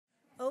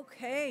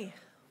Okay,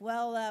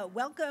 well,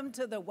 welcome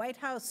to the White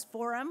House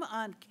Forum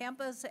on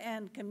Campus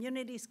and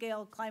Community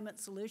Scale Climate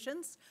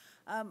Solutions.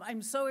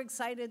 I'm so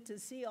excited to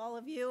see all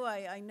of you.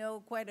 I know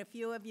quite a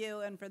few of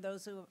you, and for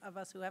those of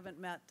us who haven't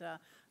met,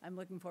 I'm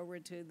looking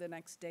forward to the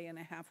next day and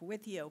a half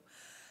with you.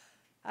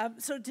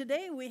 So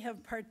today we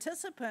have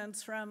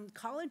participants from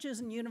colleges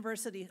and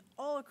universities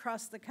all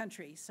across the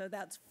country. So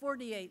that's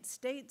 48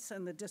 states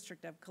and the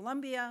District of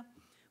Columbia.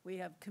 We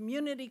have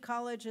community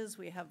colleges,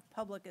 we have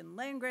public and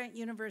land-grant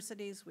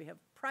universities, we have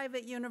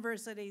private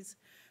universities,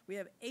 we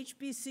have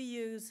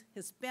HBCUs,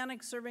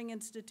 Hispanic serving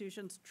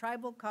institutions,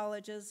 tribal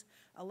colleges,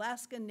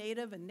 Alaska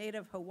Native and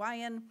Native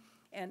Hawaiian,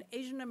 and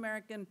Asian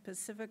American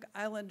Pacific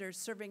Islander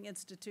serving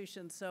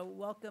institutions. So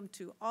welcome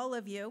to all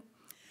of you.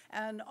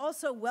 And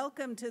also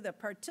welcome to the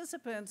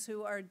participants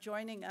who are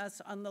joining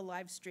us on the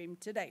live stream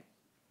today.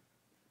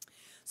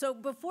 So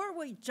before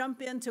we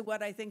jump into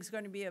what I think is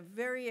going to be a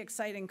very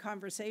exciting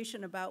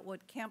conversation about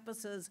what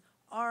campuses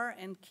are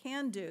and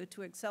can do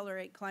to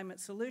accelerate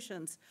climate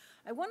solutions,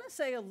 I want to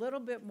say a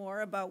little bit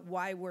more about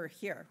why we're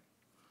here.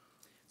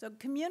 So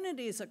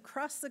communities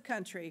across the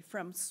country,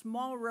 from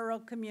small rural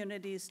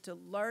communities to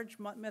large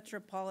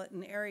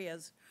metropolitan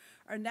areas,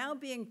 are now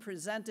being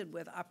presented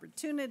with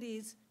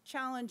opportunities,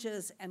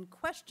 challenges, and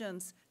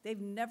questions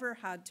they've never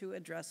had to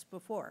address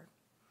before.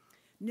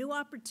 New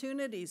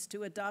opportunities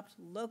to adopt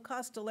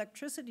low-cost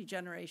electricity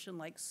generation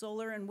like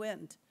solar and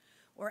wind,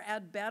 or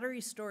add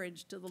battery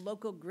storage to the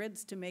local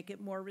grids to make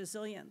it more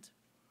resilient.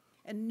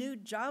 And new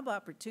job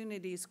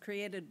opportunities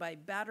created by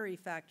battery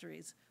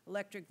factories,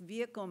 electric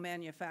vehicle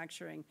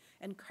manufacturing,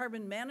 and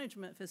carbon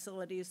management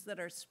facilities that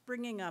are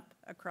springing up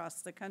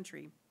across the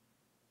country.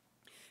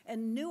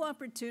 And new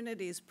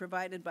opportunities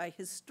provided by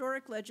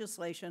historic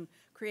legislation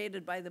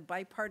created by the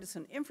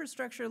Bipartisan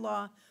Infrastructure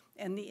Law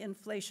and the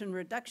Inflation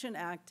Reduction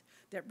Act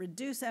that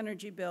reduce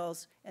energy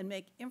bills and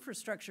make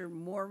infrastructure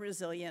more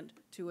resilient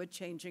to a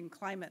changing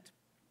climate.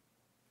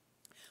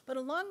 But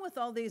along with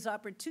all these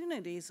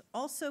opportunities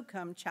also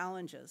come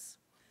challenges.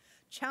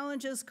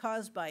 Challenges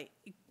caused by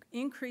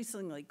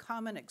increasingly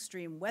common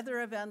extreme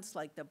weather events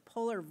like the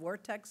polar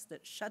vortex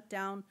that shut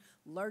down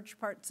large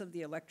parts of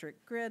the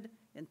electric grid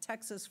in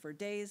Texas for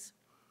days.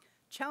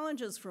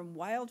 Challenges from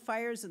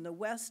wildfires in the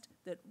West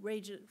that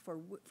rage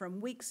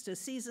from weeks to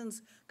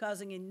seasons,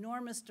 causing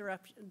enormous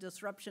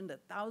disruption to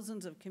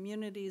thousands of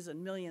communities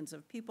and millions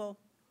of people.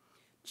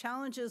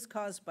 Challenges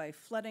caused by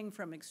flooding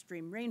from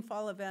extreme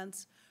rainfall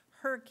events,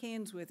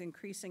 hurricanes with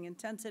increasing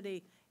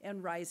intensity,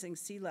 and rising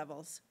sea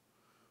levels.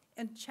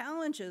 And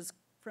challenges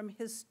from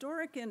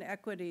historic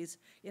inequities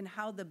in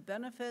how the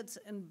benefits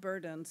and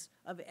burdens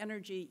of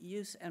energy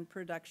use and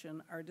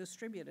production are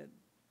distributed.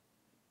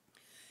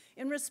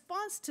 In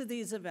response to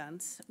these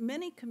events,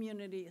 many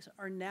communities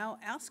are now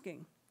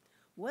asking,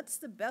 what's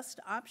the best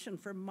option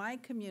for my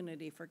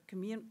community for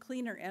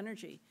cleaner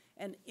energy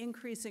and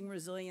increasing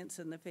resilience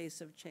in the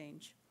face of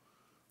change?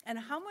 And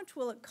how much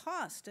will it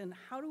cost, and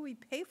how do we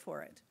pay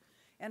for it?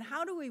 And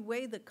how do we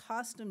weigh the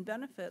cost and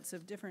benefits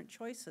of different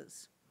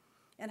choices?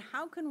 And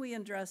how can we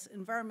address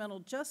environmental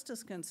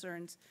justice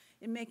concerns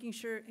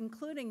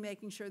including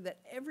making sure that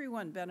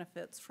everyone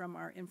benefits from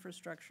our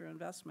infrastructure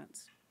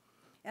investments?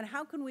 And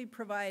how can we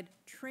provide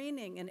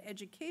training and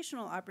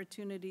educational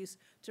opportunities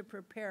to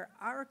prepare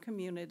our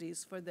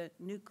communities for the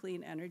new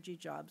clean energy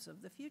jobs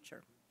of the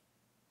future?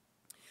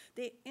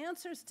 The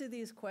answers to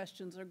these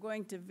questions are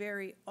going to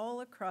vary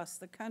all across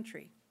the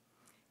country.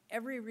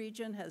 Every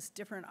region has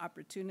different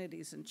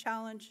opportunities and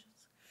challenges.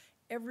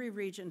 Every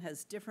region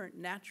has different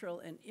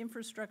natural and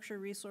infrastructure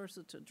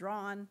resources to draw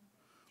on,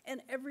 and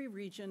every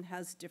region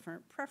has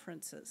different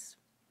preferences.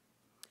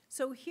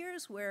 So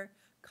here's where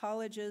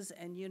colleges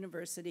and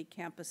university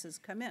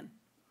campuses come in,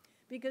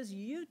 because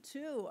you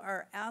too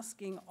are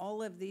asking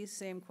all of these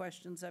same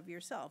questions of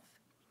yourself.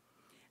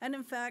 And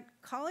in fact,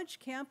 college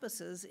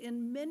campuses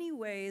in many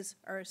ways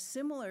are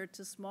similar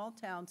to small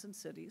towns and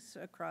cities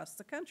across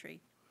the country,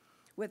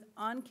 with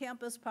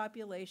on-campus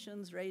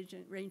populations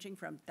ranging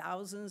from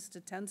thousands to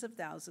tens of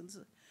thousands.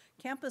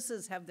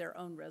 Campuses have their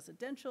own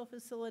residential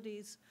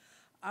facilities,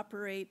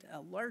 operate a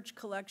large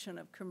collection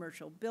of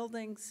commercial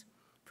buildings,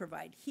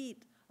 provide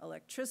heat,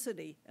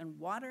 electricity, and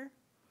water,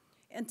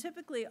 and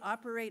typically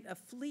operate a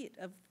fleet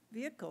of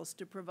vehicles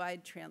to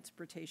provide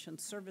transportation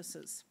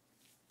services.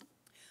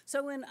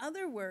 So in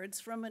other words,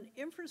 from an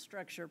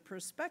infrastructure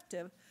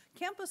perspective,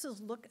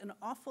 campuses look an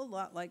awful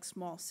lot like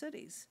small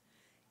cities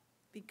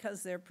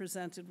because they're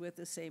presented with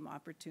the same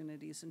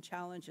opportunities and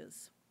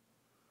challenges.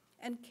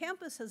 And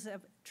campuses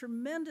have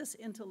tremendous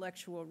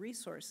intellectual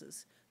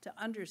resources to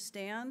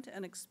understand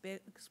and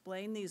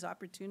explain these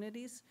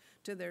opportunities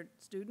to their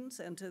students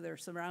and to their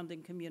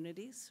surrounding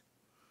communities.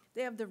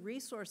 They have the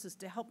resources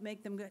to help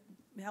make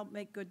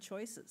good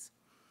choices.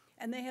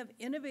 And they have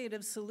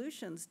innovative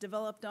solutions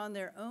developed on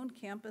their own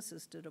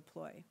campuses to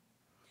deploy,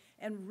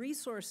 and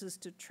resources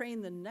to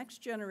train the next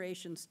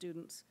generation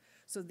students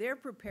so they're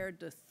prepared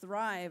to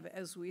thrive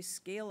as we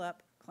scale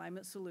up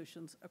climate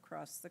solutions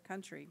across the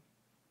country.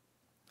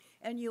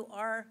 And you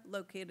are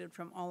located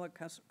from all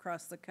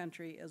across the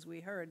country, as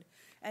we heard,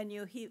 and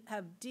you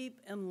have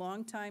deep and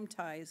long-time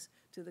ties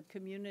to the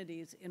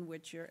communities in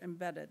which you're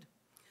embedded.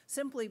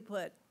 Simply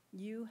put,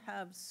 you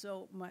have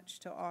so much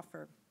to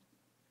offer.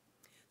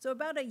 So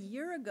about a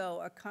year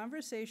ago, a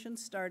conversation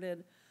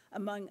started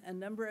among a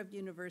number of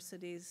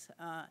universities,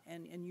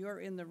 and you're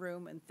in the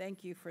room, and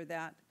thank you for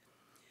that,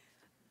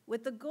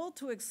 with the goal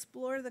to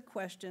explore the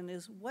question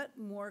is what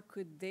more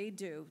could they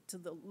do to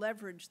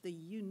leverage the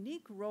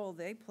unique role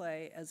they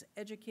play as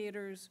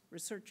educators,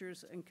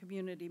 researchers, and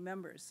community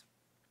members.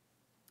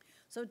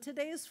 So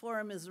today's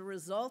forum is a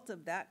result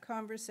of that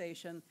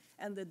conversation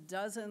and the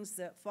dozens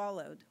that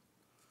followed,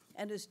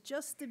 and is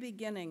just the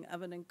beginning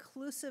of an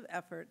inclusive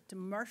effort to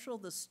marshal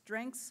the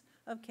strengths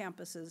of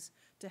campuses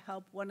to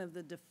help one of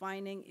the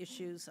defining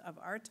issues of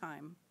our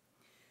time,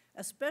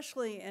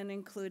 especially in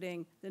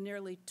including the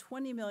nearly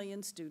 20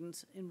 million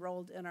students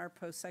enrolled in our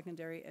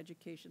post-secondary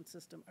education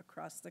system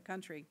across the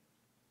country.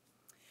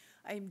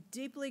 I'm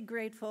deeply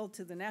grateful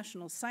to the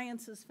National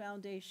Sciences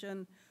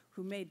Foundation,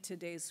 who made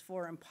today's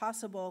forum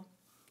possible,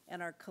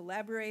 and our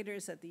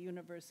collaborators at the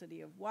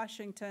University of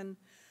Washington,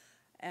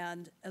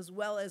 and as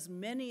well as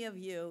many of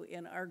you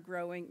in our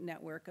growing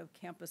network of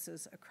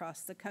campuses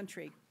across the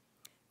country.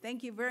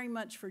 Thank you very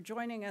much for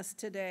joining us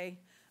today.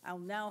 I'll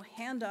now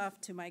hand off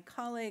to my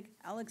colleague,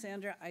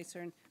 Alexandra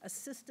Eisern,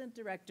 Assistant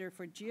Director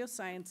for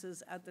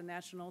Geosciences at the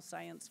National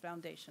Science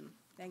Foundation.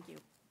 Thank you.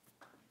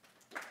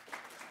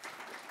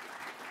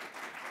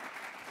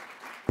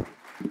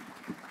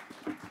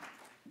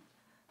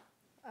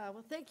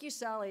 Well, thank you,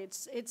 Sally.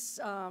 It's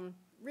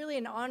really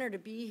an honor to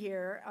be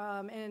here,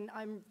 and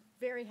I'm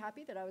very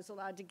happy that I was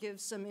allowed to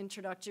give some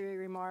introductory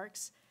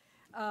remarks.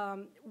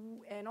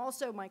 And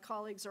also, my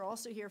colleagues are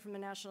also here from the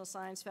National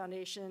Science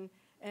Foundation,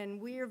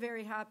 and we are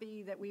very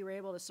happy that we were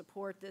able to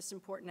support this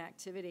important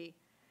activity.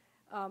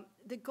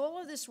 The goal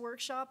of this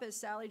workshop, as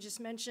Sally just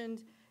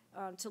mentioned,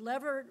 to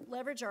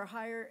leverage our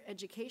higher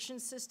education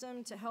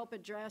system to help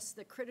address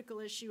the critical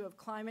issue of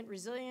climate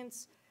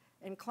resilience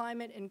and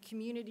climate and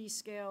community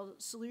scale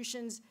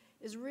solutions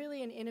is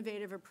really an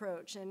innovative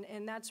approach.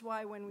 And that's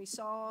why when we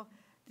saw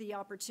the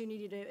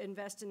opportunity to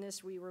invest in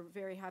this, we were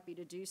very happy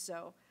to do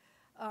so.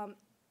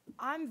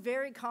 I'm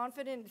very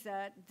confident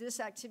that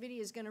this activity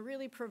is going to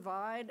really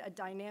provide a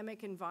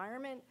dynamic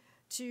environment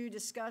to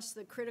discuss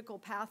the critical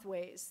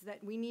pathways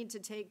that we need to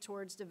take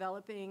towards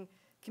developing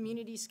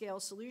community scale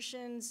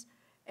solutions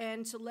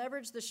and to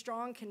leverage the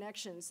strong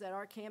connections that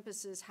our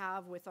campuses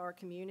have with our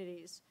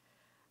communities.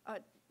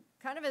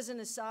 Kind of as an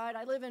aside,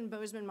 I live in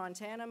Bozeman,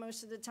 Montana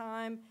most of the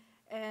time,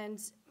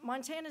 and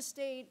Montana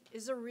State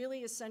is a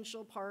really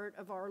essential part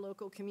of our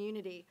local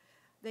community.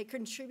 They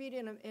contribute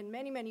in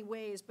many, many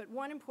ways, but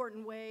one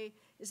important way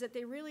is that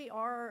they really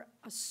are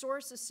a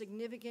source of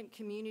significant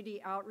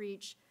community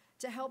outreach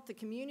to help the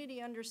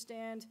community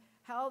understand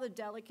how the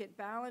delicate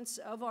balance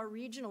of our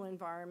regional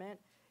environment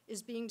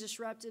is being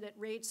disrupted at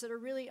rates that are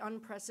really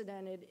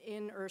unprecedented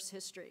in Earth's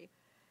history.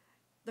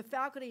 The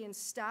faculty and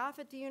staff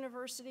at the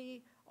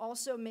university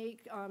also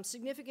make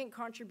significant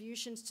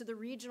contributions to the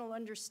regional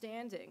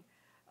understanding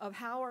of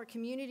how our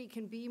community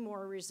can be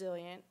more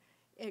resilient,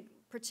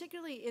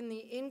 particularly in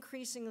the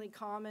increasingly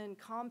common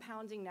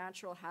compounding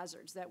natural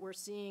hazards that we're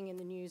seeing in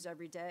the news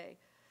every day.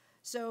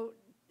 So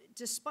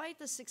despite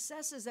the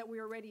successes that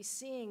we're already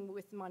seeing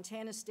with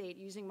Montana State,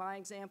 using my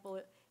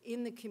example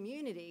in the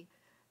community,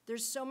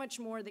 there's so much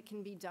more that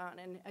can be done.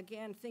 And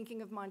again,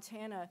 thinking of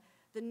Montana,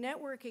 the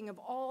networking of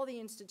all the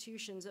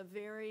institutions of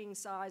varying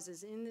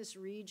sizes in this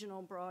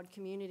regional broad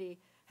community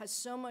has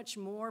so much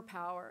more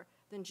power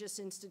than just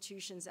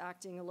institutions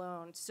acting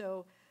alone.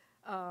 So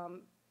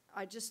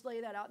I just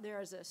lay that out there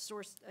as a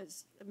source,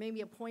 as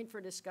maybe a point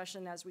for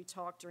discussion as we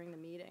talk during the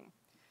meeting.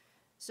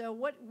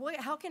 So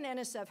how can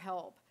NSF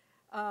help?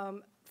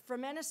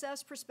 From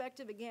NSF's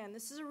perspective, again,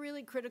 this is a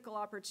really critical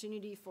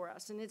opportunity for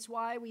us, and it's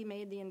why we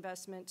made the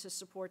investment to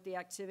support the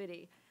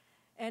activity.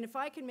 And if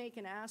I can make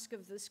an ask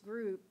of this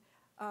group,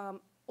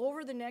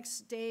 over the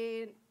next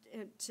day,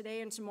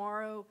 today and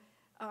tomorrow,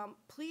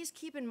 please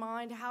keep in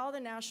mind how the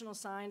National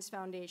Science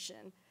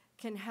Foundation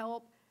can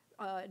help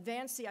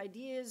advance the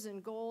ideas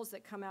and goals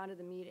that come out of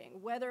the meeting,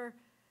 whether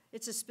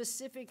it's a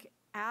specific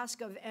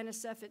ask of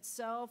NSF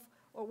itself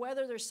or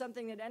whether there's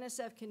something that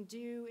NSF can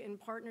do in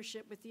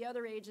partnership with the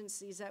other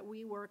agencies that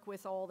we work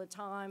with all the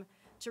time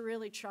to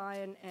really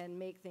try and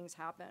make things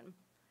happen.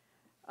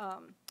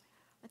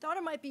 I thought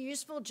it might be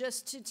useful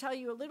just to tell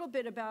you a little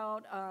bit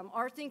about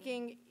our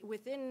thinking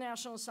within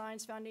National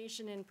Science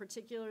Foundation, in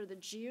particular the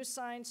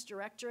Geoscience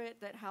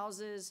Directorate that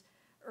houses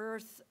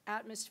Earth,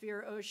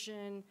 atmosphere,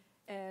 ocean,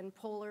 and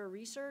polar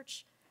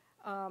research.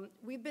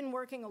 We've been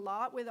working a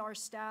lot with our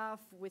staff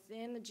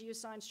within the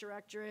Geoscience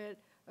Directorate,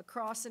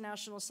 across the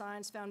National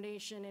Science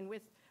Foundation, and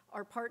with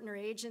our partner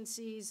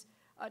agencies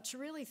to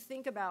really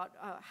think about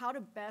how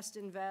to best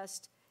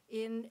invest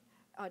in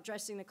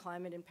addressing the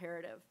climate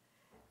imperative.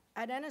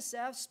 At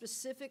NSF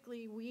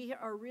specifically, we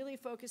are really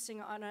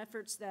focusing on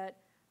efforts that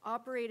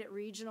operate at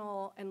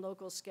regional and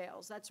local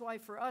scales. That's why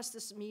for us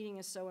this meeting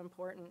is so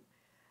important.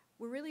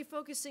 We're really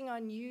focusing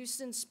on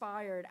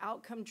use-inspired,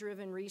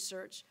 outcome-driven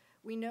research.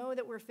 We know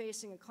that we're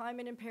facing a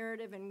climate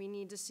imperative and we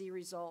need to see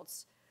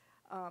results.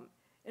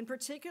 In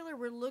particular,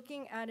 we're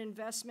looking at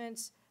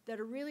investments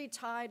that are really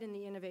tied in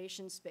the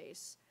innovation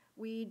space.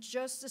 We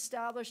just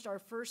established our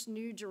first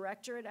new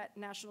directorate at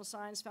National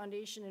Science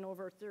Foundation in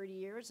over 30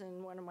 years,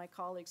 and one of my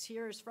colleagues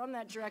here is from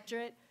that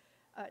directorate,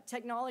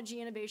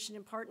 Technology, Innovation,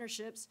 and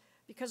Partnerships,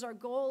 because our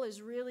goal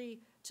is really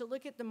to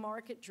look at the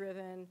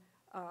market-driven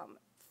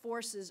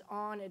forces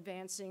on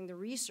advancing the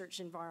research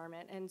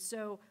environment. And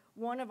so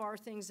one of our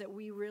things that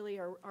we really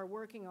are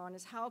working on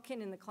is how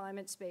can, in the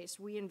climate space,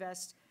 we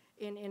invest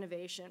in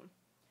innovation.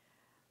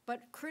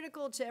 But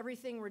critical to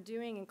everything we're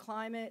doing in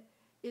climate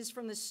is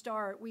from the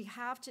start, we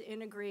have to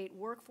integrate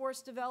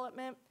workforce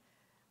development,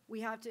 we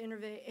have to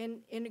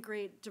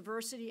integrate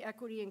diversity,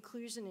 equity,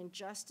 inclusion, and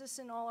justice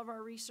in all of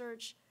our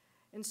research.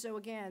 And so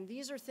again,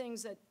 these are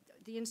things that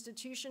the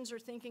institutions are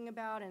thinking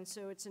about, and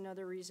so it's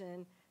another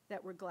reason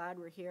that we're glad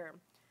we're here.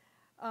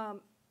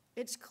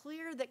 It's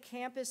clear that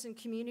campus and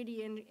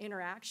community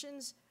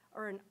interactions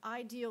are an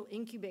ideal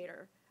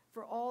incubator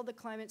for all the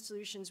climate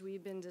solutions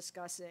we've been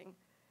discussing.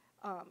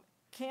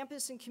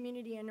 Campus and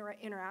community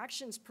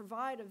interactions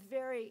provide a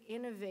very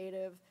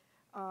innovative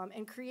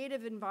and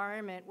creative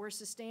environment where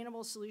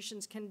sustainable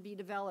solutions can be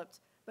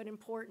developed, but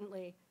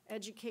importantly,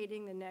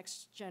 educating the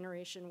next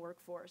generation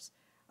workforce.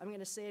 I'm going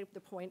to say the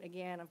point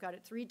again. I've got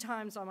it 3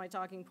 times on my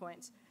talking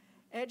points.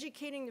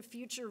 Educating the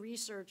future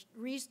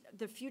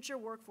the future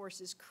workforce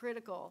is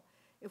critical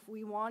if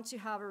we want to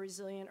have a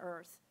resilient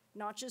Earth,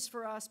 not just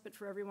for us, but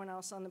for everyone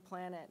else on the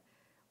planet.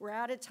 We're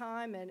at a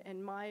time,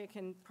 and Maya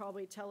can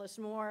probably tell us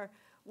more,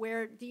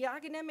 where the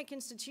academic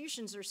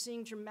institutions are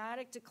seeing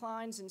dramatic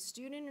declines in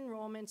student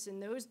enrollments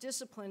in those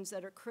disciplines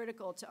that are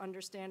critical to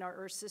understand our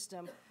Earth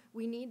system.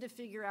 We need to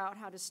figure out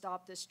how to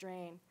stop this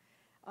drain.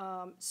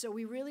 So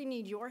we really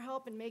need your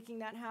help in making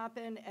that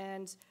happen,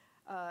 and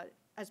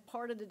as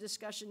part of the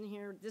discussion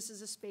here, this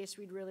is a space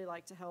we'd really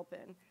like to help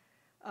in.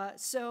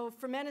 So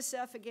from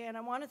NSF, again,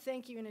 I want to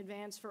thank you in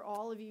advance for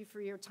all of you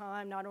for your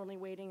time, not only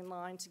waiting in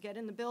line to get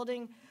in the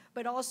building,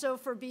 but also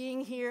for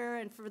being here,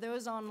 and for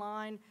those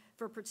online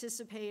for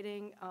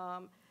participating.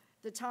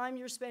 The time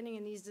you're spending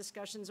in these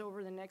discussions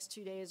over the next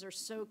 2 days are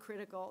so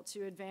critical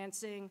to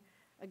advancing,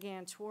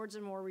 again, towards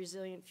a more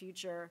resilient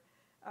future.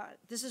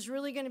 This is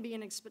really going to be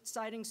an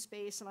exciting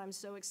space, and I'm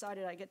so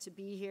excited I get to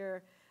be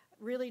here,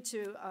 really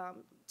to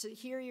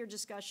hear your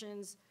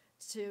discussions,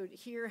 to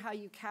hear how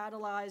you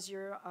catalyze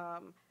your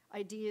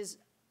ideas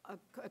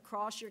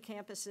across your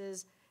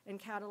campuses and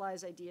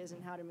catalyze ideas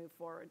and how to move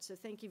forward. So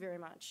thank you very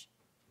much.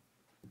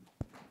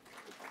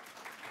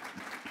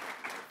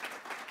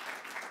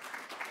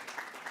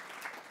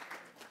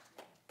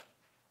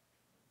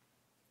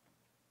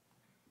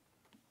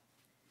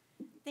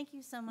 Thank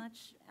you so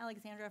much,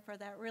 Alexandra, for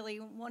that really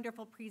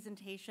wonderful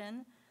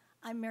presentation.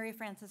 I'm Mary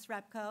Frances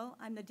Repko.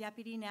 I'm the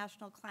Deputy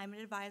National Climate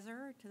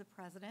Advisor to the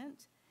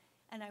President,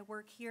 and I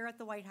work here at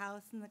the White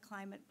House in the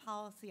Climate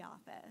Policy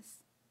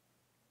Office.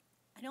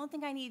 I don't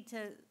think I need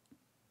to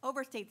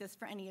overstate this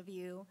for any of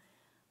you,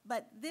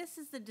 but this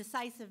is the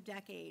decisive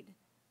decade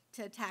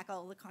to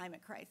tackle the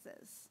climate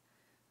crisis.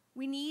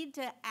 We need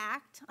to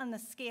act on the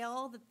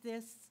scale that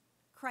this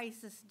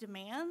crisis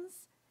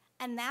demands,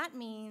 and that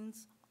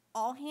means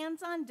all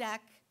hands on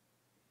deck,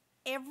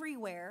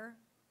 everywhere,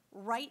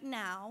 right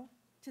now,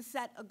 to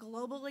set a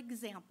global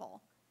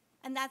example.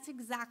 And that's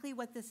exactly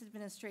what this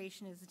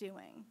administration is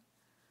doing.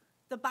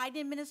 The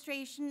Biden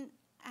administration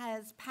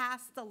has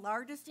passed the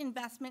largest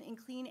investment in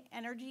clean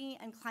energy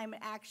and climate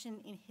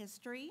action in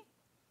history.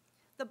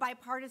 The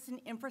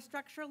bipartisan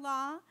infrastructure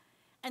law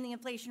and the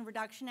Inflation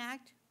Reduction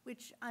Act,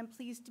 which I'm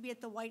pleased to be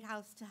at the White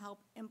House to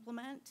help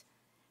implement,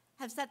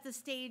 have set the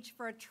stage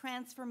for a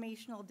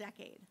transformational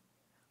decade.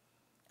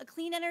 A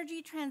clean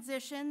energy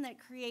transition that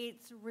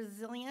creates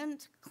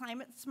resilient,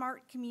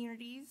 climate-smart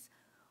communities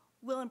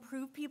will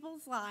improve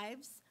people's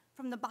lives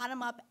from the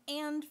bottom up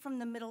and from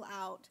the middle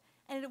out,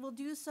 and it will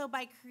do so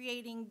by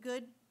creating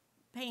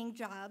good-paying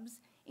jobs,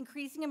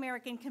 increasing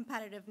American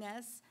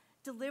competitiveness,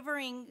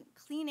 delivering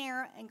clean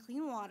air and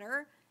clean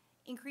water,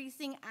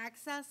 increasing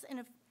access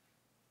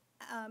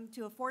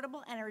to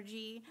affordable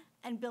energy,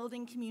 and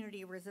building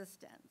community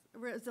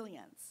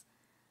resilience.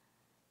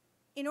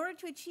 In order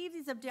to achieve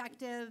these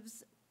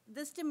objectives,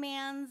 this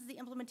demands the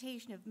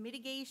implementation of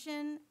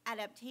mitigation,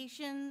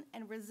 adaptation,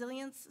 and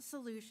resilience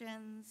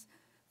solutions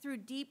through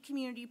deep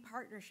community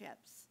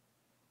partnerships.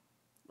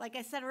 Like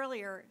I said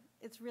earlier,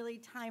 it's really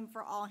time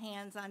for all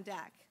hands on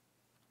deck.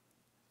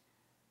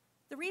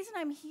 The reason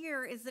I'm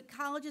here is that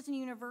colleges and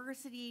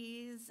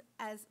universities,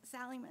 as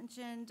Sally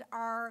mentioned,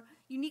 are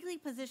uniquely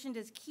positioned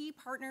as key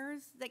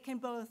partners that can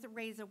both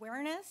raise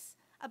awareness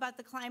about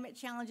the climate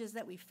challenges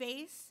that we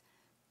face,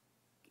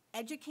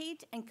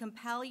 educate and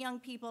compel young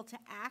people to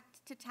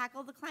act to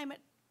tackle the climate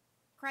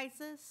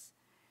crisis,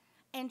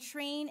 and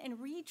train and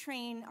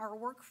retrain our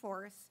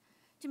workforce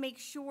to make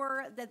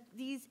sure that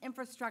these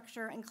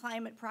infrastructure and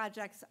climate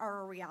projects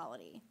are a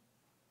reality.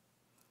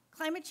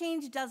 Climate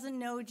change doesn't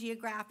know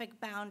geographic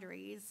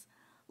boundaries.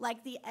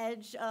 like the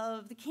edge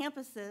of the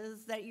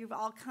campuses that you've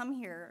all come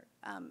here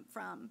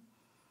from.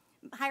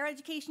 Higher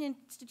education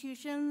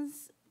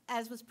institutions,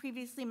 as was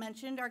previously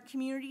mentioned, are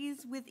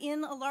communities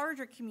within a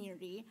larger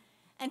community,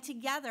 and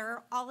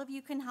together, all of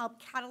you can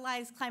help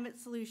catalyze climate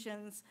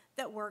solutions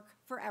that work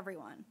for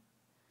everyone.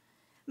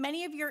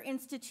 Many of your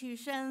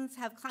institutions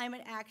have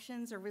climate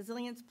actions or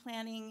resilience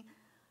planning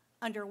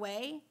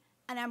underway,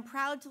 and I'm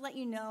proud to let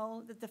you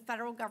know that the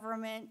federal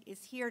government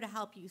is here to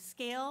help you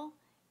scale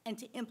and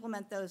to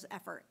implement those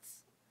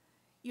efforts.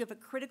 You have a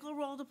critical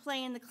role to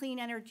play in the clean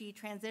energy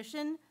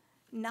transition,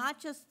 not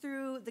just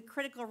through the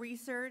critical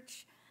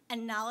research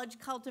and knowledge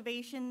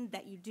cultivation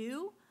that you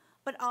do,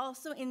 but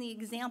also in the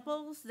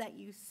examples that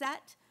you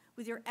set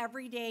with your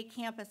everyday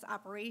campus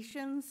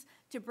operations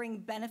to bring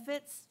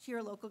benefits to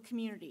your local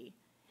community.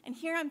 And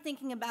here I'm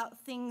thinking about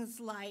things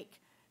like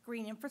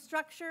green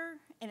infrastructure,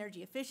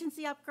 energy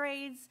efficiency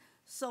upgrades,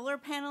 solar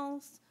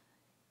panels,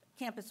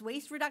 campus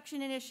waste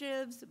reduction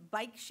initiatives,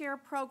 bike share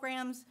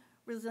programs,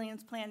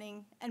 resilience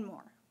planning, and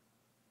more.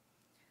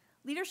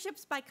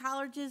 Leaderships by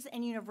colleges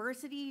and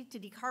universities to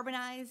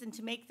decarbonize and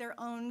to make their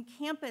own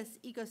campus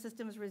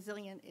ecosystems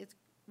resilient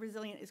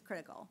is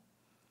critical.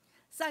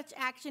 Such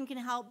action can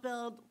help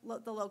build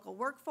the local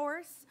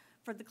workforce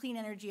for the clean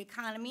energy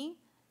economy,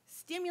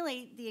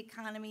 stimulate the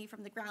economy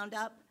from the ground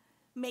up,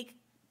 make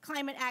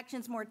climate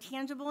actions more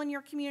tangible in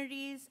your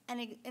communities,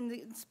 and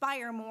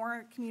inspire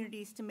more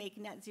communities to make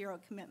net zero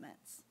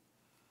commitments.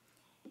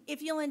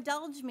 If you'll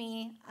indulge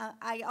me,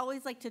 I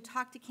always like to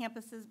talk to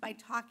campuses by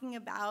talking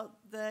about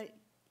the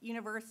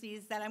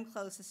universities that I'm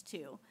closest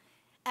to.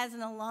 As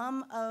an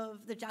alum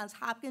of the Johns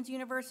Hopkins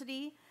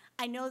University,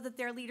 I know that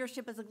their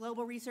leadership as a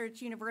global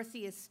research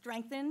university is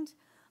strengthened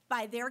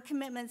by their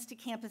commitments to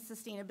campus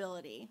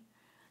sustainability.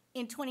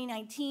 In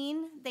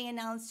 2019, they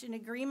announced an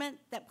agreement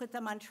that put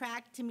them on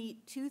track to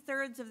meet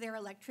 2/3 of their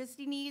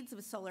electricity needs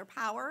with solar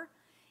power,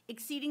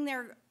 exceeding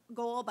their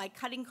goal by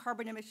cutting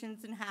carbon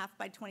emissions in half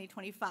by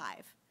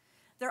 2025.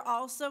 They're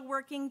also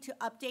working to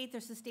update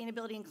their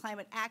sustainability and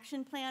climate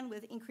action plan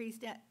with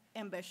increased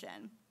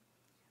ambition.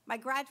 My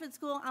graduate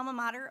school alma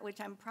mater, which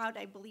I'm proud,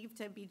 I believe,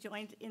 to be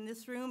joined in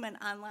this room and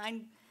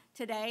online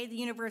today, the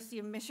University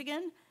of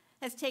Michigan,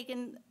 has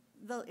taken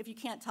if you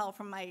can't tell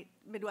from my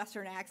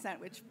Midwestern accent,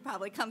 which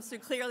probably comes through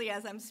clearly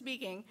as I'm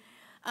speaking,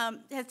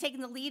 has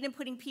taken the lead in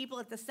putting people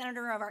at the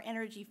center of our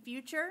energy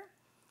future.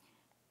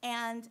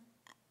 And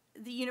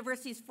the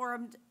university's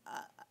formed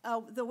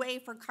the way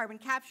for carbon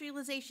capture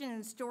utilization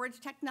and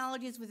storage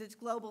technologies with its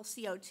global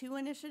CO2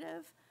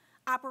 initiative.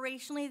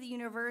 Operationally, the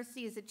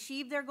university has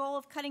achieved their goal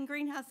of cutting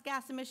greenhouse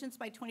gas emissions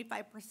by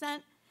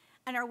 25%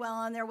 and are well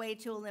on their way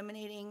to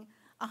eliminating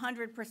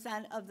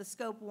 100% of the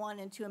scope 1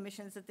 and 2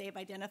 emissions that they've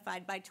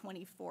identified by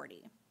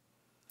 2040.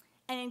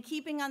 And in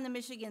keeping on the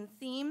Michigan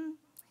theme,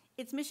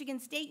 it's Michigan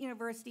State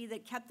University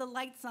that kept the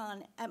lights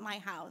on at my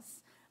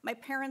house. My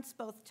parents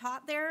both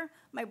taught there.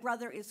 My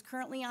brother is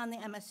currently on the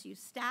MSU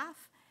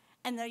staff,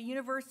 and the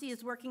university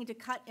is working to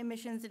cut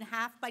emissions in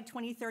half by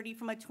 2030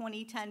 from a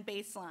 2010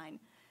 baseline.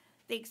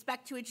 They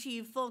expect to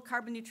achieve full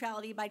carbon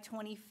neutrality by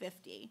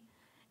 2050.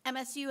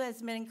 MSU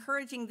has been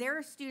encouraging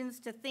their students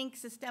to think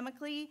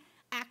systemically,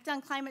 act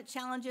on climate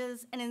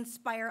challenges, and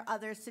inspire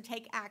others to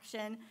take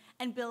action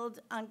and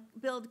build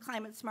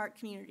climate-smart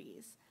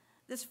communities.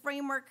 This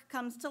framework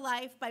comes to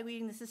life by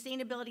weaving the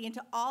sustainability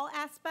into all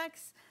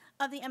aspects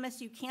of the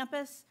MSU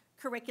campus,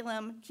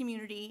 curriculum,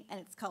 community, and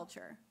its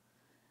culture.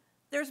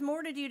 There's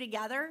more to do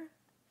together,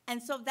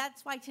 and so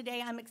that's why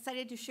today I'm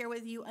excited to share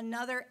with you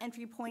another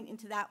entry point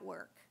into that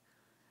work.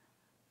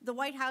 The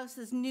White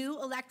House's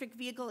new Electric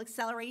Vehicle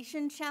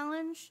Acceleration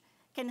Challenge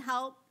can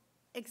help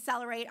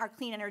accelerate our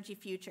clean energy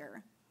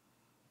future.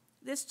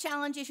 This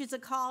challenge issues a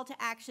call to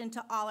action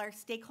to all our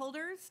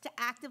stakeholders to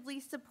actively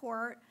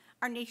support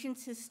our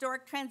nation's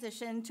historic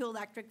transition to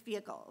electric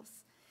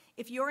vehicles.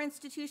 If your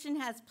institution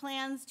has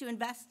plans to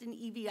invest in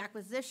EV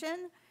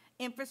acquisition,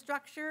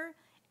 infrastructure,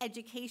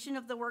 education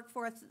of the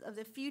workforce of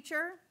the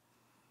future,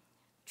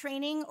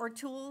 training, or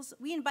tools,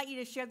 we invite you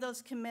to share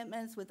those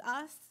commitments with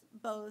us,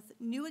 both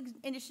new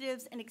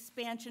initiatives and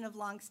expansion of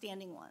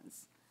longstanding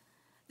ones.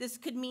 This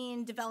could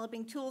mean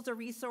developing tools or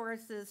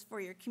resources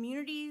for your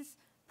communities,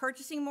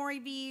 purchasing more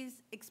EVs,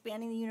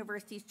 expanding the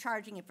university's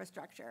charging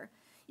infrastructure.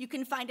 You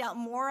can find out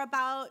more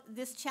about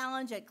this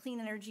challenge at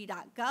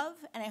cleanenergy.gov,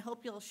 and I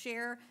hope you'll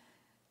share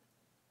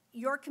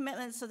your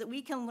commitments so that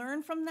we can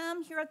learn from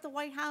them here at the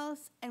White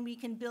House and we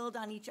can build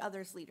on each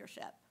other's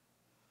leadership.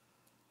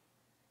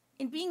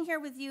 In being here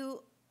with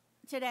you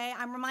today,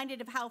 I'm reminded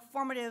of how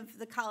formative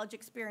the college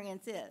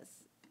experience is.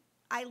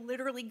 I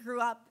literally grew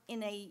up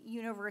in a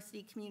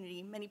university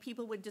community. Many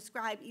people would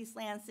describe East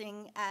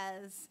Lansing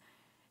as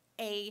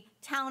a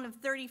town of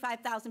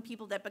 35,000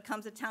 people that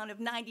becomes a town of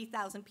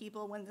 90,000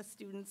 people when the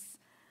students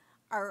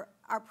are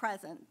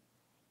present.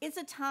 It's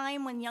a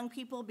time when young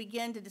people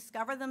begin to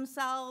discover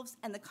themselves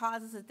and the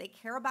causes that they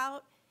care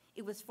about.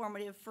 It was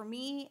formative for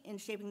me in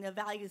shaping the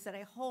values that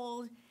I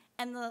hold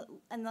and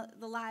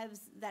the life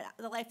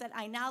that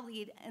I now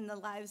lead and the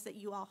lives that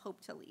you all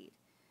hope to lead.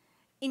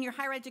 In your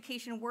higher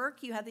education work,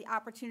 you have the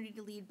opportunity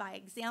to lead by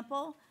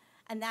example,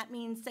 and that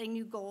means setting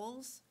new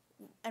goals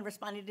and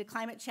responding to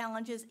climate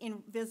challenges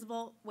in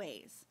visible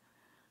ways.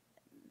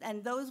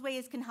 And those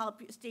ways can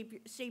help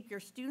shape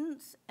your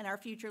students and our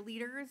future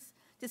leaders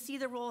to see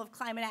the role of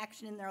climate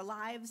action in their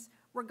lives,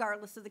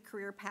 regardless of the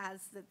career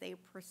paths that they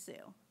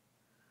pursue.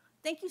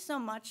 Thank you so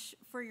much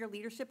for your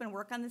leadership and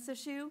work on this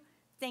issue.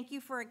 Thank you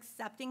for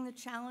accepting the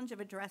challenge of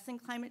addressing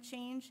climate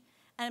change.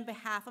 And on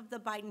behalf of the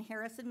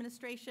Biden-Harris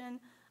administration,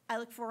 I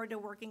look forward to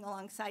working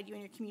alongside you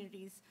and your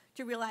communities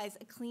to realize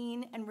a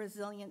clean and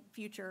resilient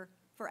future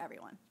for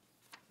everyone.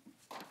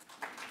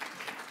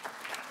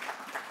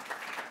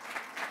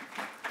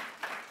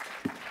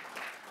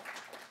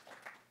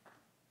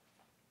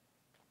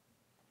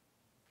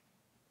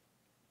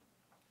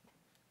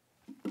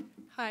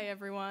 Hi,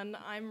 everyone.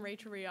 I'm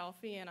Rachel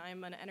Rialfi, and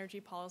I'm an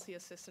Energy Policy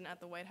Assistant at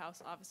the White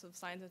House Office of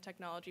Science and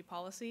Technology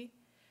Policy.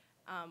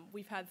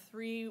 We've had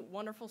 3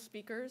 wonderful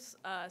speakers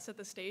set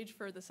the stage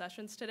for the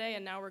sessions today,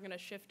 and now we're going to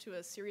shift to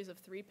a series of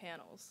 3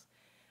 panels.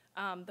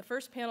 The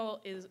first panel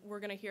is we're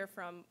going to hear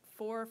from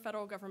 4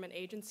 federal government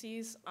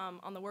agencies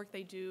on the work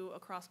they do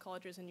across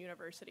colleges and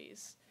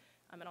universities.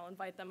 And I'll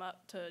invite them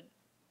up to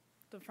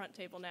the front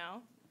table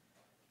now.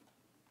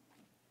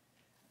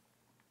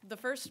 The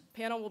first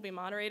panel will be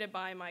moderated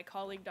by my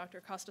colleague,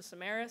 Dr. Costa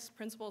Samaras,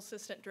 Principal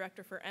Assistant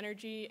Director for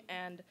Energy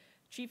and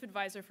Chief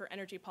Advisor for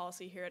Energy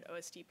Policy here at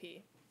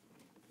OSTP.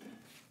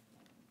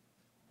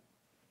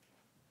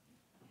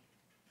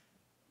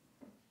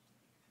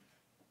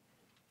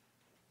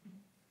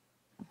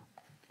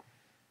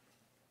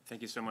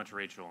 Thank you so much,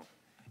 Rachel.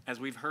 As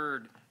we've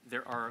heard,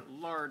 there are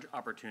large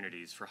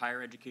opportunities for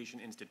higher education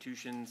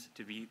institutions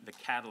to be the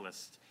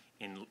catalyst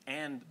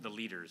and the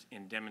leaders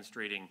in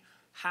demonstrating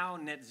how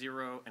net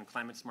zero and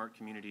climate smart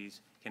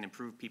communities can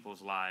improve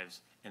people's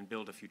lives and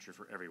build a future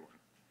for everyone.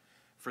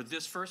 For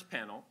this first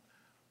panel,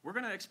 we're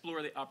going to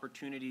explore the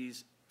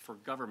opportunities for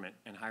government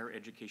and higher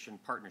education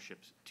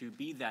partnerships to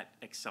be that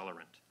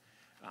accelerant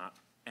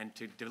and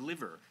to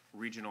deliver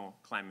regional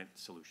climate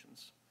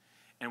solutions.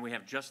 And we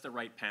have just the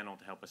right panel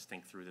to help us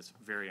think through this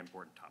very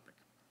important topic.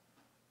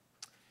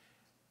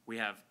 We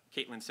have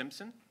Caitlin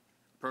Simpson,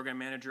 Program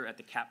Manager at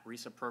the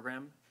CAP-RISA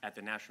program at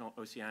the National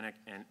Oceanic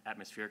and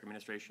Atmospheric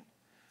Administration.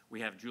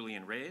 We have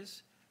Julian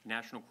Reyes,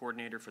 National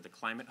Coordinator for the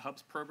Climate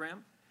Hubs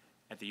program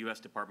at the U.S.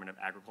 Department of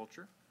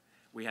Agriculture.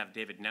 We have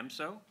David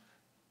Nemso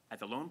at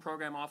the Loan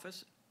Program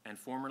Office and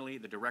formerly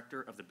the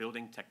Director of the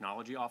Building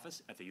Technology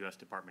Office at the U.S.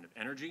 Department of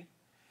Energy.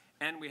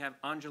 And we have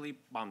Anjali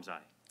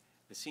Bamzai,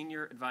 the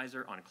Senior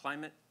Advisor on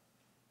Climate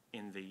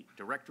in the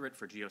Directorate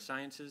for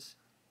Geosciences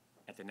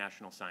at the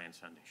National Science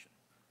Foundation.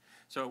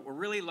 So we're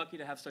really lucky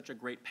to have such a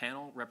great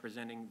panel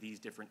representing these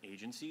different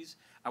agencies.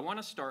 I want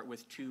to start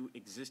with 2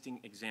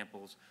 existing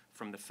examples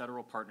from the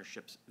federal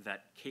partnerships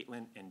that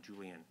Caitlin and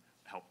Julian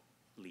help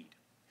lead.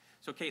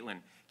 So Caitlin,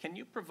 can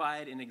you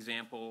provide an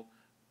example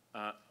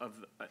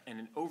and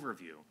an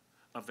overview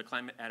of the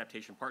Climate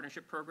Adaptation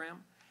Partnership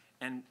Program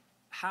and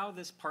how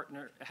this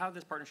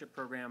partnership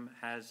program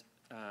has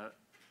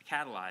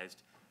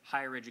catalyzed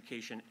higher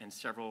education and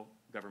several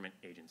government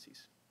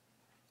agencies?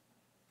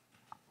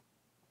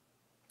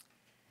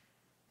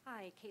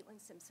 Hi, Caitlin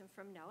Simpson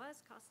from NOAA.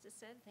 As Costa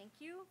said, thank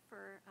you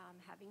for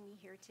having me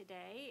here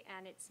today.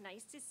 And it's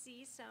nice to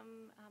see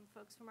some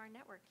folks from our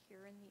network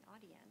here in the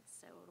audience.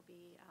 So it'll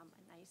be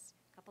a nice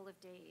couple of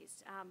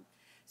days.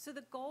 So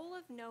the goal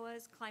of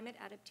NOAA's Climate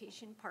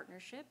Adaptation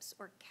Partnerships,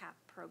 or CAP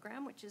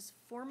program, which is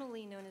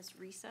formerly known as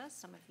RISA,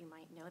 some of you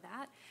might know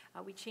that.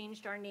 We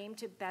changed our name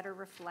to better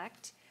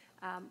reflect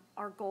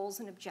our goals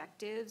and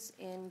objectives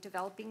in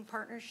developing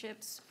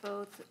partnerships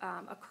both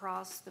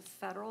across the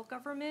federal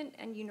government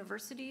and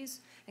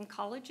universities and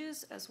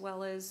colleges, as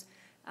well as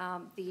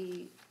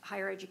the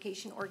higher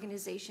education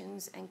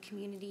organizations and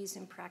communities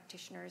and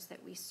practitioners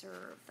that we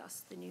serve,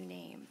 thus the new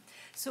name.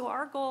 So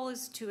our goal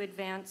is to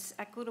advance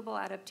equitable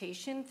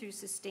adaptation through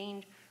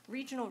sustained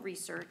regional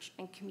research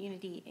and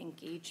community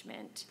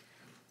engagement.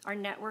 Our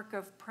network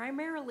of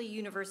primarily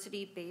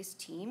university-based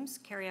teams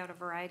carry out a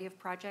variety of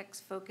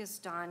projects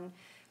focused on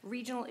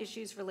regional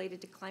issues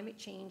related to climate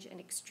change and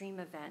extreme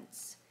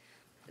events.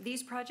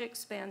 These projects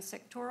span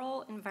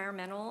sectoral,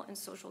 environmental, and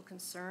social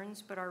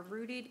concerns, but are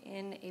rooted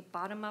in a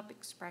bottom-up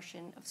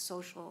expression of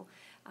social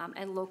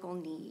and local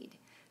need.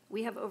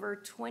 We have over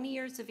 20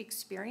 years of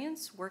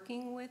experience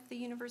working with the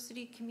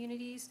university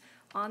communities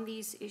on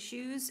these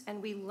issues,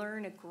 and we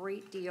learn a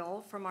great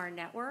deal from our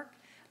network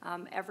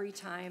every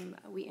time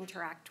we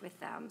interact with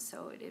them.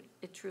 So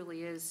it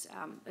truly is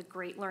a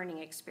great learning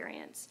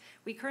experience.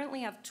 We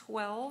currently have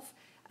 12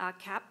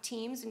 CAP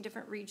teams in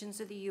different regions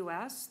of the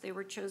U.S. They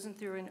were chosen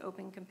through an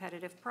open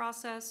competitive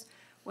process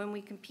when we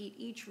compete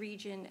each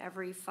region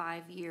every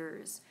 5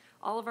 years.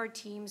 All of our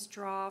teams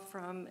draw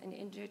from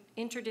an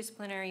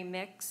interdisciplinary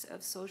mix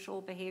of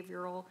social,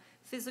 behavioral,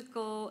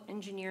 physical,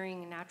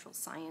 engineering, and natural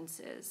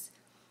sciences.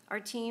 Our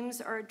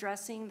teams are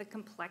addressing the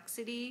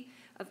complexity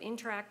of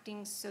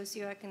interacting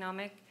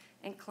socioeconomic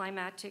and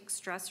climatic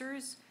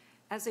stressors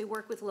as they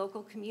work with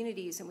local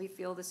communities. And we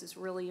feel this is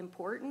really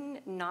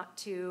important, not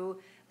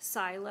to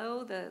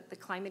silo the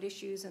climate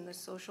issues and the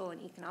social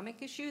and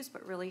economic issues,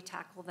 but really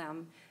tackle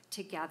them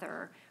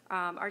together.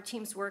 Our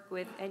teams work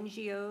with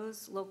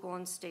NGOs, local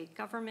and state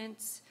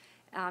governments,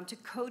 to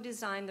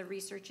co-design the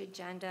research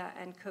agenda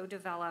and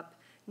co-develop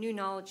new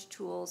knowledge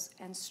tools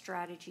and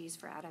strategies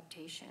for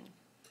adaptation.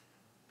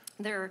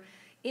 They're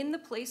in the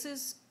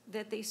places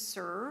that they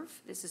serve.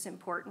 This is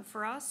important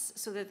for us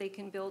so that they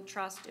can build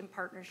trust and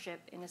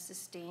partnership in a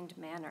sustained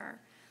manner.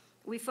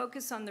 We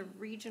focus on the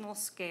regional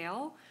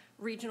scale,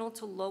 regional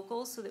to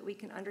local, so that we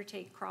can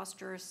undertake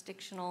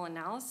cross-jurisdictional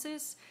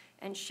analysis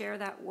and share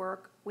that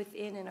work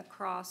within and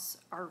across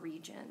our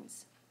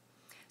regions.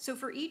 So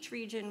for each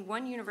region,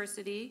 one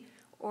university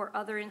or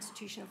other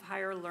institution of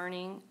higher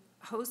learning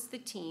hosts the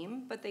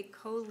team, but they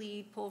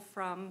co-lead, pull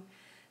from,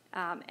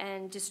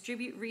 and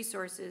distribute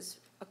resources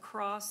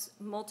across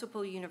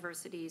multiple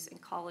universities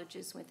and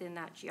colleges within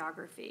that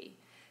geography.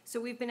 So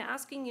we've been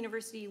asking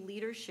university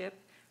leadership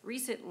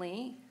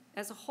recently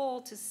as a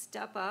whole to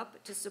step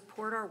up to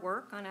support our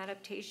work on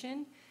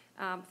adaptation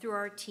through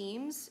our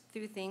teams,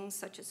 through things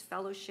such as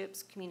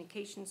fellowships,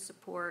 communication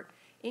support,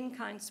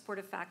 in-kind support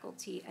of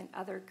faculty, and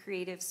other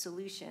creative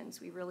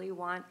solutions. We really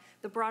want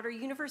the broader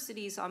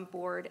universities on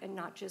board and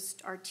not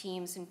just our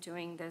teams in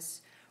doing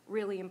this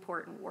really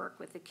important work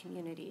with the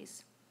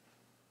communities.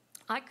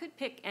 I could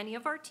pick any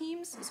of our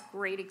teams as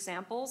great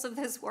examples of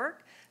this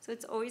work, so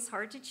it's always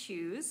hard to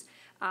choose,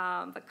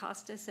 but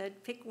Costa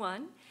said pick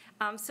one.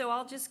 So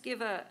I'll just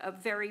give a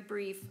very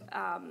brief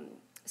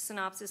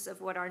synopsis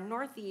of what our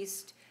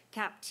Northeast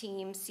CAP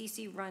team,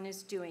 CC Run,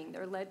 is doing.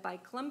 They're led by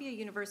Columbia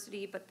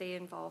University, but they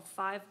involve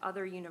 5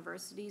 other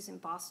universities in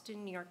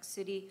Boston, New York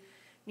City,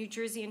 New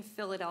Jersey, and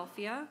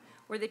Philadelphia,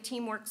 where the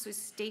team works with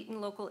state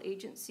and local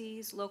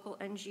agencies, local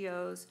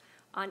NGOs,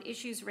 on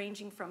issues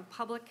ranging from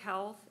public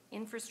health,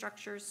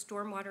 infrastructure,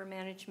 stormwater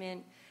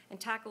management, and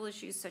tackle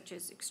issues such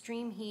as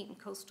extreme heat and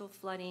coastal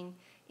flooding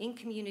in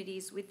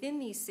communities within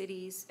these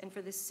cities and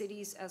for the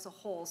cities as a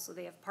whole. So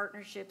they have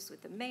partnerships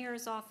with the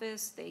mayor's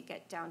office, they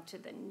get down to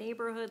the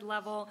neighborhood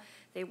level,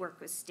 they work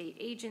with state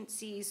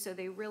agencies, so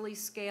they really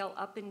scale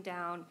up and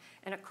down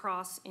and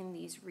across in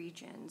these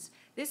regions.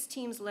 This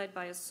team's led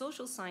by a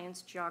social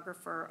science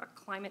geographer, a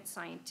climate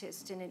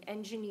scientist, and an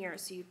engineer,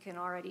 so you can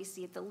already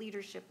see at the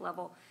leadership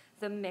level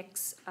the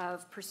mix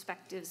of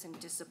perspectives and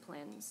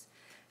disciplines.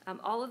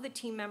 All of the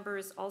team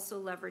members also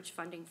leverage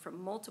funding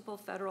from multiple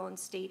federal and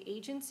state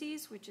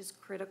agencies, which is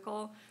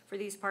critical for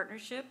these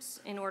partnerships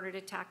in order to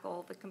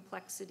tackle the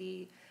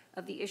complexity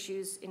of the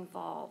issues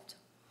involved.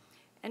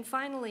 And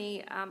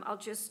finally, I'll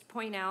just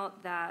point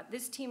out that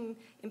this team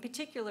in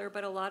particular,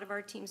 but a lot of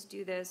our teams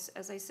do this,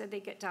 as I said,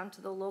 they get down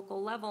to the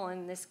local level.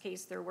 In this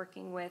case, they're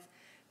working with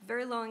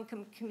very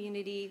low-income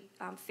community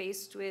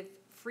faced with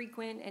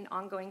frequent and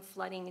ongoing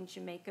flooding in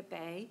Jamaica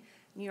Bay,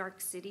 New York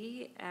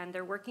City, and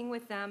they're working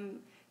with them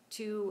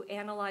to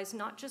analyze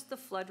not just the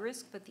flood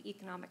risk, but the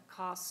economic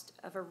cost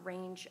of a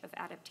range of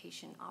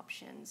adaptation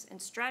options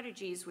and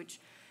strategies,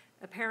 which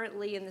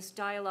apparently in this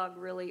dialogue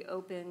really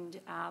opened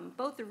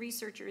both the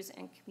researchers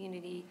and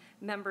community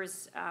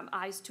members'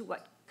 eyes to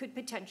what could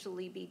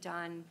potentially be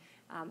done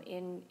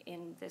in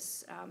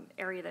this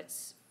area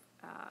that's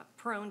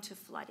prone to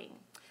flooding.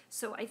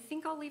 So I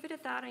think I'll leave it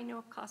at that. I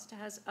know Costa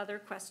has other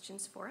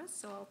questions for us,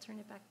 so I'll turn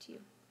it back to you.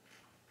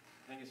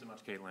 Thank you so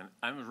much, Caitlin.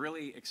 I'm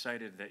really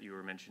excited that you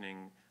were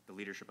mentioning the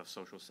leadership of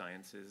social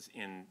sciences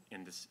in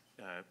this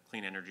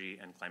clean energy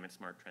and climate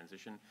smart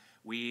transition.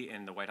 We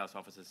in the White House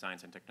Office of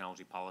Science and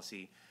Technology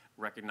Policy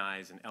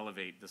recognize and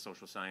elevate the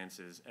social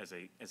sciences as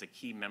a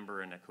key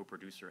member and a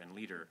co-producer and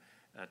leader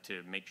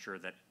to make sure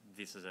that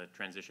this is a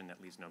transition that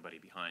leaves nobody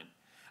behind.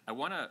 I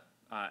want to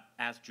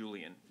ask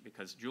Julian,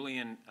 because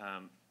Julian,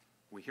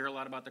 we hear a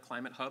lot about the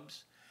climate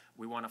hubs.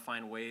 We want to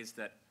find ways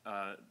that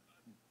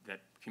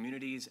that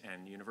communities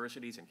and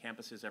universities and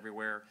campuses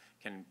everywhere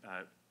can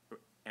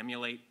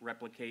emulate,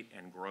 replicate,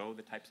 and grow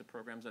the types of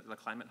programs that the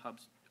climate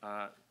hubs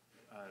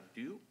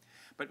do.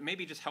 But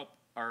maybe just help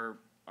our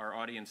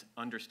audience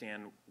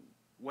understand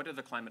what are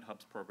the climate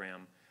hubs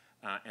program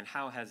and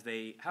how have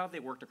they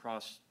worked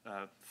across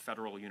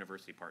federal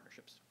university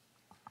partnerships?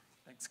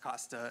 Thanks,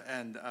 Costa.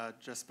 And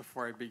just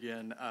before I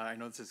begin, I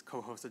know this is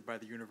co-hosted by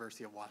the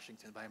University of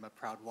Washington, but I'm a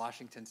proud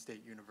Washington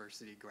State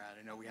University grad.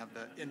 I know we have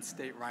the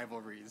in-state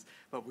rivalries,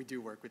 but we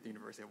do work with the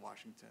University of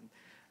Washington.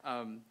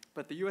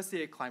 But the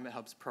USDA Climate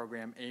Hubs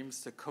program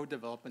aims to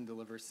co-develop and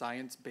deliver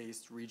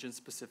science-based,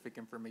 region-specific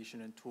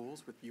information and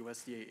tools with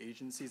USDA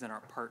agencies and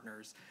our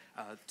partners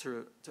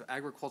to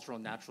agricultural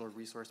and natural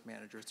resource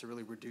managers to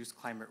really reduce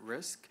climate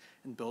risk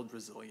and build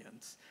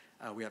resilience.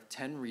 We have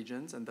 10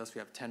 regions, and thus we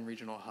have 10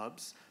 regional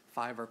hubs.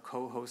 5 are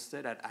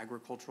co-hosted at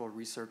Agricultural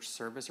Research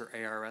Service, or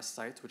ARS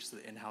sites, which is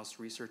the in-house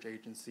research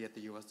agency at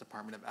the U.S.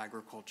 Department of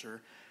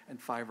Agriculture,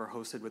 and 5 are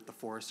hosted with the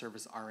Forest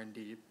Service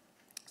R&D.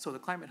 So the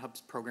Climate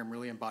Hubs program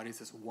really embodies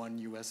this one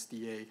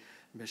USDA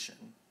mission.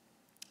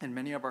 And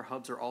many of our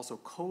hubs are also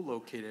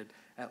co-located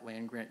at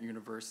land-grant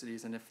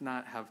universities, and if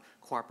not, have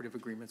cooperative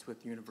agreements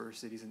with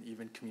universities and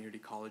even community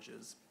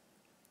colleges.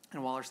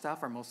 And while our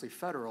staff are mostly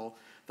federal,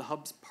 the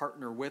hubs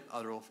partner with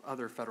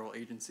other federal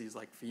agencies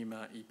like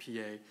FEMA,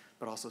 EPA,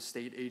 but also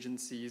state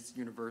agencies,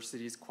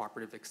 universities,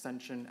 cooperative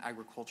extension,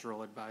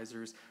 agricultural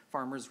advisors,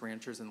 farmers,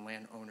 ranchers, and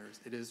landowners.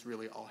 It is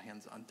really all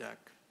hands on deck.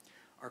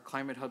 Our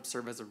climate hubs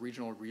serve as a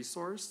regional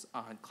resource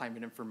on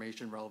climate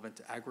information relevant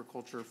to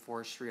agriculture,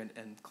 forestry,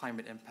 and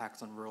climate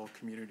impacts on rural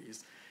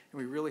communities. And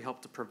we really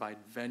help to provide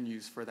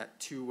venues for that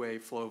two-way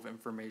flow of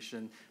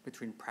information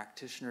between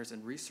practitioners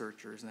and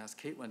researchers. And as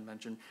Caitlin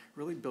mentioned,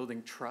 really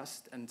building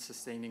trust and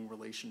sustaining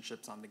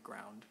relationships on the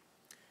ground.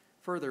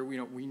 Further,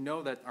 we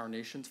know that our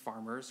nation's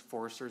farmers,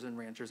 foresters, and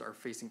ranchers are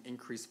facing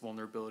increased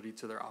vulnerability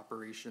to their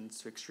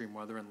operations to extreme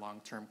weather and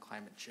long-term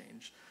climate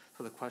change.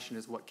 So the question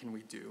is, what can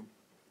we do?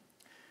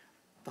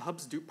 The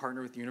hubs do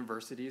partner with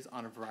universities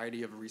on a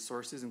variety of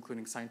resources,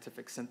 including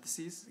scientific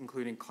syntheses,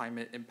 including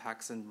climate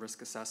impacts and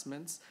risk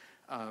assessments,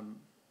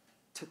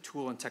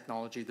 tool and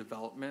technology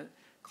development,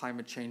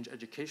 climate change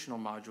educational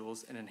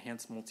modules, and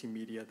enhanced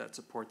multimedia that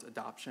supports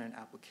adoption and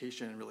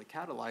application, and really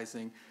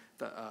catalyzing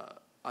the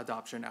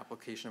adoption and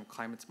application of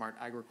climate-smart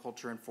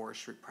agriculture and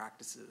forestry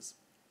practices.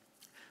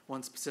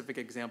 One specific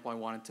example I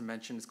wanted to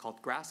mention is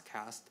called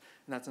GrassCast,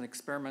 and that's an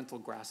experimental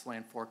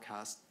grassland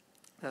forecast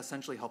that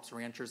essentially helps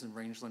ranchers and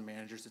rangeland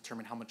managers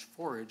determine how much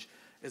forage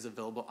is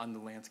available on the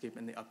landscape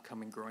in the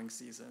upcoming growing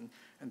season.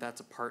 And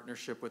that's a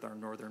partnership with our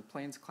Northern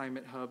Plains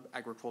Climate Hub,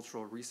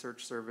 Agricultural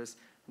Research Service,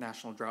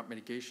 National Drought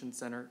Mitigation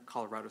Center,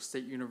 Colorado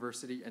State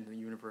University, and the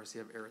University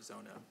of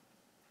Arizona.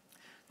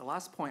 The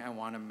last point I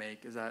want to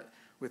make is that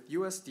with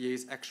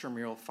USDA's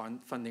extramural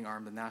funding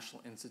arm, the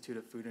National Institute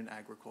of Food and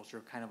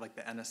Agriculture, kind of like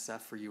the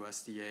NSF for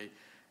USDA,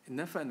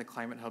 NIFA and the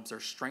climate hubs are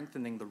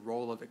strengthening the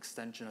role of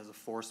extension as a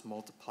force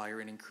multiplier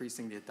and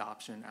increasing the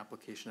adoption and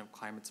application of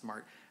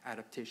climate-smart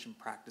adaptation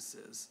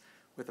practices.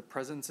 With a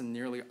presence in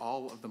nearly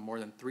all of the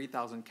more than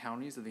 3,000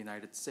 counties of the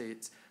United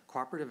States,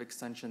 Cooperative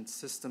Extension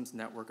Systems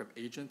network of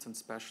agents and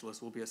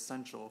specialists will be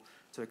essential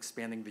to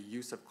expanding the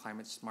use of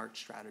climate-smart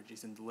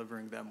strategies and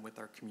delivering them with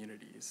our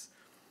communities.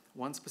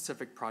 One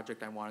specific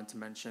project I wanted to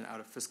mention out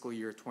of fiscal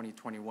year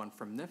 2021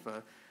 from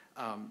NIFA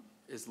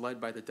is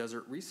led by the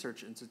Desert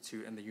Research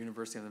Institute and the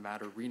University of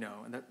Nevada,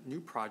 Reno, and that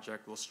new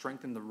project will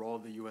strengthen the role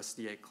of the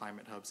USDA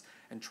climate hubs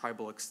and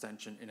tribal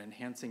extension in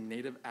enhancing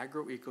native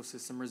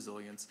agroecosystem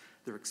resilience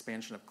through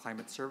expansion of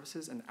climate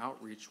services and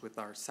outreach with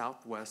our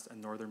Southwest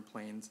and Northern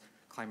Plains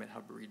climate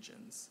hub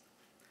regions.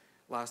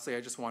 Lastly,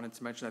 I just wanted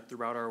to mention that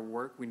throughout our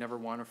work, we never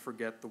want to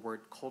forget the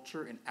word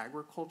culture in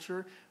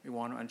agriculture. We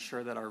want to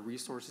ensure that our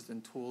resources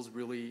and tools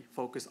really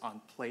focus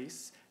on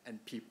place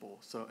and people.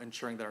 So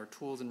ensuring that our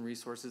tools and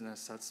resources and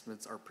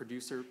assessments are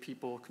producer,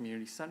 people,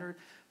 community-centered,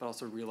 but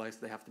also realize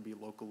they have to be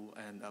local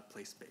and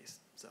place-based.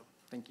 So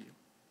thank you.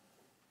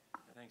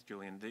 Thanks,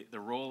 Julian. The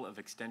role of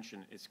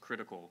extension is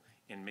critical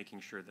in making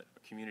sure that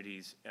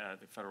communities,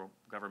 the federal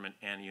government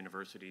and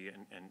university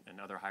and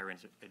other higher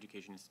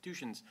education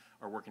institutions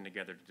are working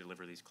together to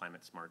deliver these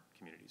climate-smart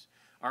communities.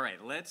 All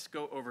right, let's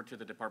go over to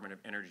the Department of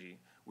Energy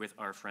with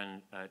our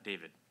friend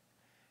David.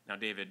 Now,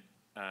 David,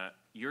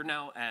 you're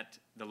now at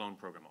the Loan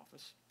Program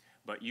Office,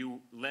 but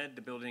you led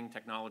the Building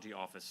Technology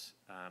Office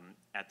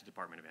at the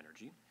Department of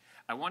Energy.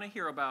 I want to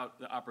hear about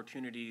the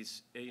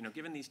opportunities,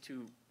 given these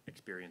two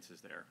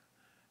experiences there.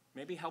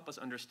 Maybe help us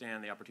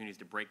understand the opportunities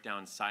to break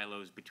down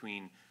silos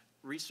between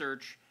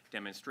research,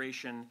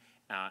 demonstration,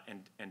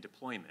 and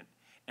deployment,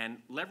 and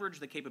leverage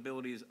the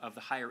capabilities of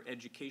the higher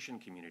education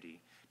community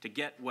to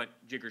get what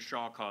Jigger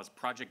Shaw calls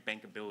project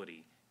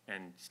bankability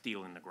and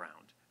steel in the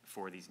ground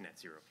for these net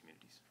zero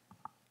communities.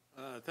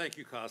 Thank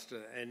you,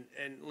 Costa. And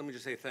let me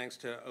just say thanks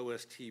to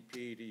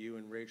OSTP, to you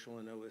and Rachel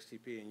and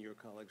OSTP and your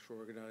colleagues for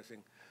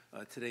organizing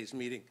today's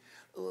meeting.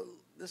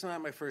 This is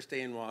not my first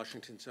day in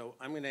Washington, so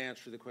I'm going to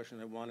answer the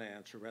question I want to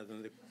answer rather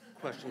than the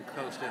question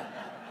Costa.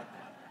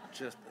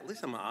 Just, at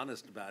least I'm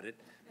honest about it.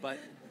 But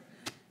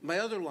my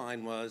other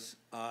line was,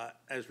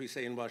 as we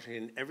say in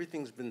Washington,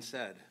 everything's been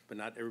said, but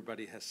not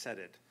everybody has said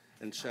it.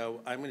 And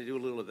so I'm going to do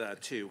a little of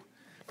that too.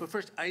 But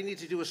first, I need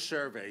to do a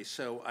survey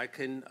so I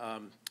can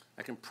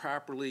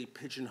properly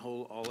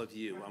pigeonhole all of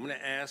you. I'm going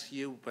to ask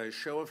you, by a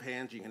show of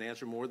hands, you can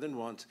answer more than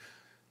once.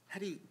 How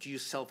do you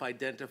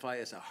self-identify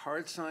as a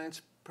hard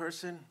science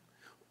person?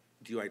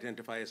 Do you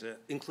identify as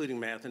including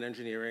math and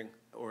engineering,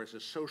 or as a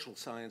social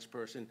science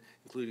person,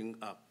 including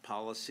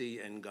policy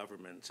and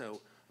government?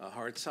 So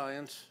hard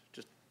science,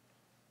 just.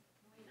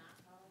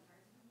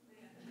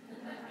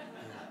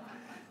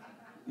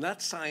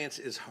 Not science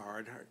is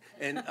hard.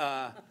 And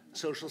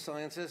social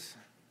sciences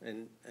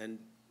and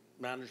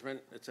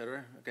management, et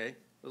cetera, okay?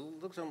 It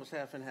looks almost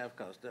half and half,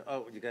 Costa.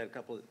 Oh, you got a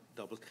couple of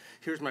doubles.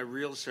 Here's my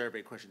real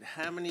survey question.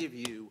 How many of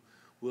you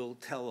will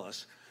tell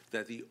us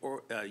that the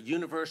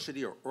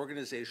university or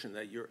organization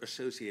that you're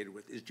associated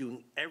with is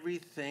doing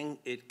everything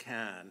it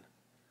can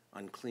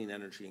on clean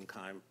energy and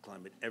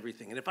climate,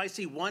 everything? And if I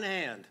see one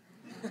hand,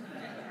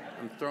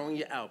 I'm throwing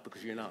you out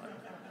because you're not.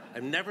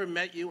 I've never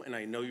met you, and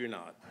I know you're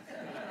not.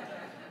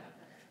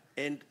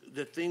 And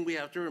the thing we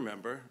have to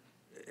remember,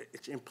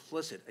 it's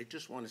implicit. I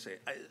just want to say,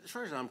 as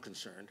far as I'm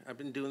concerned, I've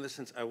been doing this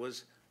since I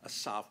was a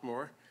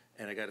sophomore,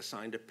 and I got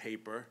assigned a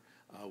paper.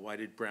 Why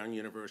did Brown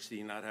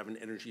University not have an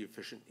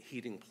energy-efficient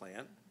heating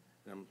plant?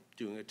 And I'm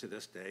doing it to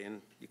this day,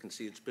 and you can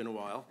see it's been a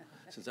while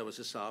since I was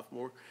a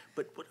sophomore.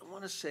 But what I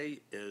want to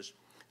say is,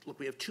 look,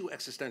 we have two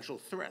existential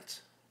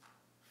threats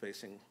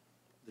facing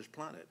this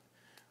planet: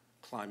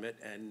 climate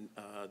and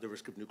the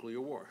risk of nuclear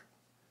war.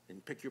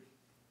 And pick your,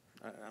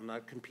 I'm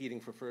not competing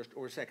for first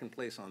or second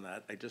place on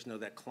that. I just know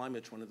that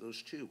climate's one of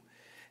those two.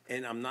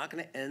 And I'm not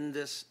going to end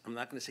this, I'm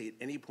not going to say at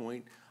any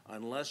point,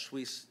 unless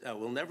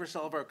we'll never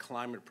solve our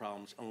climate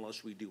problems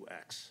unless we do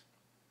X.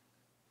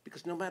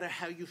 Because no matter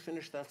how you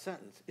finish that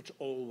sentence, it's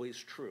always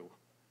true.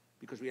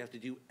 Because we have to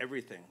do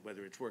everything,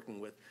 whether it's working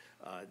with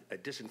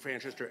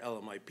disenfranchised or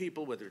LMI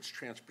people, whether it's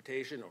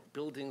transportation or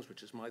buildings,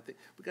 which is my thing.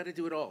 We've got to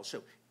do it all.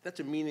 So that's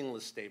a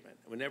meaningless statement.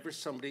 Whenever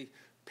somebody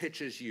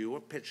pitches you or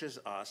pitches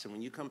us, and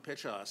when you come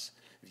pitch us,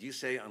 if you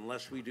say,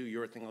 unless we do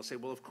your thing, I'll say,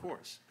 well, of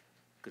course,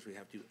 because we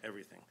have to do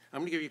everything. I'm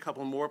going to give you a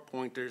couple more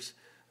pointers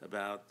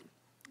about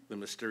the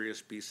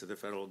mysterious beast of the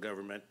federal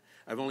government.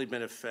 I've only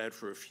been a Fed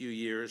for a few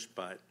years,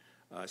 but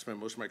I spent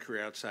most of my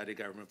career outside of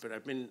government, but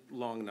I've been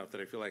long enough that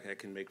I feel like I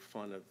can make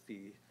fun of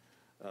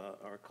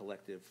our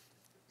collective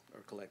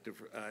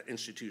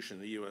institution,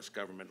 the U.S.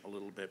 government, a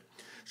little bit.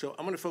 So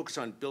I'm going to focus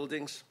on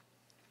buildings,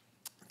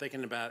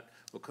 thinking about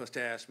what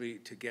Costa asked me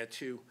to get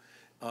to.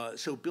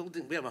 So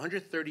we have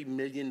 130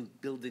 million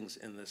buildings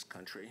in this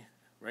country,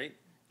 right?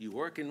 You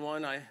work in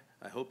one, I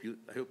hope you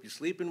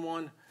sleep in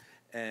one,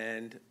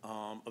 and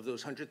of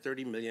those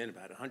 130 million,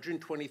 about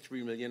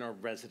 123 million are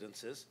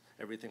residences,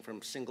 everything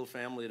from single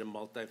family to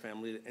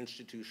multifamily to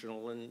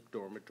institutional and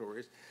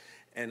dormitories.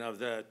 And of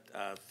the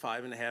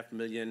 5.5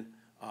 million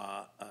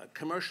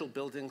commercial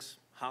buildings,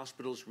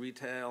 hospitals,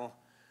 retail,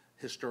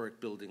 historic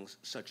buildings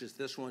such as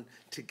this one.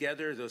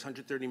 Together, those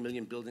 130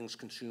 million buildings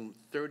consume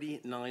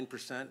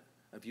 39%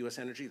 of U.S.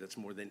 energy. That's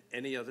more than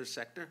any other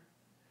sector.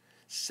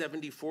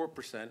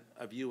 74%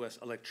 of U.S.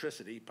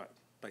 electricity,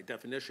 by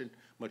definition,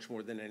 much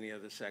more than any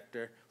other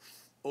sector.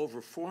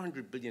 Over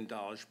 $400 billion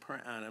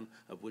per annum,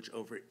 of which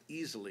over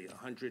easily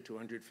 100 to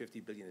 150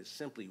 billion is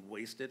simply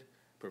wasted,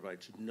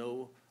 provides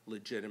no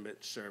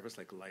legitimate service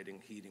like lighting,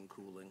 heating,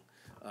 cooling,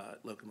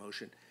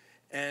 locomotion.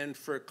 And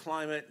for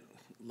climate,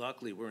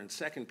 luckily, we're in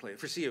second place.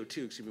 For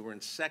CO2, excuse me, we're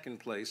in second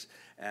place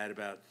at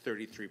about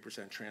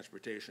 33%.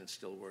 Transportation,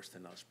 still worse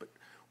than us. But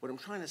what I'm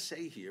trying to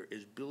say here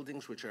is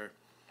buildings which are,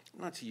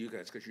 not to you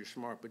guys because you're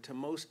smart, but to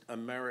most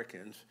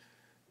Americans,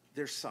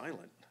 they're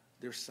silent.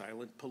 They're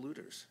silent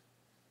polluters.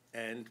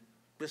 And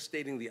just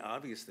stating the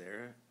obvious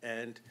there,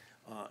 and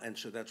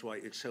so that's why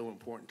it's so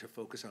important to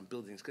focus on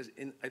buildings, because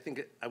I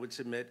think I would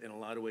submit in a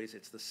lot of ways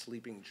it's the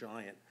sleeping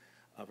giant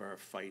of our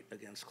fight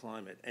against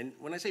climate. And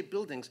when I say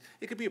buildings,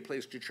 it could be a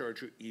place to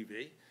charge your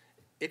EV.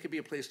 It could be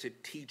a place to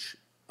teach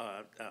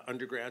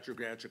undergrads or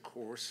grads a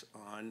course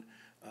on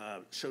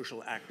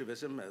social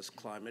activism as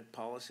climate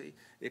policy.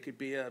 It could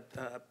be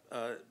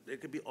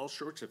all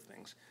sorts of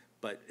things,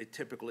 but it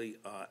typically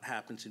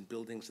happens in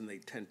buildings, and they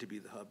tend to be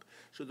the hub.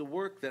 So the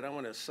work that I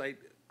want to cite,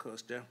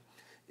 Costa,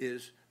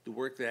 is the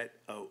work that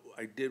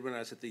I did when I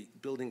was at the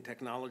Building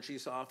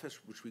Technologies Office,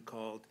 which we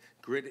called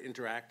Grid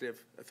Interactive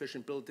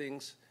Efficient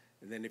Buildings.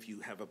 And then if you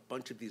have a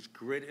bunch of these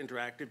grid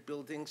interactive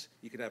buildings,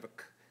 you could have a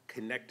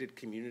connected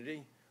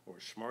community or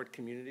a smart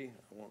community,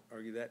 I won't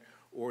argue that.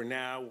 Or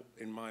now,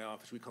 in my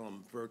office, we call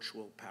them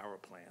virtual power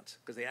plants,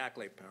 because they act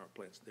like power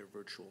plants, they're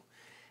virtual.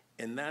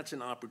 And that's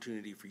an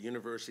opportunity for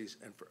universities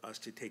and for us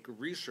to take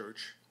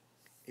research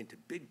into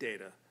big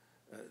data,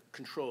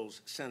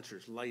 controls,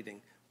 sensors, lighting,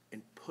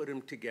 and put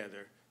them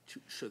together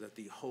so that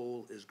the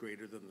whole is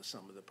greater than the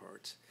sum of the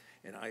parts.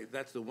 And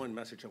that's the one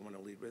message I want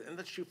to lead with, and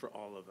that's true for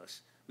all of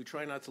us. We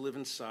try not to live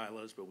in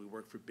silos, but we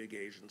work for big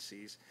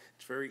agencies.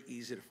 It's very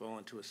easy to fall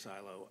into a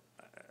silo.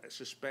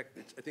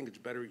 I think it's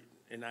better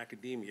in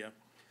academia,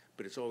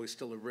 but it's always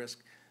still a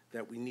risk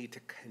that we need to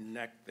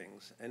connect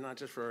things, and not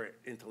just for our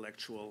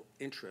intellectual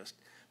interest,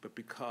 but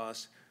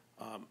because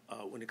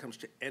when it comes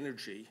to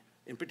energy,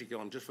 in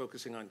particular, I'm just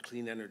focusing on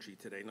clean energy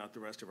today, not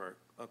the rest of our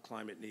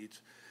climate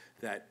needs,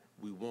 that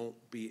we won't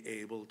be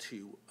able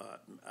to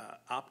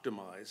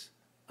optimize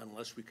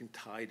unless we can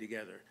tie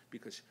together,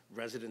 because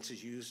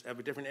residences have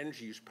a different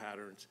energy use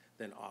patterns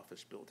than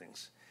office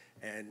buildings.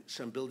 And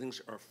some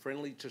buildings are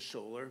friendly to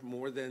solar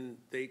more than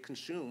they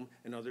consume,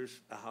 and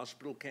others, a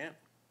hospital can't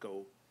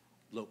go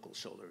local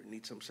solar, it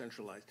needs some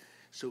centralized.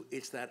 So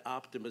it's that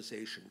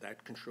optimization,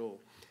 that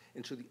control.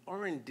 And so the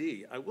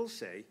R&D, I will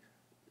say,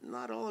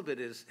 not all of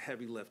it is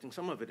heavy lifting.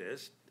 Some of it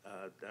is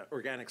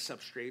organic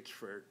substrates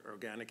for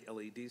organic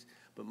LEDs,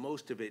 but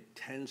most of it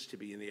tends to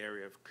be in the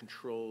area of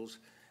controls,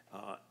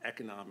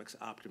 economics,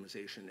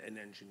 optimization, and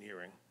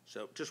engineering.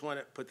 So just want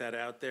to put that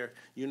out there.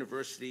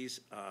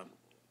 Universities,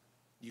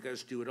 you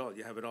guys do it all.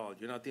 You have it all.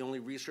 You're not the only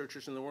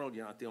researchers in the world.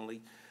 You're not the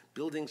only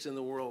buildings in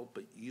the world,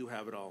 but you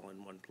have it all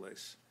in one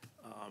place.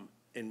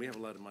 And we have a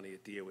lot of money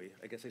at DOE.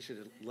 I guess I should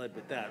have led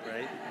with that,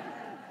 right?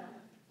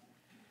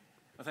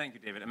 Well, thank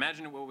you, David.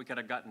 Imagine what we could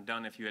have gotten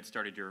done if you had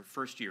started your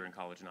first year in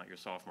college, not your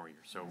sophomore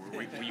year. So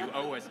you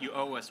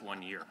owe us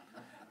 1 year.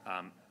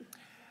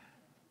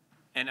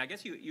 And I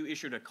guess you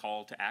issued a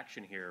call to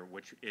action here,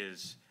 which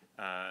is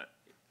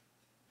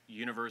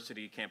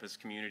university, campus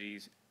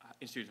communities,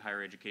 institutes of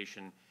higher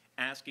education,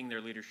 asking their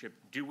leadership,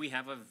 do we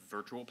have a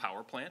virtual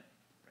power plant,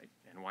 right?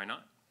 And why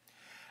not?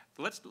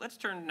 But let's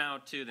turn now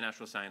to the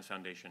National Science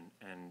Foundation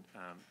and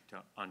to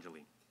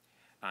Anjali.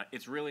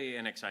 It's really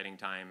an exciting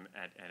time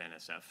at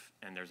NSF,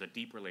 and there's a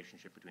deep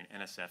relationship between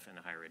NSF and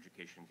the higher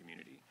education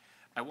community.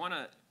 I want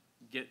to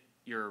get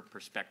your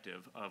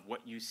perspective of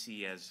what you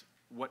see as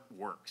what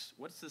works.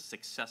 What's the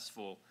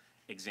successful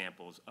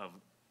examples of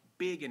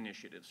big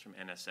initiatives from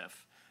NSF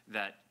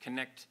that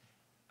connect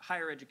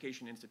higher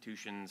education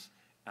institutions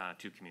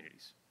to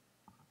communities?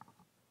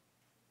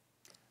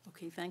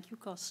 Okay, thank you,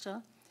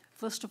 Costa.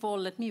 First of all,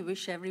 let me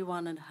wish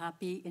everyone a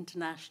happy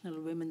International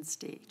Women's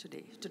Day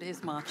today. Today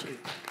is March 8th.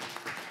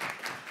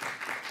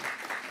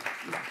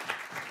 Yeah.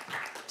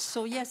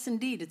 So yes,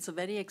 indeed, it's a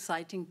very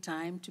exciting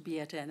time to be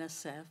at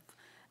NSF.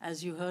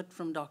 As you heard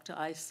from Dr.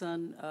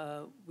 Eisen,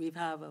 we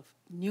have a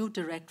new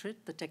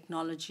directorate, the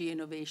Technology,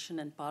 Innovation,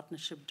 and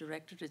Partnership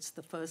Directorate. It's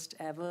the first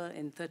ever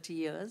in 30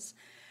 years.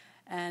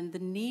 And the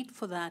need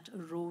for that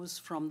arose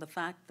from the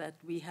fact that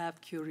we have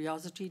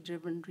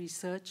curiosity-driven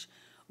research,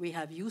 we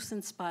have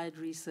use-inspired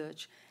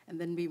research, and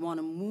then we want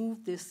to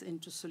move this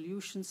into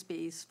solution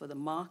space for the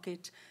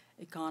market,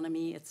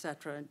 economy, et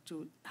cetera,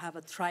 to have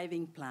a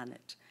thriving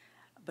planet,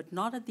 but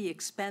not at the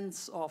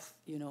expense of,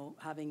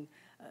 having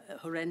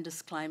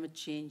horrendous climate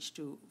change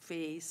to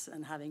face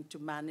and having to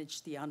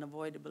manage the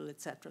unavoidable, et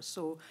cetera.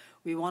 So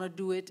we want to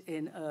do it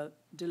in a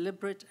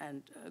deliberate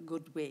and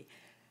good way,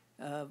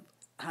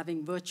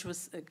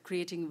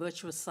 creating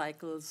virtuous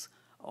cycles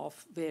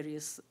of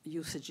various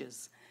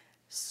usages.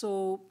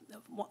 So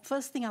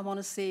first thing I want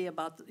to say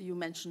about, you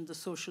mentioned the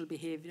social,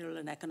 behavioral,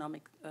 and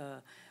economic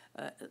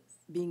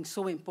being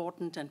so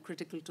important and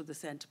critical to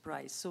this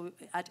enterprise. So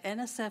at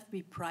NSF,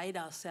 we pride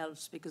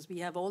ourselves because we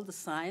have all the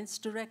science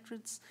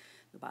directorates,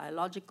 the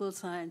biological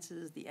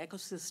sciences, the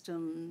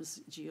ecosystems,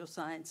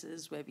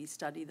 geosciences, where we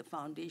study the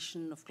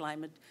foundation of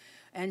climate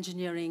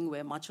engineering,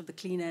 where much of the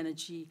clean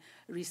energy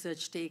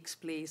research takes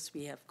place.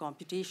 We have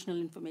computational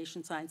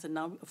information science, and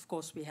now, of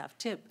course, we have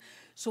TIP.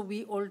 So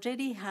we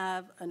already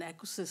have an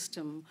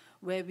ecosystem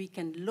where we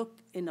can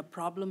look in a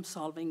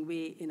problem-solving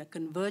way, in a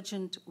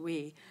convergent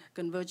way,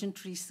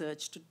 convergent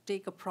research, to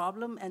take a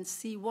problem and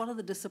see what are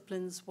the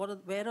disciplines,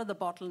 where are the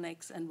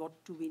bottlenecks, and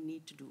what do we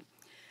need to do.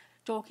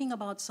 Talking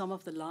about some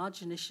of the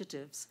large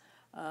initiatives,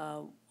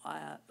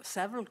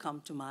 several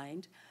come to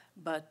mind,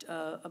 but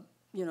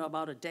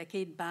about a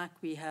decade back,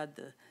 we had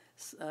the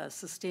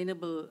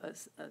Sustainable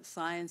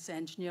Science,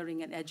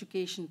 Engineering, and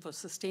Education for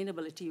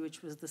Sustainability,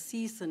 which was the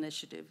SEAS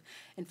initiative.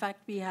 In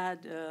fact, we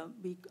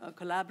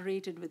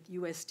collaborated with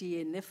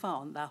USDA and NIFA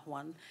on that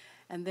one.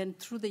 And then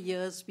through the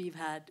years, we've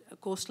had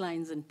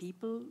coastlines and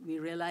people. We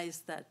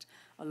realized that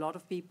a lot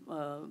of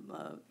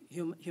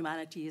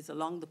humanity is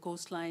along the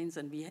coastlines,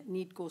 and we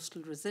need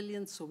coastal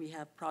resilience, so we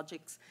have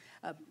projects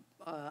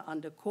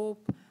under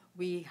COPE.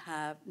 We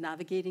have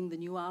navigating the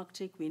new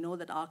Arctic. We know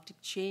that Arctic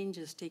change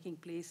is taking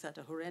place at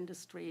a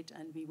horrendous rate,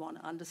 and we want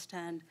to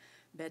understand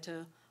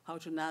better how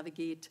to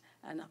navigate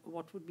and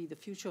what would be the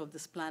future of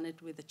this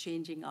planet with a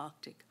changing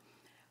Arctic.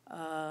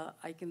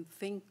 I can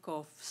think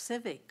of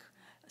Civic.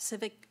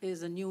 Civic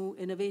is a new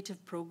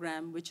innovative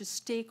program which is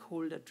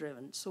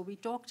stakeholder-driven. So we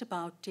talked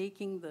about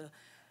taking the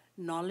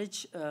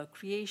knowledge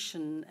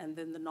creation and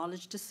then the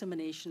knowledge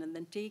dissemination and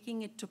then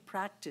taking it to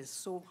practice.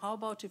 So how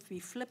about if we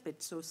flip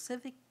it? So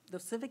the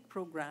Civic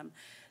program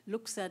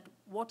looks at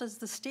what is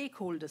the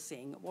stakeholder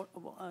saying?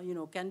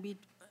 Can we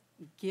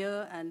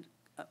gear and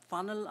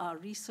funnel our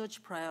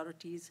research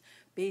priorities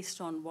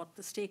based on what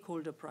the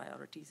stakeholder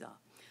priorities are?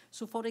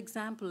 So, for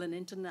example, an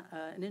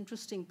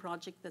interesting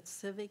project that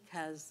Civic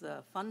has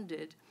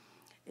funded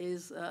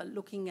is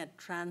looking at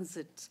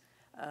transit.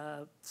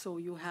 So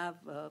you have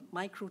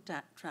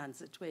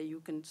micro-transit where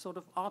you can sort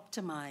of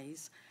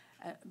optimize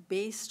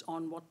based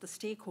on what the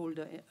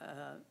stakeholder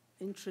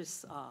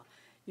interests are.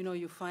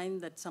 You find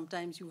that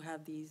sometimes you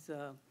have these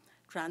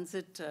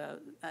transit,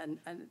 and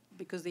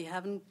because they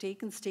haven't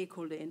taken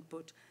stakeholder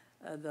input,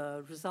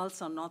 the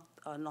results are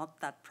not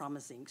that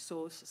promising.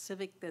 So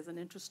Civic, there's an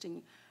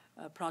interesting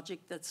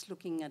project that's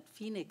looking at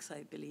Phoenix,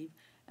 I believe,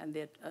 and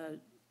they're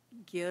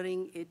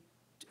gearing it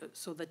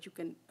so that you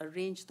can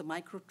arrange the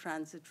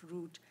microtransit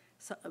route,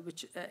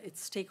 which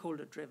it's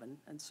stakeholder driven,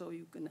 and so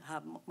you can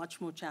have much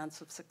more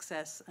chance of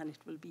success, and it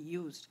will be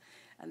used,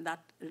 and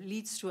that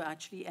leads to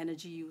actually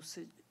energy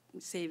usage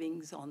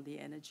savings on the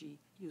energy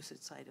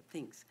usage side of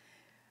things.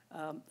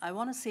 I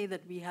want to say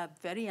that we have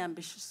very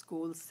ambitious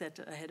goals set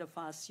ahead of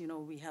us.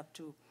 We have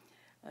to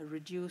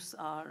reduce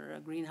our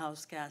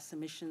greenhouse gas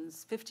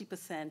emissions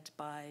 50%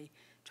 by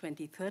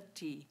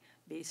 2030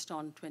 based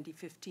on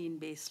 2015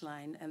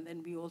 baseline, and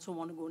then we also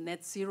want to go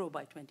net zero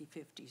by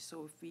 2050.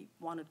 So if we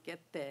want to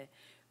get there,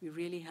 we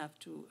really have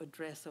to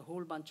address a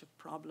whole bunch of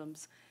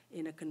problems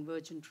in a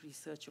convergent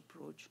research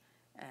approach.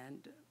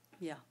 And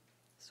yeah,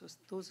 so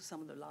those are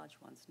some of the large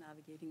ones,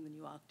 navigating the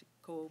new Arctic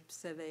COPE,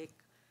 CIVIC.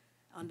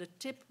 Under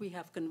TIP, we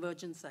have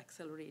Convergence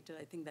Accelerator.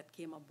 I think that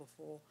came up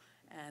before,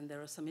 and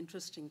there are some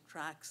interesting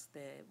tracks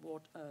there.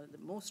 The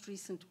most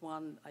recent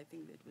one, I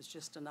think it was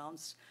just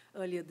announced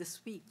earlier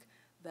this week,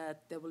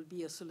 that there will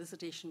be a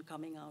solicitation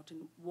coming out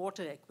in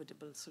water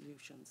equitable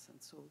solutions. And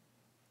so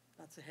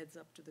that's a heads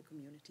up to the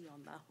community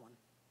on that one.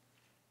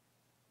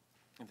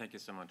 And thank you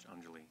so much,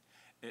 Anjali.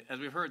 As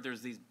we've heard,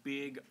 there's these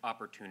big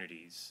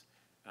opportunities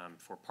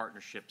for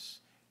partnerships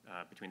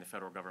between the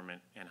federal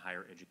government and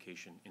higher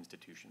education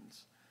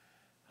institutions.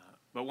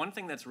 But one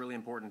thing that's really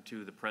important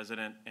to the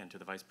president and to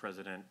the vice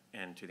president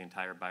and to the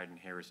entire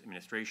Biden-Harris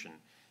administration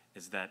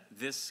is that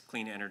this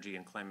clean energy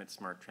and climate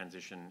smart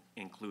transition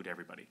include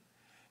everybody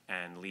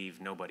and leave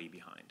nobody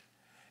behind.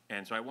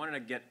 And so I wanted to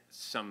get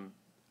some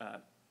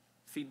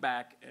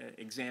feedback,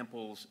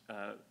 examples,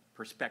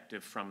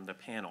 perspective from the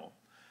panel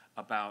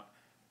about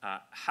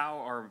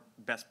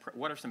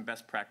what are some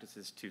best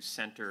practices to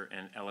center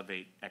and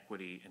elevate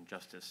equity and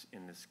justice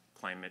in this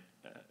climate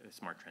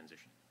smart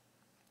transition?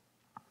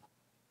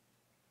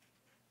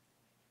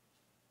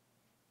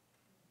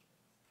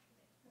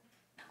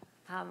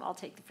 I'll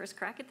take the first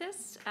crack at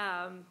this.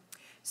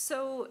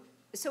 So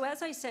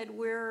as I said,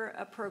 we're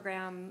a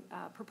program,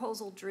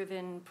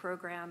 proposal-driven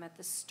program at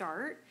the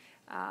start.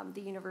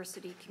 The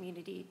university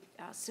community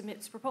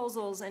submits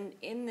proposals, and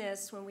in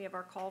this, when we have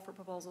our call for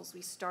proposals,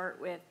 we start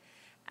with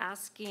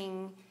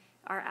asking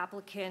our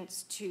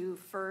applicants to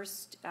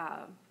first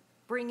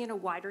bring in a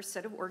wider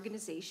set of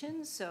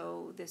organizations.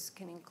 So this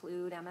can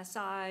include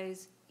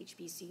MSIs,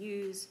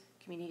 HBCUs,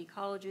 community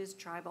colleges,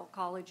 tribal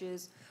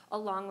colleges,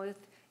 along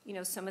with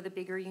some of the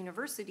bigger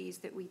universities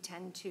that we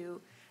tend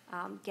to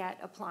get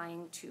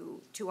applying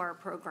to our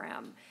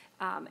program.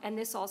 And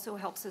this also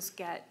helps us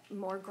get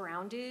more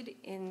grounded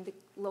in the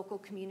local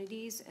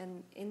communities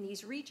and in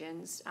these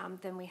regions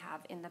than we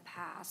have in the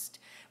past.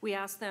 We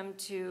ask them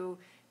to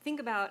think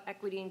about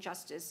equity and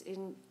justice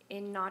in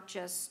not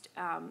just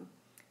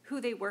who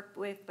they work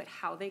with, but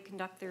how they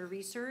conduct their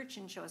research,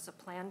 and show us a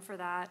plan for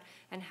that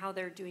and how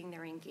they're doing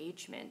their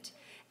engagement.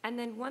 And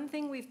then one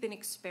thing we've been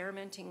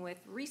experimenting with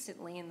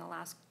recently in the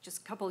last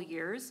just couple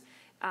years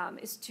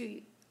is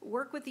to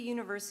work with the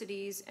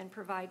universities and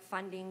provide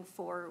funding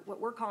for what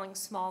we're calling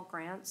small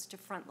grants to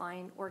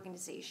frontline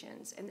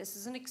organizations. And this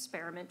is an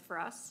experiment for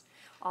us.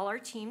 All our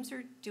teams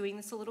are doing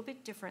this a little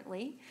bit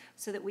differently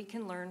so that we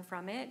can learn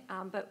from it.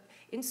 But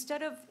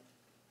instead of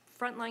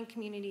frontline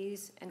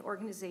communities and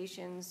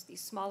organizations,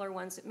 these smaller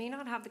ones that may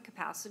not have the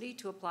capacity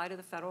to apply to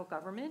the federal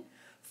government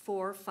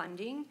for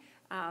funding,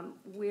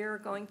 we're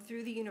going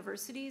through the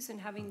universities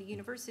and having the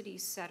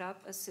universities set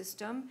up a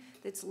system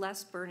that's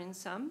less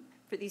burdensome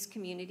for these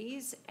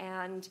communities,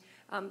 and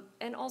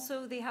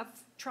also they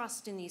have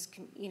trust in these,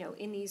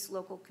 in these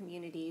local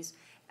communities.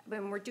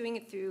 And we're doing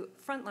it through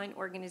frontline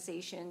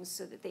organizations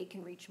so that they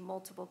can reach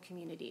multiple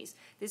communities.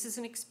 This is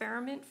an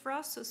experiment for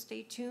us, so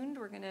stay tuned.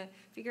 We're going to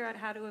figure out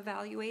how to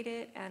evaluate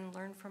it and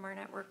learn from our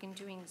network in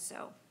doing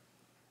so.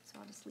 So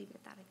I'll just leave it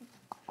at that, I think.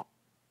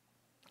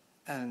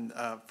 And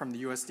from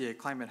the USDA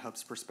Climate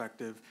Hub's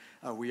perspective,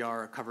 we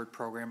are a covered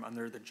program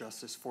under the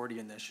Justice 40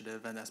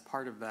 initiative, and as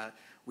part of that,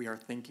 we are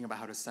thinking about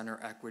how to center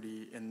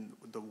equity in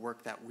the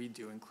work that we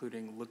do,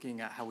 including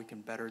looking at how we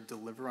can better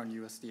deliver on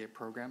USDA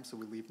programs so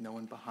we leave no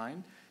one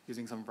behind,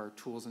 using some of our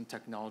tools and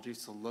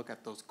technologies to look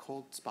at those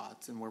cold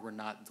spots and where we're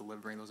not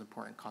delivering those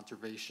important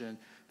conservation,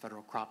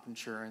 federal crop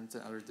insurance,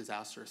 and other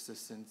disaster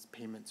assistance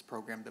payments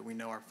program that we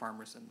know our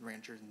farmers and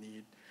ranchers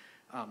need.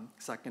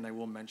 Second, I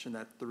will mention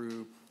that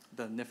through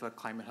the NIFA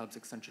Climate Hubs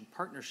Extension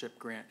Partnership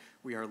Grant,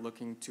 we are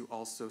looking to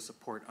also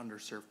support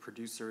underserved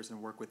producers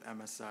and work with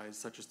MSIs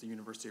such as the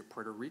University of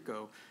Puerto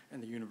Rico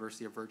and the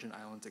University of Virgin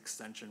Islands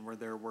Extension, where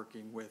they're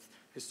working with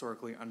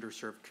historically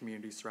underserved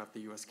communities throughout the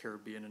U.S.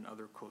 Caribbean and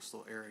other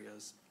coastal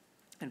areas.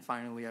 And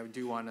finally, I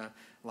do want to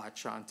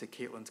latch on to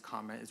Caitlin's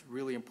comment. It's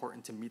really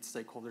important to meet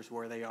stakeholders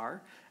where they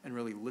are and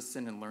really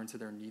listen and learn to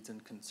their needs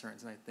and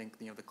concerns. And I think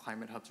the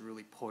Climate Hub's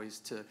really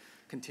poised to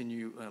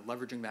continue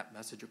leveraging that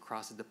message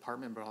across the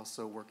department, but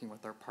also working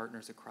with our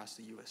partners across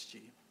the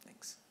USG.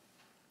 Thanks.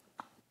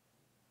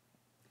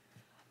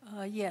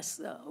 Yes,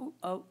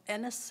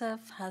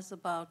 NSF has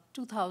about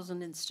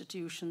 2,000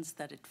 institutions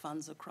that it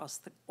funds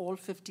across all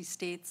 50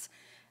 states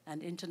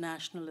and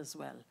international as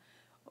well.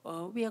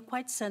 We are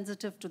quite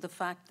sensitive to the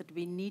fact that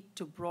we need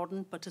to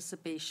broaden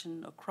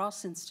participation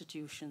across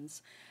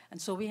institutions. And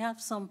so we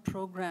have some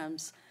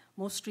programs.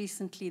 Most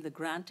recently, the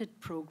granted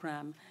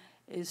program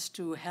is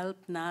to help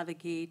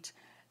navigate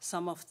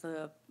some of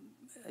the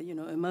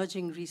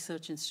emerging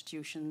research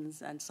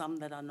institutions and some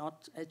that are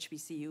not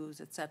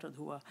HBCUs, et cetera,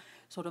 who are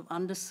sort of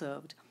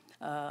underserved,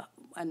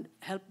 and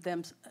help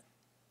them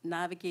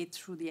navigate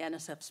through the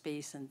NSF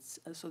space. And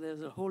so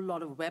there's a whole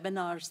lot of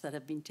webinars that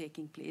have been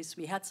taking place.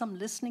 We had some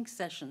listening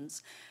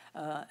sessions,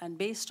 and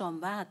based on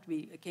that,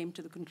 we came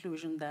to the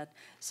conclusion that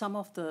some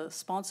of the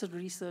sponsored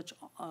research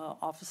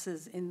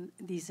offices in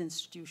these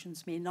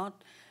institutions may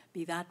not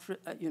be that,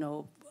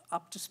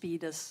 up to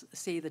speed as,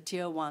 say, the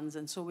tier ones,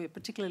 and so we're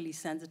particularly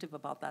sensitive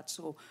about that.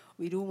 So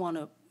we do want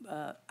to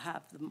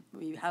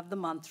we have the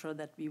mantra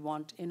that we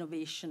want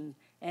innovation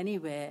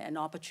anywhere and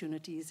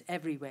opportunities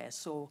everywhere.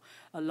 So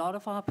a lot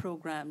of our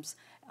programs,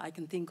 I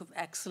can think of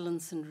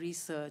excellence in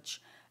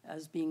research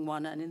as being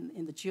one, and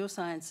in the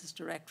Geosciences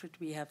Directorate,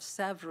 we have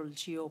several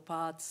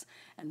geopaths,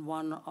 and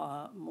one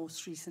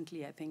most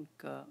recently, I think,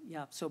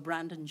 so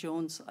Brandon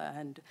Jones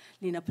and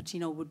Lena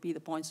Patino would be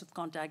the points of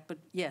contact. But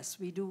yes,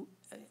 we do,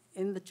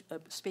 in the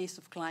space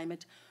of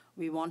climate,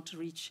 we want to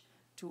reach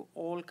to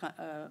all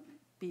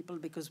people,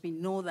 because we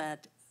know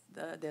that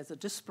there's a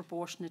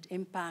disproportionate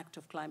impact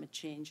of climate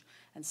change,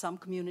 and some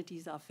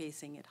communities are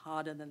facing it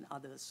harder than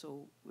others.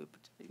 So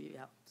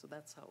so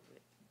that's how we're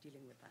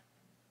dealing with that.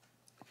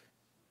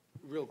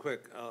 Real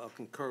quick, I'll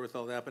concur with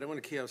all that, but I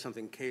want to key out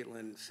something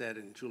Caitlin said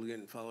and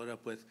Julian followed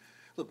up with.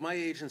 Look, my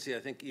agency, I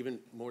think even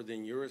more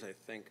than yours, I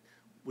think,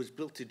 was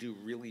built to do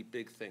really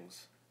big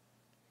things.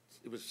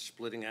 It was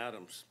splitting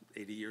atoms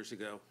 80 years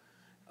ago.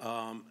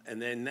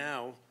 And then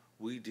now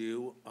we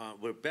do,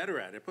 we're better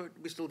at it, but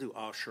we still do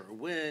offshore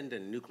wind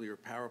and nuclear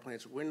power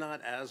plants. We're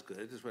not as good.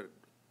 This is what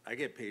I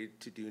get paid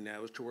to do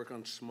now, is to work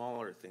on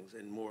smaller things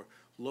and more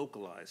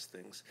localized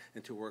things,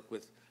 and to work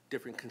with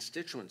different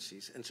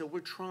constituencies. And so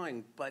we're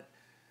trying, but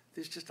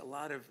there's just a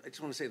lot of, I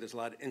just want to say there's a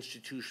lot of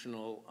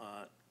institutional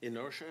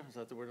inertia, is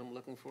that the word I'm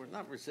looking for?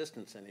 Not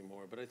resistance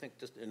anymore, but I think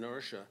just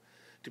inertia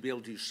to be able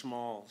to do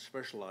small,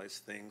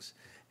 specialized things.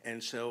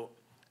 And so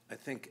I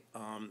think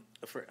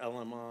for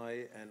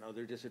LMI and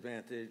other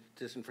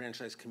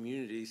disenfranchised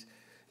communities,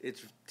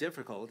 it's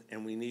difficult,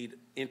 and we need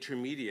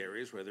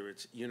intermediaries, whether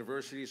it's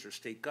universities or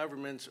state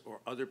governments or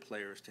other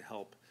players, to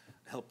help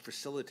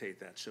facilitate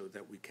that so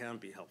that we can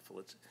be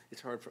helpful.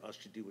 It's hard for us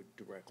to do it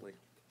directly,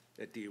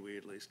 at DOE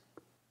at least.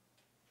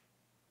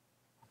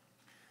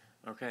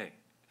 Okay.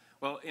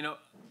 Well, you know,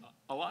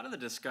 a lot of the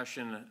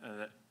discussion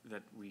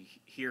that we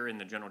hear in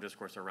the general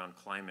discourse around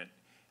climate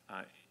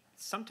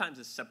sometimes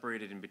is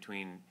separated in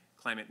between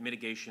climate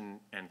mitigation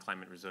and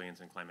climate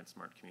resilience and climate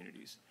smart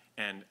communities.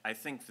 And I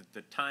think that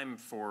the time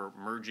for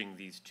merging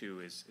these two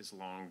is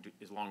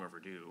long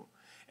overdue.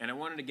 And I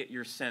wanted to get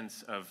your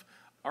sense of,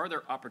 are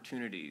there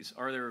opportunities,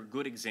 are there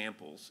good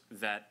examples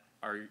that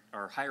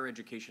our higher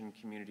education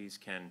communities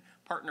can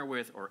partner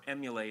with or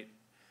emulate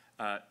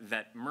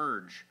that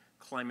merge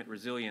climate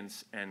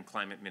resilience and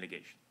climate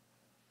mitigation?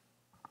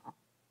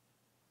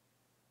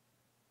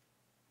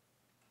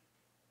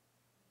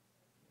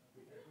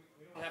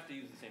 We don't have to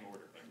use the same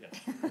order, but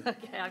yes.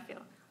 Okay, I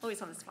feel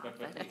always on the spot.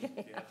 But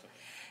Okay.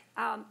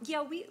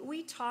 yeah,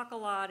 we talk a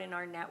lot in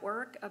our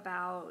network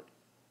about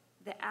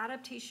the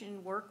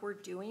adaptation work we're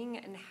doing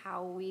and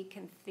how we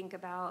can think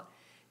about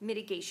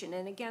mitigation.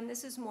 And again,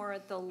 this is more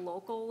at the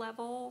local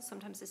level,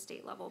 sometimes the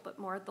state level, but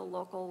more at the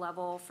local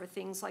level for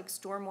things like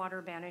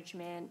stormwater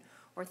management,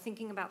 or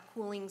thinking about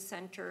cooling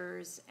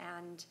centers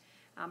and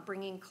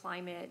bringing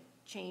climate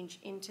change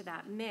into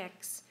that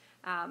mix.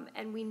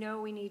 And we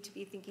know we need to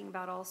be thinking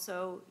about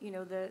also, you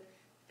know,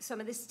 some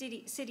of the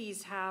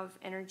cities have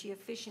energy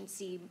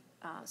efficiency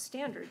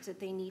standards that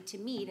they need to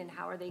meet, and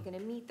how are they going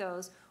to meet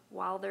those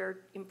while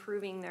they're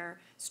improving their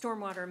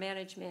stormwater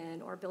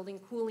management or building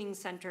cooling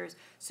centers.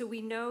 So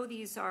we know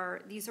these are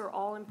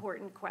all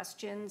important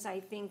questions. I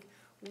think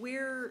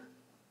we're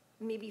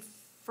maybe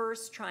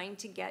first trying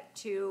to get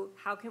to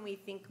how can we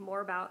think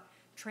more about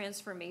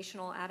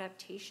transformational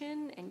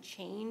adaptation and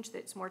change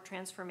that's more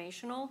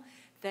transformational,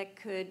 that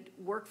could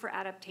work for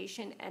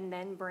adaptation and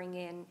then bring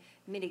in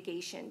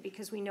mitigation,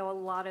 because we know a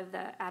lot of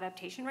the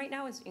adaptation right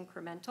now is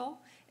incremental,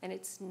 and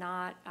it's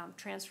not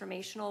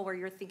transformational, where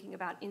you're thinking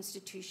about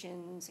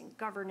institutions and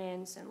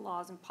governance and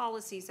laws and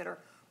policies that are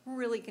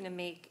really going to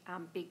make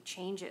big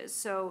changes.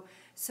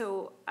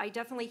 So I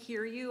definitely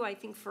hear you. I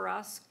think for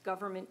us,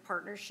 government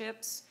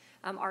partnerships,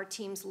 our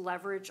teams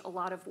leverage a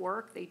lot of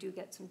work. They do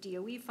get some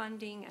DOE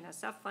funding,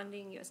 NSF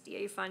funding,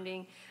 USDA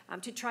funding,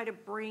 to try to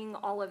bring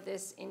all of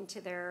this into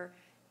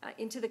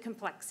the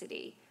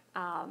complexity.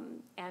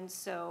 And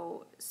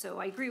so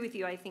I agree with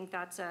you. I think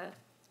that's a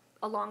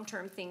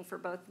long-term thing for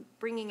both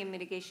bringing in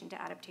mitigation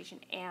to adaptation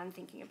and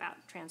thinking about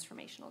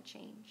transformational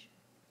change.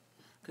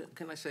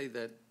 Can I say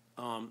that,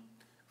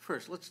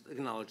 first, let's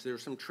acknowledge there are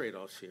some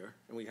trade-offs here,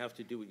 and we have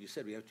to do what you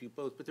said, we have to do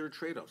both, but there are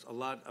trade-offs. A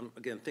lot,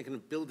 again, thinking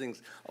of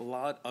buildings, a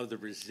lot of the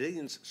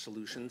resilience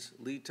solutions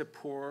lead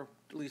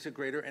to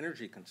greater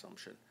energy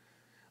consumption.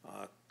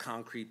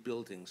 Concrete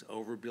buildings,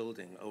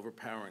 overbuilding,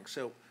 overpowering.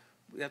 So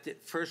we have to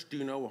first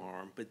do no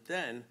harm, but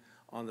then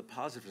on the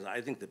positive side, I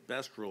think the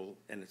best role,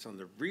 and it's on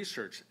the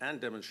research and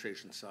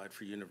demonstration side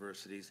for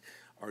universities,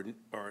 are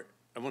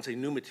I won't say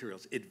new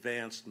materials,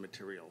 advanced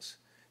materials.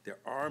 There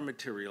are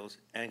materials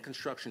and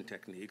construction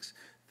techniques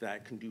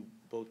that can do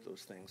both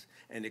those things.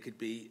 And it could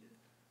be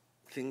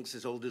things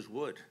as old as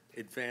wood,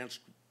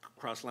 advanced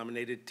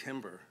cross-laminated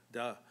timber,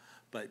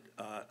 but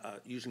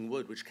using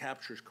wood, which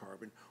captures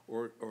carbon,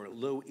 or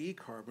low E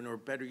carbon, or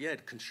better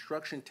yet,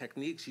 construction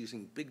techniques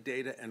using big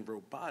data and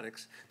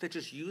robotics that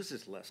just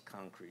uses less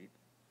concrete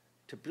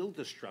to build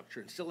the structure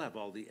and still have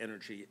all the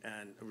energy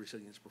and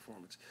resilience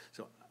performance.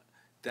 So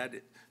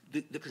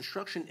the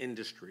construction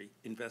industry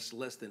invests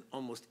less than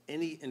almost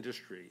any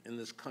industry in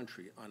this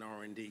country on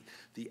R&D.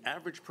 The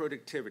average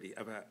productivity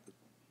of a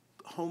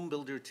home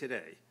builder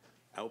today,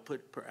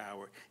 output per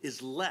hour,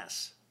 is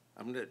less,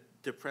 I'm going to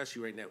depress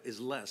you right now, is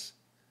less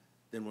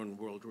than when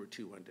World War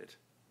II ended.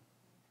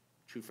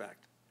 True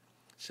fact.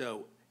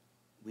 So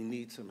we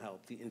need some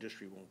help. The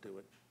industry won't do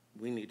it.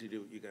 We need to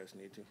do what you guys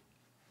need to.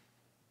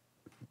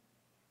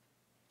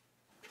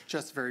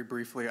 Just very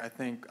briefly, I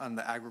think on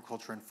the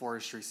agriculture and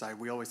forestry side,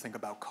 we always think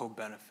about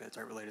co-benefits,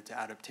 right, related to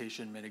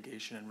adaptation,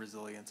 mitigation, and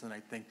resilience. And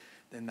I think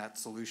in that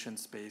solution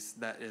space,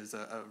 that is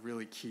a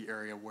really key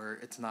area where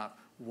it's not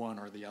one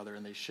or the other,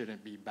 and they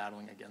shouldn't be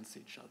battling against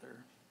each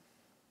other.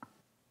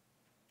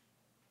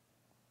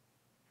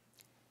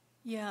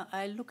 Yeah,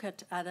 I look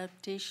at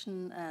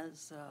adaptation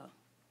as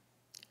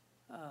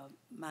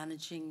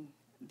managing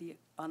the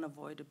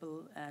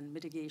unavoidable and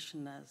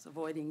mitigation as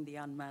avoiding the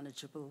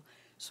unmanageable.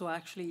 So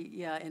actually,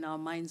 yeah, in our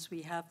minds,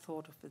 we have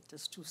thought of it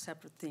as two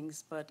separate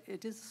things, but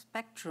it is a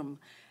spectrum.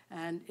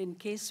 And in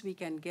case we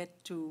can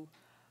get to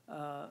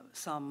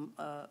some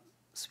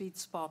sweet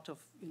spot of,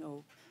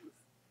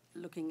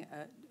 looking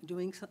at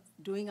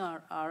doing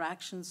our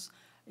actions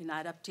in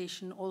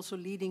adaptation, also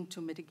leading to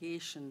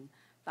mitigation,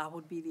 that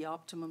would be the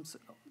optimum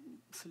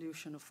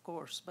solution, of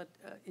course. But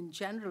in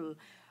general,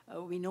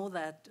 we know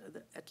that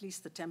at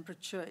least the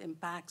temperature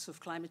impacts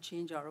of climate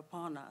change are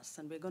upon us,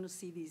 and we're going to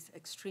see these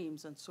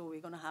extremes, and so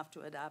we're going to have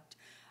to adapt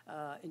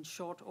in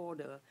short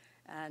order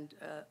and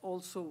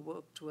also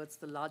work towards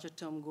the larger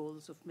term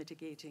goals of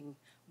mitigating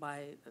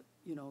by,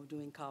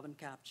 doing carbon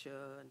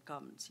capture and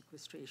carbon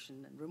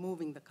sequestration and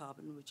removing the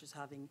carbon, which is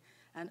having,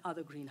 and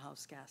other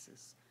greenhouse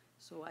gases.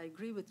 So I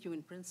agree with you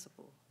in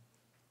principle.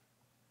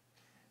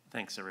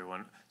 Thanks,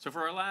 everyone. So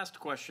for our last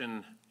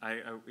question,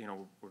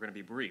 we're going to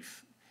be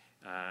brief.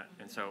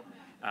 And so,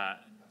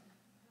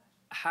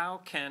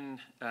 how can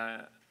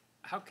the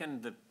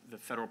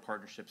federal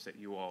partnerships that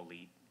you all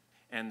lead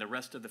and the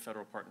rest of the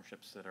federal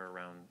partnerships that are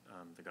around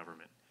the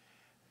government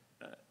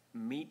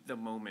meet the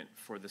moment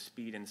for the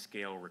speed and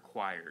scale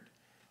required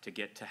to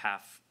get to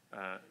have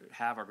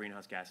our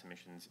greenhouse gas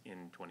emissions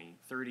in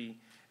 2030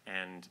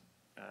 and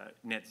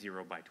net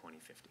zero by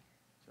 2050?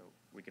 So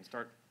we can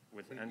start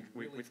with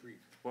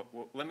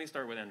well, let me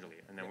start with Anjali,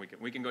 and then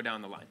we can go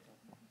down the line.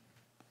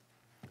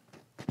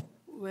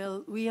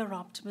 Well, we are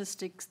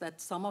optimistic that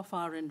some of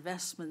our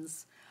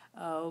investments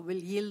will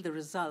yield the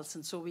results.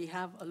 And so we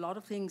have a lot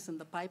of things in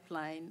the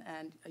pipeline.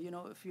 And,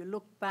 if you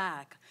look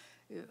back,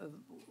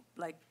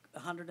 like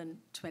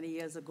 120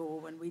 years ago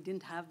when we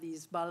didn't have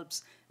these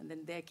bulbs, and then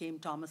there came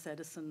Thomas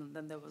Edison, and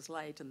then there was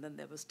light, and then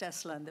there was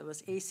Tesla, and there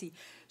was AC.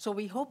 So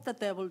we hope that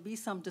there will be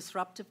some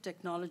disruptive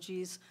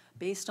technologies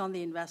based on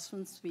the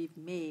investments we've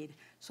made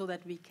so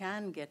that we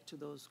can get to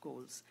those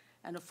goals.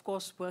 And of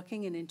course,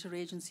 working in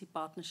interagency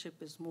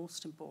partnership is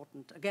most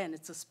important. Again,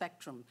 it's a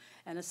spectrum.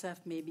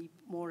 NSF may be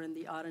more in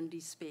the R&D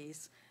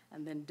space,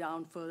 and then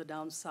further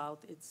down south,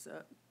 it's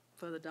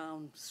further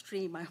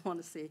downstream, I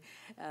want to say,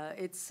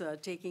 it's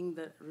taking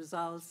the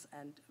results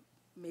and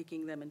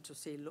making them into,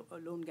 say,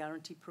 loan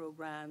guarantee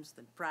programs,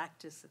 then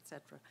practice, et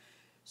cetera.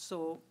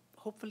 So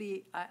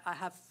hopefully, I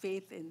have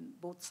faith in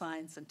both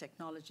science and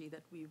technology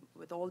that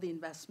with all the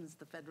investments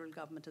the federal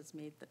government has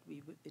made, that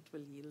it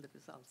will yield the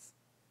results.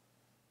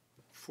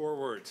 4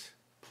 words,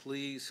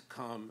 please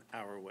come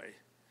our way.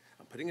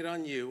 I'm putting it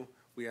on you.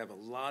 We have a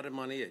lot of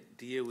money at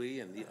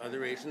DOE and the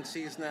other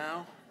agencies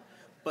now,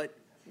 but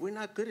we're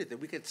not good at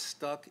that. We get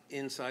stuck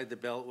inside the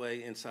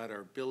Beltway, inside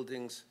our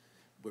buildings.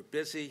 We're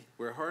busy,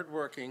 we're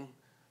hardworking,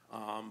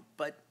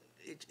 but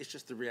it's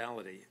just the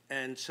reality.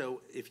 And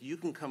so if you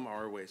can come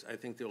our ways, I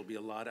think there will be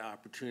a lot of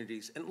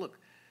opportunities. And look,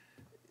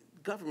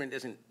 government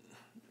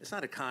it's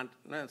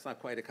not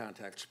quite a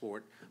contact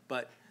sport,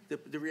 but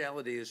the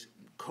reality is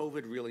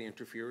COVID really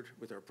interfered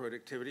with our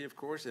productivity, of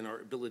course, and our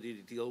ability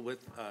to deal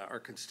with our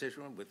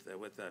constituent, with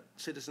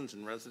citizens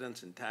and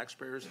residents and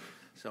taxpayers.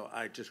 So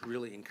I just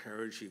really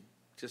encourage you,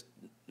 just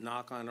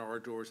knock on our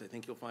doors. I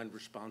think you'll find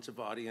responsive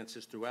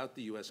audiences throughout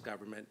the U.S.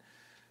 government,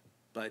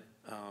 but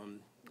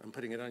I'm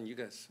putting it on you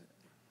guys.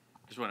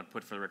 Just want to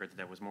put for the record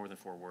that was more than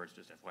 4 words,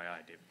 just FYI,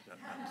 David.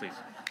 Please.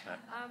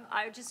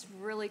 I would just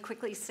really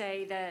quickly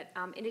say that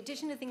in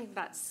addition to thinking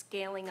about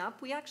scaling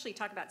up, we actually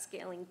talk about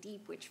scaling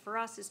deep, which for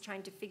us is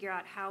trying to figure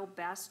out how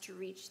best to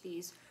reach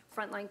these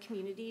frontline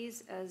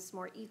communities as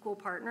more equal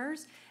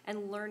partners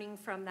and learning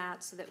from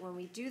that so that when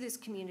we do this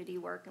community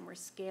work and we're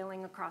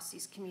scaling across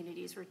these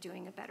communities, we're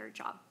doing a better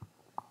job.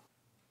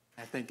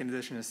 I think in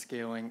addition to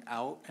scaling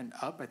out and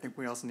up, I think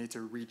we also need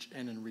to reach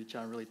in and reach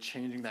out, really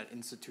changing that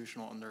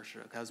institutional inertia.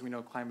 Because we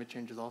know climate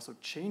change is also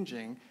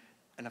changing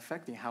and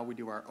affecting how we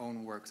do our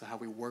own work, so how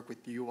we work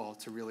with you all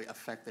to really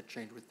affect the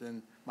change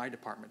within my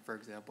department, for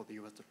example, the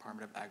U.S.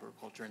 Department of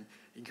Agriculture, and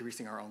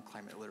increasing our own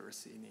climate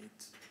literacy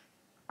needs.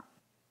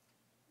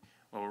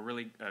 Well, we're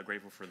really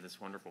grateful for this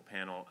wonderful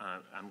panel.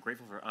 I'm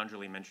grateful for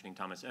Anjali mentioning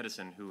Thomas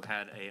Edison, who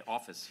had an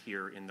office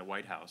here in the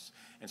White House.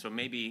 And so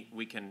maybe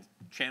we can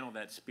channel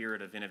that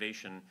spirit of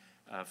innovation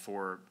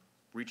for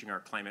reaching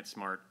our climate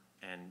smart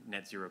and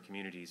net zero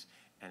communities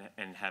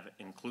and have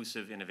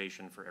inclusive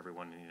innovation for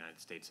everyone in the United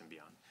States and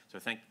beyond. So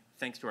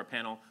thanks to our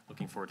panel.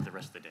 Looking forward to the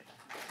rest of the day.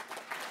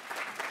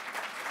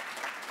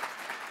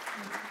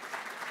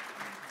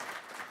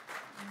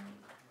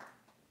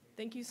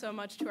 Thank you so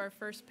much to our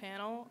first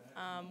panel.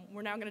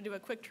 We're now going to do a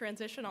quick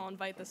transition. I'll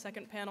invite the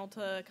second panel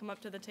to come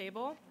up to the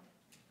table.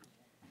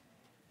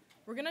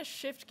 We're going to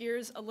shift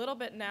gears a little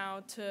bit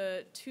now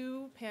to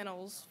two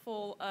panels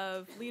full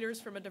of leaders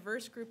from a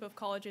diverse group of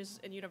colleges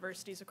and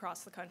universities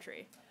across the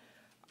country.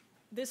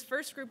 This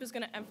first group is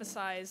going to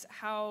emphasize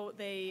how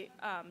they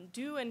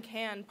do and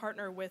can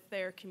partner with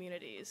their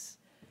communities.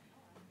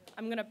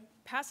 I'm going to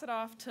pass it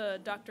off to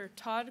Dr.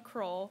 Todd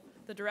Kroll,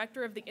 the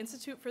director of the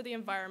Institute for the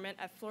Environment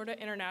at Florida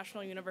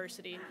International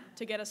University,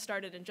 to get us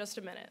started in just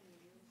a minute.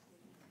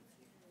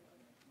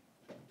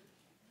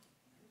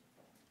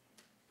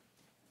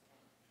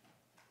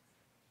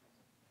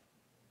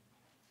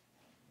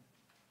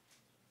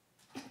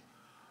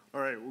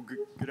 All right, well,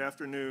 good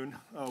afternoon.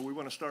 We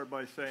want to start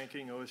by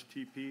thanking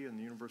OSTP and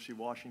the University of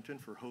Washington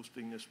for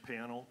hosting this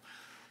panel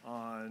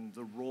on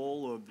the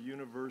role of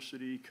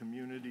university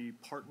community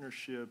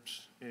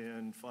partnerships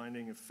in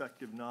finding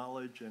effective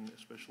knowledge and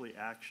especially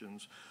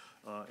actions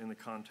in the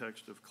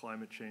context of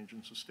climate change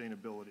and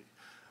sustainability.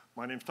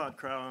 My name is Todd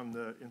Crow. I'm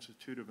the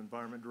Institute of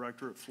Environment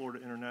Director at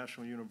Florida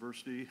International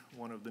University,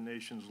 one of the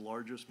nation's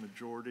largest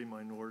majority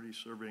minority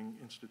serving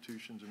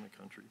institutions in the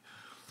country.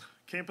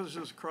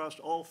 Campuses across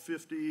all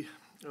 50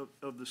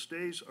 of the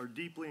states are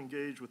deeply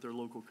engaged with their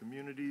local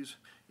communities,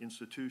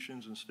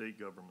 institutions, and state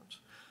governments.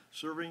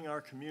 Serving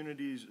our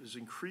communities is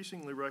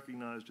increasingly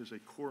recognized as a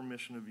core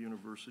mission of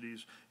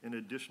universities in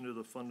addition to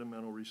the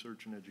fundamental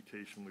research and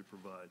education we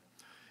provide.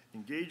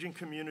 Engaging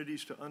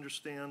communities to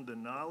understand the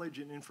knowledge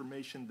and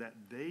information that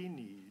they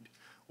need,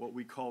 what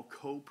we call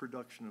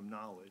co-production of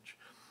knowledge,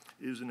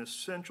 is an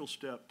essential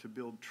step to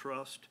build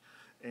trust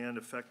and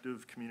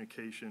effective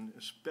communication,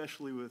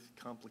 especially with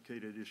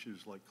complicated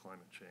issues like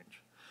climate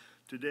change.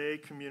 Today,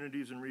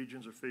 communities and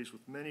regions are faced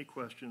with many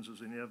questions as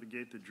they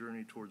navigate the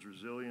journey towards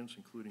resilience,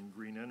 including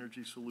green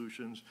energy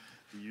solutions,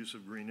 the use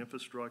of green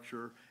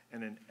infrastructure,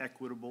 and an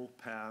equitable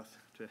path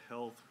to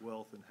health,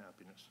 wealth, and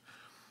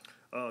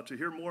happiness. To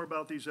hear more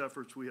about these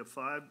efforts, we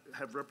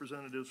have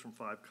representatives from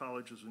 5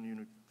 colleges and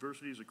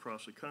universities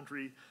across the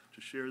country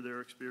to share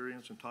their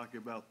experience and talk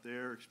about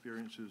their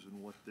experiences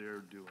and what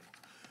they're doing.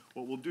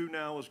 What we'll do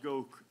now is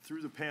go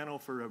through the panel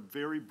for a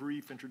very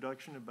brief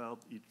introduction about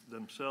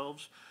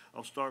themselves.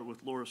 I'll start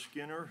with Laura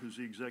Skinner, who's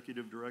the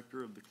Executive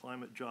Director of the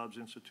Climate Jobs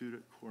Institute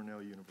at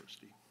Cornell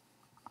University.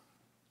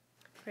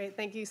 Great,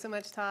 thank you so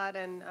much, Todd,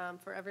 and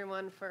for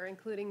everyone for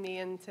including me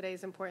in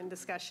today's important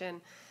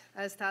discussion.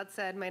 As Todd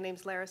said, my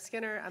name's Lara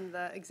Skinner. I'm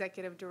the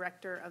Executive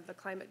Director of the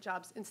Climate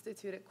Jobs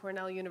Institute at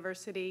Cornell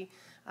University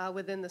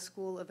within the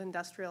School of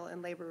Industrial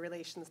and Labor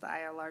Relations, the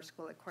ILR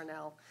School at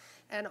Cornell.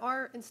 And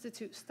our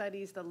institute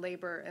studies the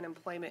labor and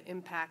employment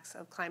impacts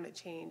of climate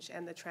change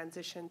and the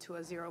transition to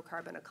a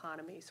zero-carbon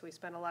economy. So we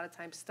spend a lot of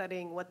time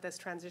studying what this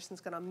transition is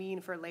going to mean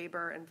for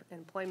labor and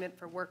employment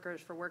for workers,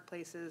 for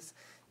workplaces,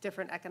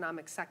 different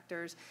economic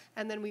sectors.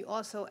 And then we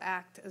also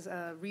act as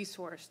a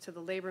resource to the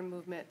labor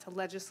movement, to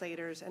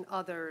legislators and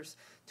others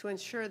to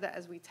ensure that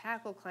as we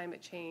tackle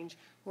climate change,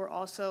 we're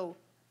also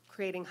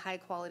creating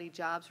high-quality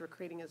jobs. We're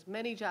creating as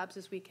many jobs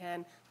as we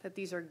can, that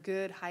these are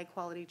good,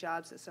 high-quality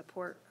jobs that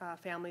support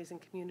families and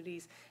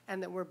communities,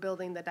 and that we're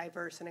building the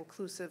diverse and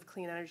inclusive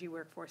clean energy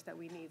workforce that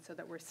we need so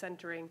that we're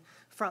centering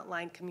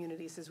frontline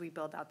communities as we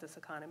build out this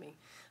economy.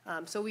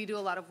 So we do a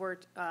lot of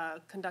work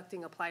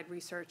conducting applied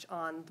research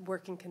on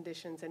working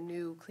conditions and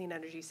new clean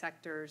energy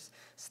sectors,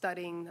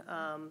 studying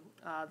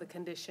the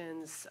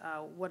conditions,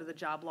 what are the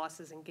job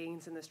losses and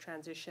gains in this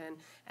transition,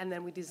 and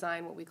then we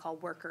design what we call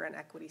worker and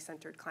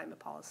equity-centered climate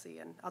policy.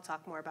 And I'll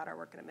talk more about our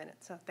work in a minute.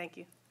 So thank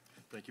you.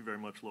 Thank you very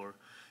much, Laura.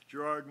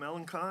 Gerard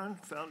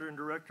Melancon, founder and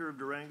director of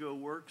Durango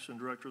Works and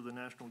director of the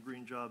National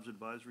Green Jobs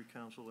Advisory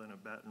Council and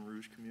at Baton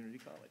Rouge Community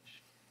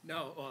College.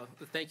 No,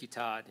 thank you,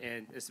 Todd,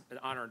 and it's an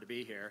honor to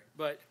be here.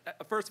 But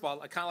first of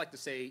all, I kind of like to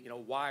say,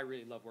 why I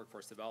really love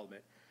workforce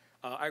development.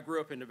 I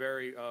grew up in a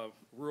very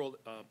rural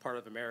part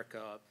of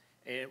America,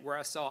 and where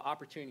I saw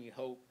opportunity and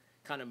hope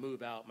kind of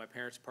move out. My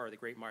parents were part of the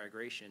Great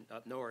Migration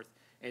up north,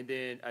 and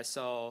then I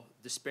saw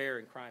despair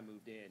and crime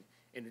moved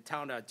in the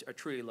town I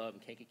truly love in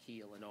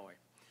Kankakee, Illinois.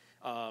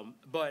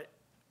 But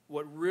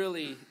what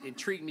really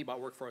intrigued me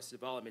about workforce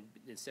development,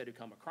 instead of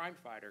become a crime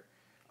fighter,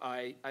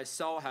 I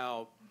saw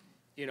how,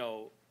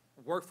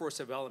 workforce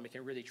development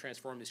can really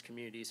transform these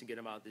communities and get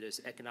them out of this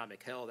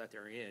economic hell that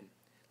they're in,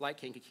 like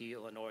Kankakee,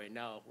 Illinois, and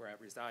now where I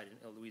reside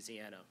in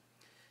Louisiana,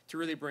 to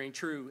really bring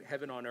true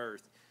heaven on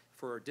earth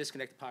for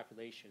disconnected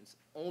populations,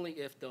 only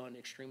if done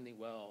extremely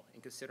well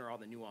and consider all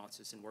the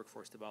nuances in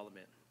workforce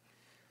development.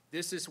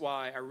 This is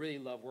why I really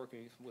love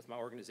working with my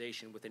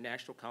organization, with the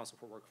National Council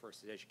for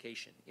Workforce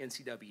Education,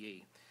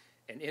 NCWE.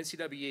 And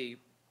NCWE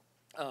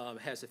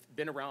has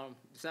been around,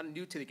 it's not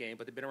new to the game,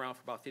 but they've been around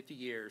for about 50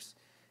 years.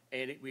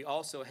 And we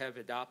also have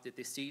adopted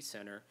the Seed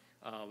Center,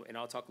 and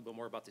I'll talk a little bit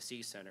more about the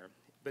Seed Center.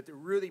 But the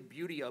really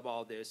beauty of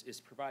all this is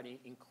providing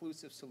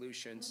inclusive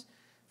solutions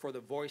for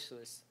the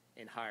voiceless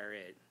in higher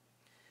ed.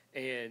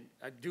 And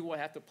I do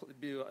have to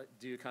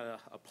do kind of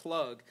a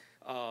plug.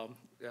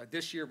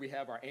 This year we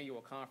have our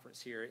annual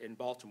conference here in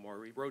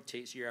Baltimore. It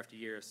rotates year after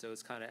year, so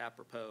it's kind of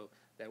apropos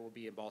that we'll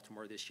be in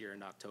Baltimore this year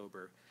in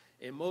October.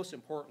 And most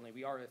importantly,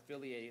 we are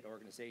affiliated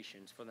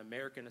organizations from the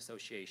American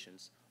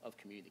Associations of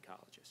Community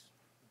Colleges.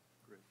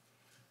 Great.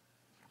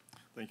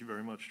 Thank you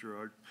very much,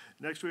 Gerard.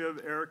 Next, we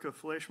have Erica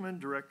Fleischman,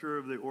 Director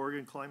of the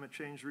Oregon Climate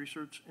Change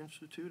Research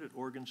Institute at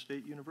Oregon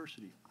State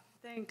University.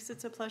 Thanks.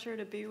 It's a pleasure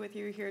to be with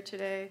you here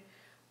today.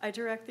 I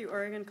direct the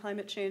Oregon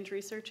Climate Change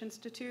Research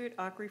Institute,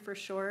 OCRI for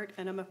short,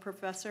 and I'm a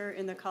professor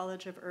in the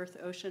College of Earth,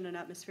 Ocean, and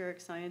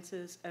Atmospheric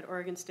Sciences at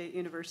Oregon State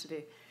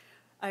University.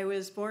 I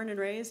was born and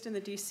raised in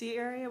the DC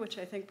area, which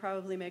I think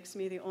probably makes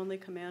me the only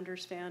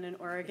Commanders fan in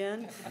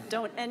Oregon.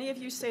 Don't any of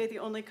you say the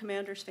only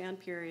Commanders fan,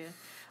 period.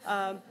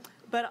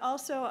 But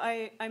also,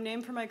 I'm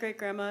named for my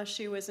great-grandma.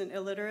 She was an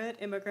illiterate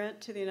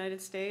immigrant to the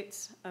United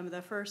States. I'm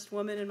the first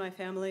woman in my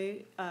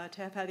family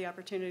to have had the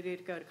opportunity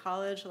to go to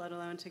college, let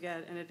alone to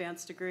get an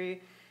advanced degree.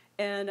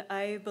 And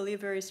I believe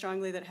very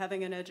strongly that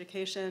having an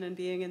education and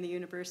being in the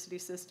university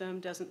system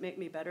doesn't make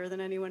me better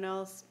than anyone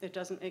else. It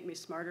doesn't make me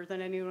smarter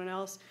than anyone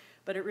else,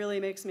 but it really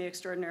makes me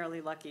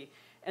extraordinarily lucky.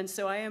 And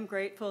so I am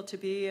grateful to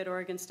be at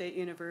Oregon State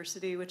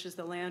University, which is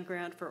the land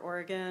grant for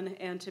Oregon,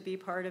 and to be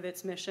part of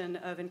its mission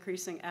of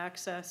increasing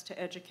access to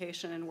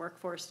education and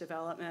workforce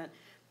development,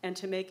 and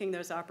to making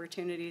those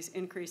opportunities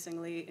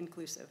increasingly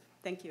inclusive.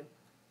 Thank you.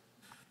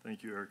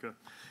 Thank you, Erica.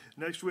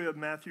 Next, we have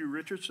Matthew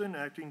Richardson,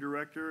 Acting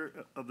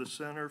Director of the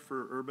Center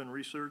for Urban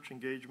Research,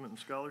 Engagement, and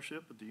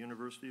Scholarship at the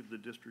University of the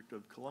District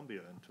of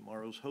Columbia, and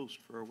tomorrow's host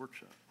for our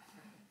workshop.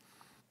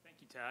 Thank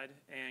you, Todd,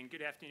 and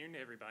good afternoon to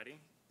everybody.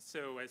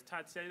 So as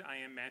Todd said, I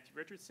am Matthew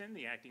Richardson,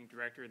 the Acting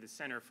Director of the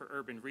Center for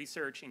Urban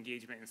Research,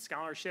 Engagement, and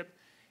Scholarship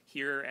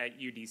here at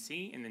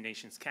UDC in the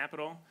nation's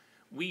capital.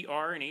 We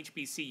are an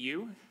HBCU,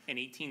 an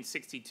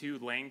 1862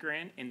 land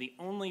grant, and the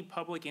only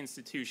public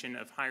institution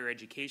of higher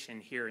education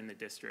here in the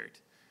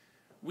district.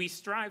 We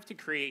strive to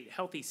create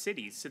healthy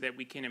cities so that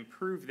we can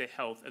improve the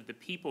health of the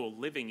people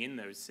living in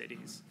those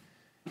cities.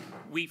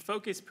 We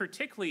focus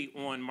particularly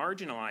on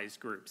marginalized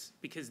groups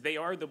because they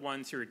are the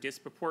ones who are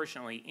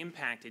disproportionately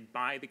impacted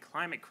by the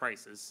climate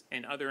crisis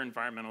and other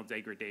environmental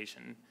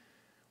degradation.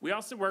 We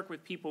also work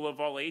with people of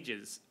all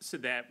ages so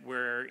that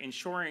we're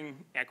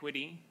ensuring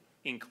equity,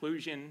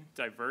 inclusion,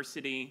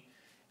 diversity,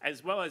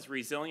 as well as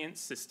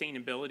resilience,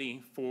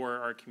 sustainability for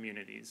our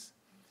communities.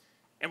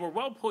 And we're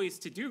well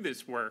poised to do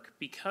this work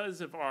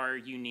because of our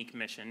unique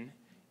mission,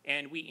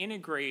 and we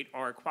integrate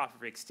our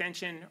cooperative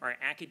extension, our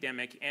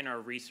academic, and our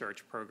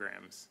research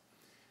programs.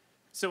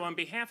 So on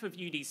behalf of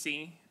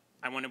UDC,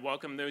 I want to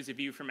welcome those of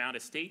you from out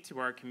of state to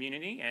our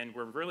community, and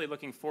we're really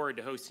looking forward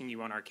to hosting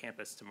you on our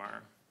campus tomorrow.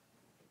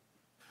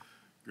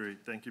 Great,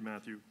 thank you,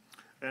 Matthew.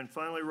 And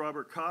finally,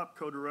 Robert Kopp,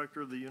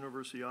 Co-Director of the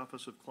University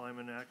Office of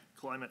Climate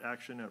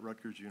Action at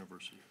Rutgers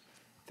University.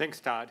 Thanks,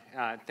 Todd.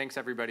 Thanks,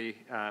 everybody,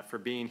 for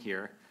being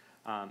here.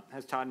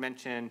 As Todd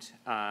mentioned,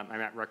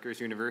 I'm at Rutgers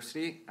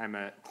University. I'm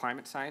a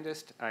climate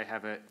scientist. I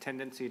have a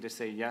tendency to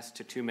say yes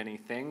to too many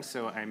things,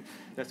 so I'm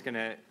just going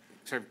to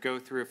sort of go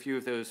through a few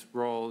of those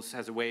roles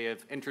as a way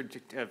of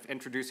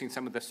introducing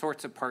some of the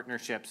sorts of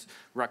partnerships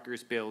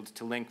Rutgers builds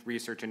to link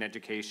research and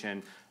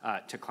education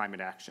to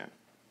climate action.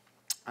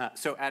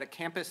 So at a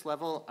campus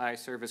level, I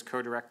serve as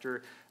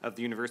co-director of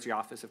the University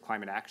Office of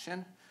Climate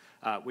Action,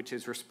 which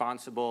is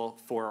responsible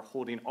for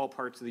holding all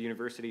parts of the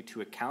university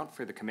to account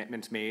for the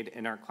commitments made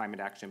in our climate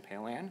action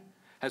plan,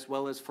 as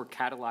well as for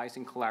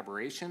catalyzing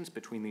collaborations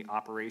between the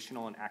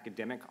operational and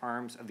academic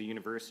arms of the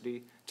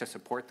university to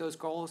support those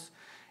goals,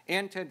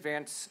 and to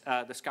advance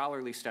the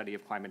scholarly study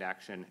of climate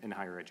action in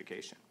higher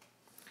education.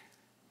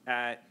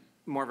 At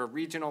more of a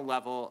regional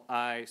level,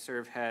 I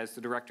serve as the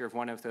director of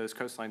one of those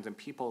coastlines and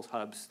peoples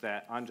hubs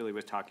that Anjali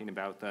was talking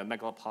about, the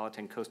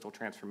Megalopolitan Coastal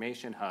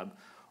Transformation Hub,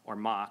 or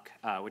MOC,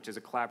 which is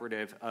a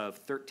collaborative of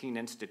 13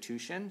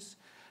 institutions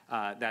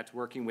that's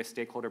working with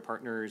stakeholder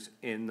partners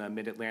in the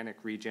Mid-Atlantic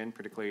region,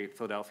 particularly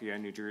Philadelphia,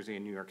 New Jersey,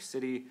 and New York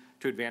City,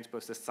 to advance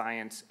both the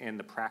science and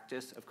the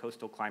practice of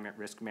coastal climate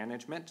risk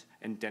management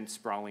in dense,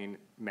 sprawling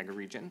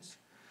megaregions.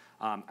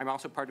 I'm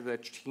also part of the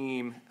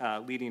team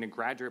leading a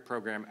graduate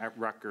program at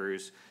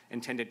Rutgers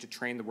intended to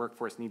train the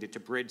workforce needed to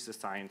bridge the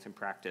science and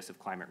practice of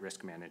climate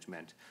risk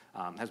management,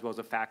 as well as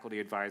a faculty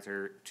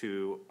advisor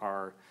to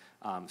our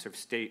sort of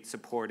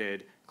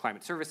state-supported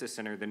climate services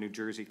center, the New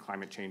Jersey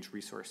Climate Change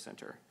Resource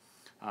Center.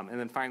 And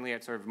then finally,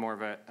 at sort of more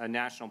of a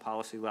national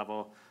policy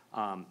level,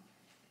 I'm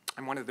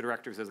one of the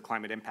directors of the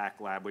Climate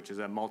Impact Lab, which is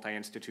a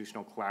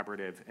multi-institutional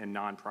collaborative and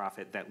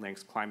nonprofit that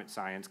links climate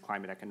science,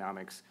 climate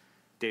economics,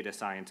 data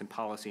science and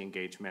policy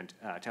engagement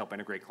to help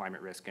integrate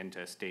climate risk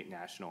into state,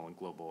 national, and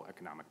global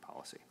economic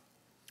policy.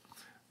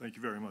 Thank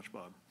you very much,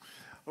 Bob.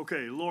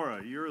 Okay,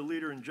 Laura, you're a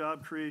leader in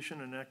job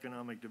creation and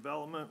economic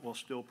development while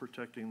still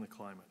protecting the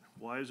climate.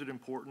 Why is it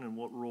important, and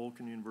what role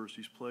can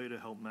universities play to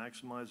help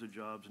maximize the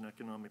jobs and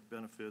economic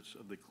benefits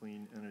of the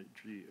clean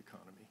energy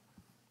economy?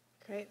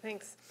 Great,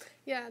 thanks.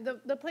 Yeah,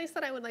 the place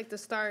that I would like to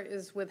start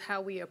is with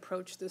how we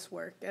approach this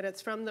work. And it's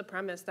from the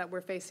premise that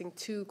we're facing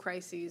two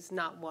crises,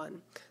 not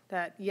one.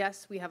 That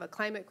yes, we have a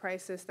climate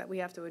crisis that we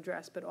have to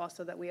address, but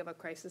also that we have a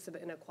crisis of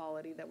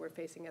inequality that we're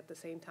facing at the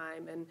same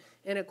time. And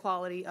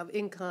inequality of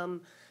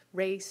income,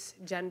 race,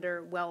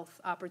 gender, wealth,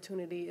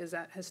 opportunity is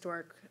at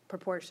historic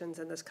proportions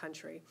in this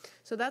country.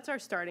 So that's our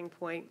starting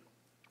point.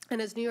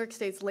 And as New York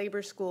State's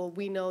labor school,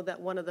 we know that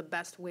one of the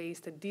best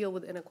ways to deal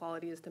with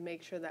inequality is to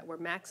make sure that we're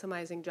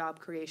maximizing job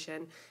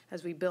creation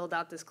as we build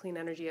out this clean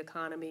energy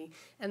economy,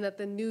 and that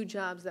the new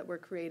jobs that we're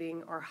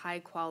creating are high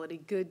quality,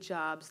 good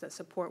jobs that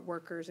support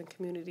workers and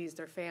communities,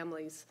 their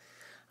families,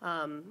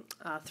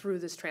 through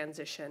this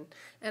transition.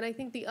 And I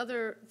think the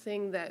other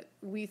thing that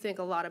we think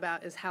a lot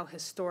about is how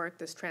historic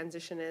this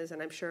transition is,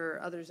 and I'm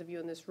sure others of you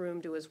in this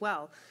room do as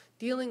well.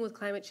 Dealing with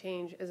climate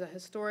change is a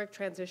historic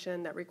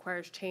transition that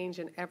requires change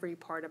in every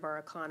part of our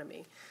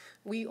economy.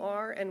 We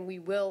are and we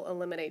will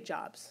eliminate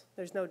jobs.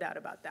 There's no doubt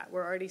about that.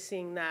 We're already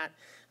seeing that.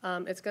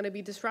 It's going to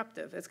be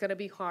disruptive. It's going to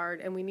be hard,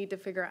 and we need to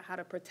figure out how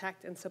to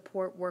protect and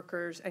support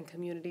workers and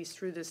communities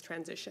through this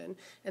transition.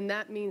 And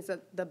that means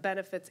that the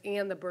benefits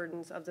and the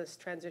burdens of this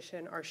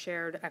transition are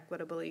shared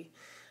equitably,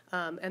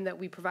 and that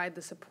we provide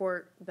the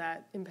support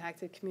that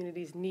impacted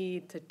communities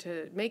need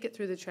to make it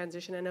through the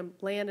transition and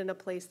land in a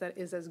place that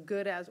is as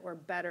good as or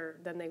better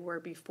than they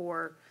were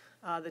before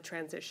the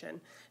transition.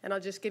 And I'll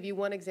just give you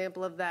one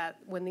example of that.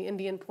 When the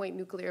Indian Point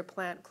nuclear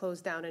plant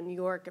closed down in New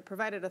York, it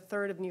provided a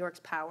third of New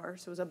York's power,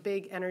 so it was a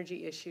big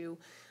energy issue.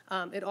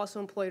 It also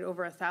employed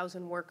over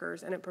 1,000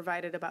 workers, and it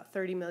provided about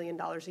 $30 million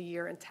a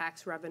year in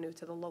tax revenue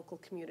to the local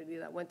community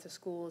that went to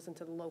schools and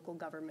to the local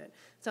government.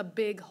 It's a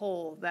big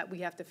hole that we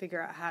have to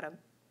figure out how to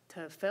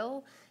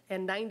fill,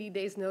 and 90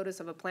 days notice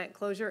of a plant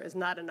closure is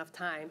not enough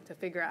time to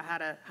figure out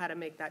how to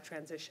make that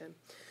transition.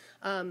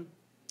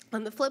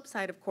 On the flip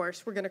side, of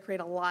course, we're going to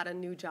create a lot of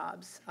new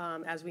jobs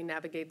as we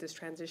navigate this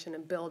transition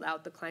and build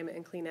out the climate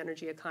and clean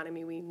energy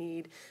economy we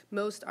need.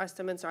 Most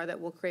estimates are that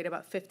we'll create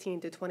about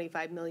 15 to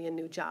 25 million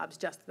new jobs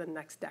just in the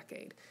next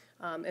decade,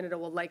 and it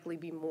will likely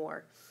be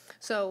more.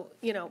 So,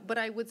 but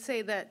I would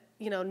say that,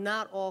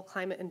 not all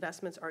climate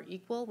investments are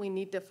equal. We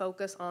need to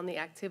focus on the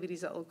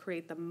activities that will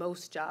create the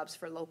most jobs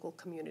for local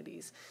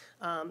communities.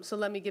 So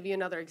let me give you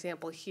another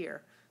example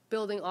here.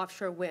 Building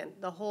offshore wind.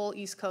 The whole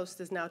East Coast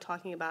is now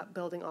talking about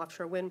building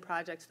offshore wind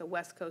projects. The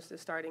West Coast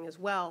is starting as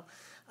well.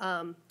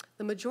 The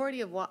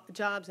majority of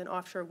jobs in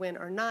offshore wind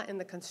are not in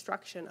the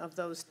construction of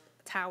those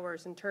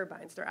towers and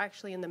turbines. They're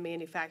actually in the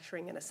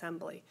manufacturing and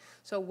assembly.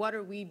 So what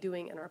are we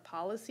doing in our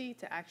policy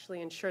to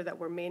actually ensure that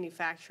we're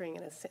manufacturing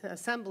and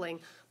assembling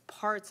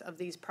parts of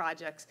these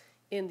projects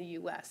in the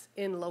U.S.,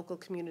 in local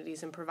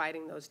communities, and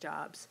providing those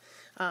jobs?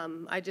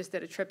 I just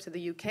did a trip to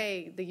the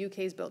UK. The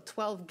UK's built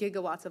 12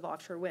 gigawatts of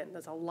offshore wind.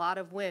 That's a lot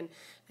of wind.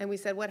 And we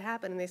said, what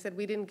happened? And they said,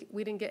 we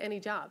didn't get any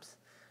jobs.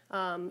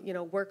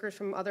 Workers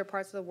from other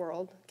parts of the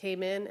world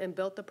came in and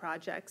built the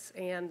projects,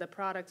 and the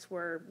products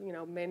were,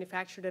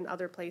 manufactured in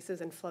other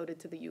places and floated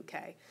to the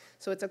UK.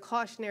 So it's a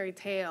cautionary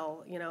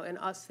tale, in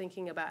us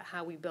thinking about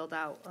how we build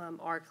out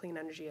our clean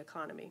energy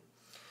economy.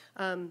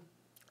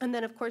 And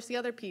then, of course, the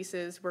other piece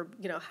is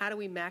how do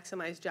we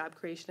maximize job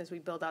creation as we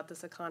build out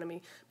this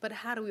economy, but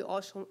how do we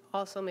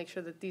also make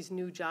sure that these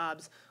new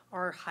jobs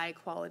are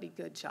high-quality,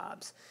 good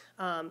jobs?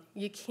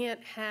 You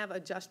can't have a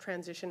just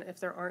transition if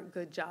there aren't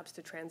good jobs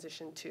to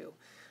transition to.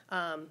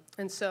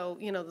 And so,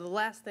 the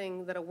last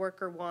thing that a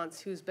worker wants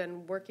who's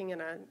been working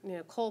in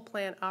a coal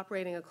plant,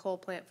 operating a coal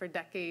plant for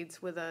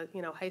decades with a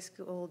high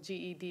school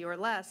GED or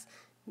less,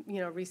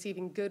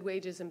 receiving good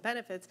wages and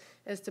benefits,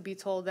 is to be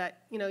told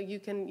that, you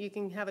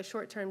can have a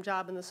short-term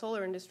job in the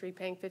solar industry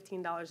paying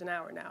 $15 an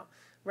hour now,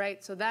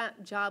 right? So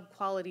that job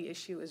quality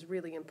issue is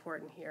really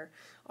important here.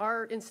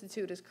 Our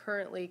institute is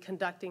currently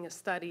conducting a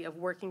study of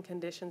working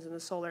conditions in the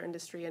solar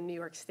industry in New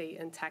York State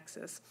and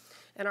Texas.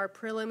 And our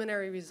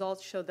preliminary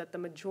results showed that the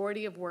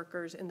majority of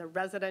workers in the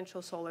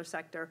residential solar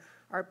sector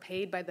are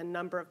paid by the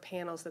number of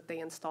panels that they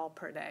install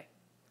per day.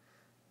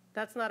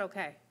 That's not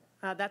okay.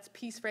 That's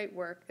piece rate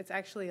work. It's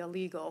actually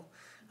illegal,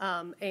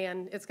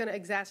 and it's going to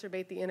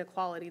exacerbate the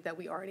inequality that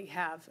we already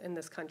have in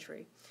this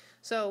country.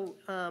 So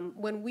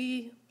when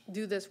we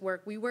do this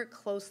work, we work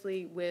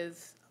closely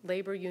with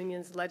labor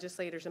unions,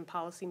 legislators, and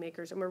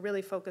policymakers, and we're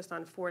really focused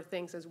on 4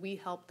 things as we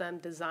help them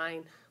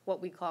design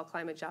what we call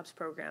climate jobs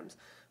programs.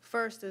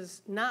 First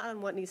is not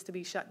on what needs to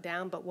be shut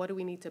down, but what do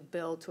we need to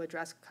build to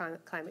address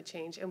climate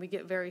change, and we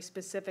get very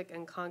specific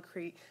and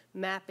concrete,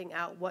 mapping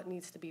out what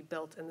needs to be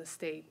built in the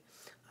state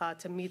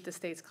to meet the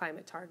state's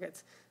climate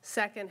targets.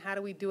 Second, how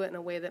do we do it in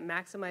a way that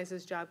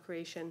maximizes job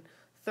creation?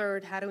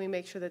 Third, how do we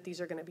make sure that these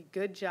are going to be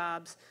good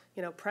jobs?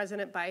 You know,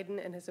 President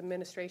Biden and his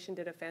administration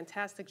did a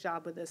fantastic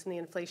job with this in the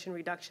Inflation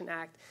Reduction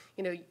Act.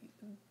 You know,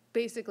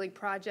 basically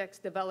projects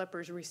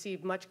developers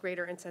receive much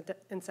greater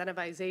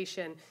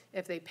incentivization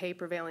if they pay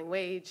prevailing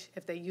wage,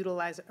 if they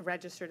utilize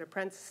registered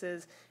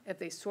apprentices, if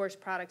they source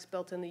products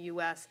built in the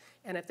U.S.,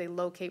 and if they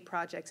locate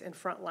projects in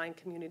frontline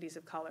communities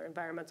of color,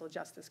 environmental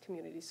justice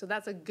communities. So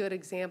that's a good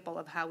example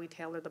of how we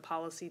tailor the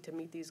policy to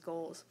meet these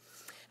goals.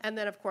 And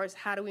then, of course,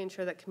 how do we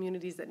ensure that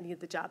communities that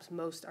need the jobs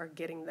most are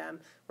getting them,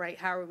 right?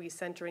 How are we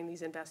centering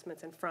these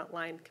investments in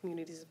frontline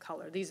communities of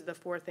color? These are the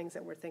 4 things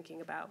that we're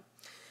thinking about.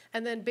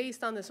 And then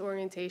based on this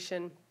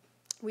orientation,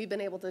 we've been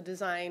able to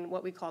design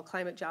what we call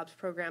climate jobs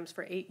programs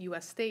for 8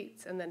 U.S.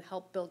 states and then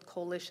help build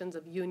coalitions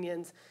of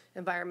unions,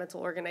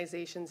 environmental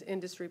organizations,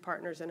 industry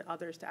partners, and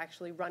others to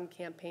actually run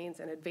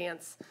campaigns and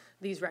advance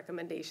these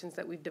recommendations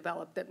that we've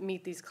developed that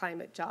meet these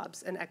climate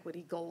jobs and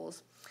equity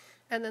goals.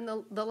 And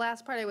then the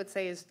last part I would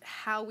say is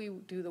how we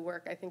do the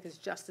work, I think, is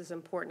just as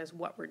important as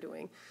what we're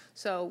doing.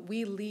 So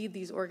we lead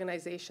these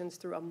organizations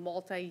through a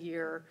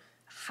multi-year,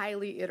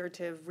 highly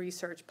iterative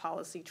research,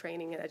 policy,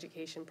 training, and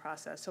education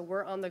process. So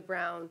we're on the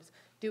ground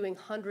doing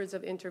hundreds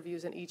of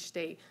interviews in each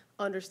state,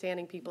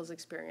 understanding people's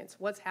experience.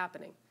 What's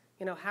happening?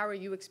 You know, how are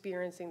you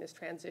experiencing this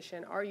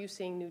transition? Are you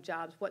seeing new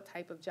jobs? What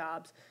type of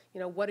jobs? You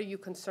know, what are you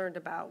concerned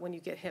about when you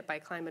get hit by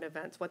climate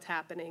events? What's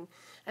happening?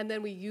 And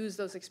then we use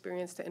those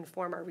experiences to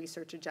inform our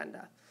research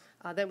agenda.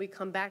 Then we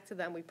come back to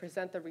them, we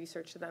present the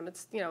research to them.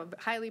 It's, you know,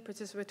 highly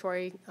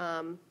participatory,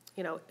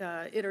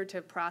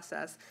 iterative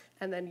process,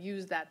 and then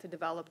use that to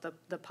develop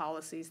the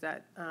policies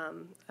that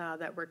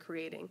we're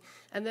creating.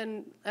 And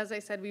then, as I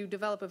said, we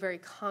develop a very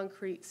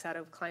concrete set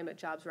of climate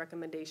jobs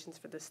recommendations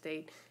for the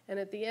state. And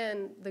at the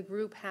end, the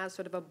group has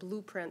sort of a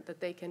blueprint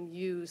that they can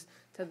use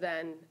to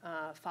then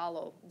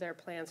follow their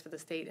plans for the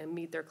state and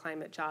meet their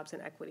climate jobs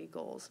and equity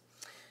goals.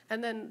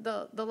 And then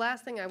the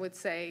last thing I would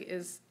say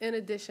is, in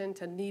addition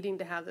to needing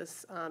to have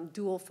this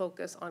dual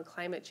focus on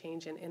climate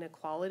change and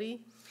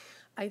inequality,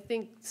 I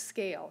think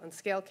scale, and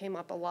scale came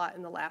up a lot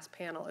in the last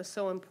panel, is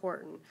so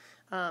important.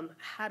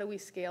 How do we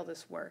scale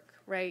this work,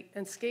 right?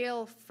 And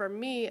scale, for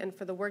me and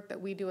for the work that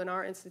we do in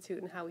our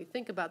institute and how we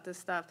think about this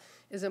stuff,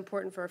 is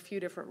important for a few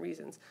different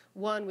reasons.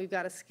 One, we've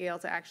got to scale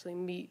to actually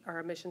meet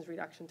our emissions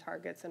reduction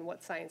targets and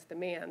what science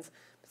demands.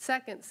 But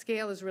second,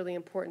 scale is really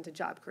important to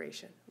job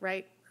creation,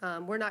 right?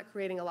 We're not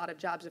creating a lot of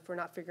jobs if we're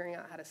not figuring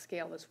out how to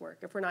scale this work.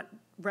 If we're not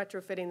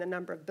retrofitting the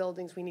number of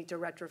buildings we need to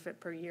retrofit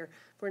per year.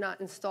 If we're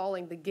not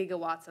installing the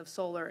gigawatts of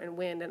solar and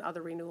wind and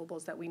other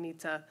renewables that we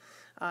need to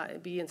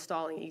be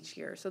installing each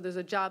year. So there's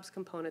a jobs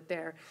component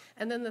there.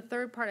 And then the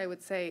third part I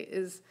would say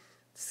is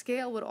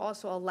scale would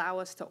also allow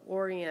us to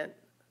orient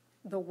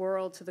the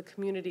world to the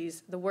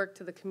communities, the work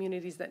to the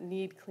communities that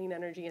need clean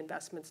energy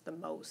investments the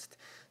most.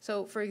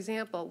 So, for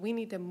example, we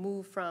need to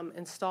move from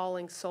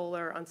installing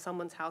solar on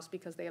someone's house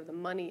because they have the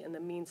money and the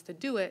means to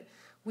do it.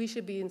 We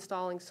should be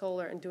installing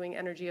solar and doing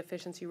energy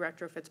efficiency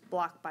retrofits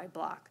block by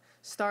block,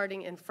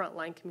 starting in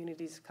frontline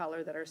communities of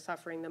color that are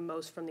suffering the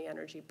most from the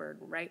energy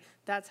burden, right?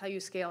 That's how you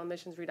scale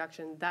emissions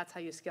reduction, that's how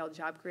you scale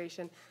job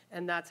creation,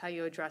 and that's how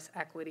you address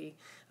equity.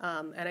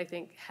 And I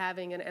think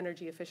having an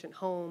energy efficient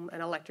home, an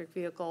electric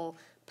vehicle,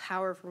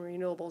 power from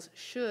renewables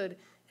should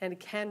and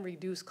can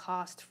reduce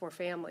cost for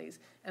families.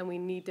 And we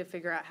need to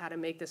figure out how to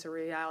make this a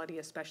reality,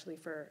 especially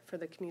for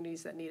the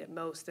communities that need it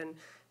most, and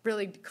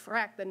really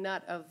crack the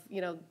nut of,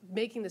 you know,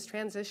 making this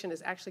transition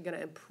is actually going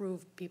to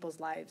improve people's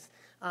lives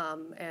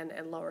and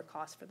lower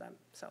costs for them.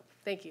 So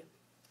thank you.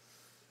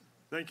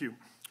 Thank you.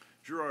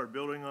 Gerard,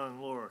 building on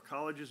Laura,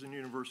 colleges and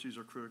universities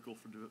are critical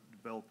for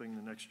developing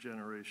the next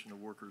generation of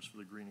workers for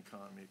the green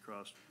economy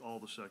across all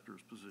the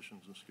sectors,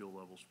 positions, and skill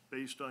levels.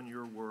 Based on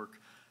your work,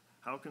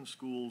 how can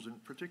schools,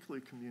 and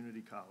particularly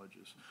community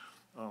colleges,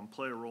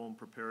 play a role in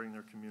preparing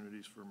their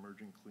communities for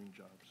emerging clean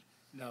jobs?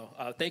 No,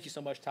 thank you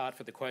so much, Todd,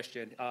 for the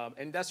question.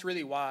 And that's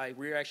really why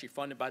we're actually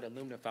funded by the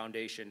Lumina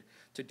Foundation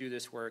to do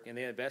this work, and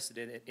they invested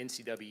in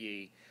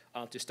NCWE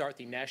to start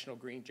the National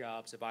Green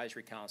Jobs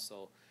Advisory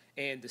Council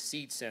and the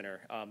SEED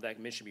Center that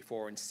I mentioned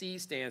before. And SEED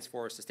stands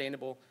for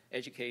Sustainable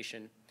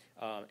Education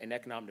and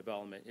Economic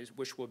Development,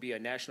 which will be a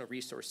national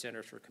resource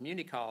center for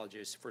community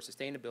colleges for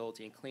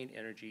sustainability and clean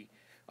energy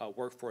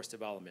workforce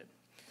development.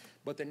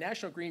 But the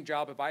National Green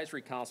Job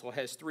Advisory Council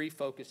has 3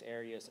 focus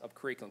areas of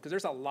curriculum, because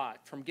there's a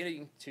lot, from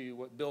getting to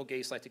what Bill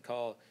Gates likes to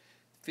call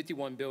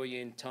 51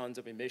 billion tons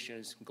of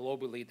emissions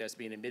globally that's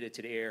being emitted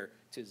to the air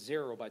to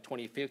 0 by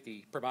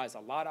 2050, provides a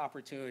lot of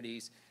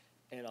opportunities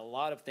and a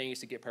lot of things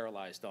to get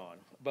paralyzed on.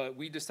 But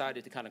we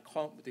decided to kind of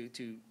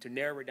to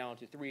narrow it down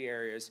to 3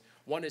 areas.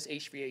 One is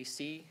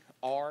HVAC,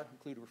 R,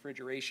 including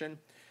refrigeration.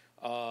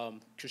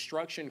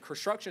 Construction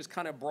is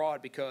kind of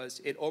broad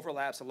because it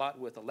overlaps a lot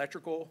with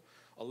electrical,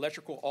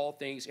 all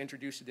things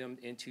introduced them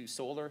into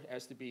solar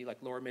as to be, like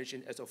Laura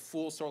mentioned, as a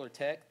full solar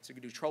tech. So you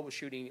can do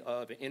troubleshooting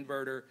of an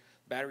inverter,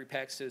 battery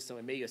pack system,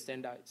 and maybe a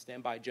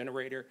standby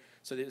generator.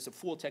 So there's a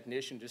full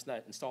technician, just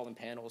not installing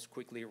panels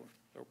quickly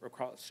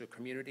across the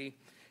community.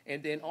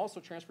 And then also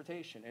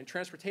transportation. And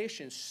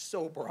transportation is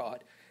so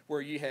broad. where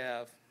you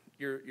have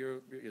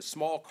your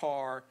small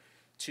car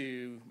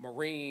to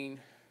marine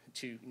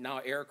to now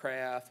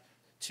aircraft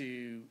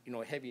to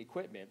heavy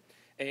equipment.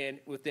 And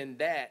within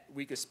that,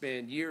 we could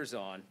spend years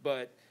on.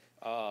 But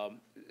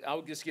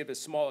I'll just give a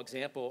small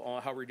example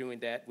on how we're doing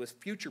that with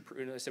future.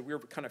 I said we're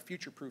kind of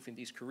future-proofing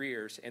these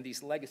careers and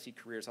these legacy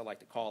careers, I like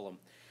to call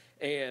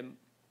them.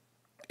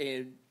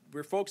 And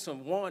we're focused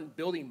on, one,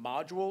 building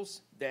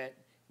modules that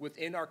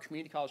within our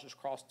community colleges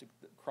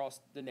across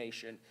the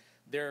nation,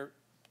 there's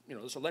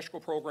electrical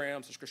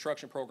programs, there's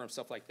construction programs,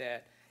 stuff like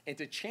that. And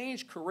to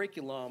change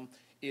curriculum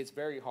is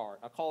very hard.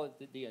 I call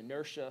it the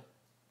inertia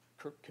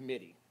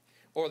committee,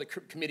 or the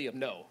committee of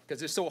no,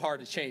 because it's so hard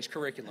to change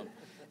curriculum.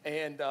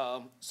 And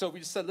so we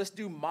just said, let's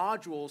do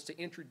modules to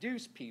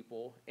introduce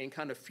people and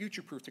kind of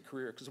future-proof the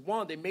career. Because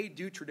one, they may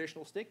do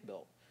traditional stick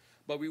build,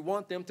 but we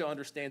want them to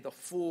understand the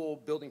full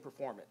building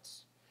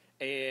performance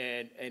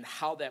and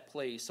how that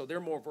plays. So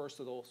they're more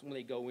versatile when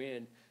they go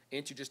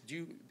into just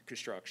do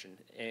construction.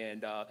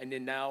 And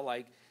then now,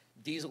 like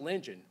diesel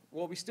engine.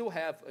 Well, we still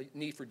have a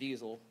need for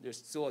diesel. There's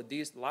still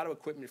a lot of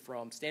equipment,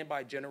 from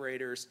standby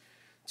generators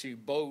to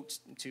boats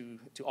to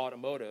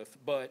automotive.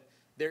 But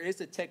there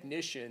is a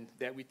technician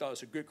that we thought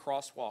was a good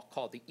crosswalk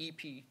called the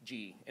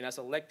EPG, and that's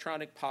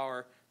electronic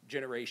power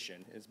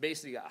generation. It's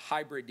basically a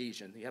hybrid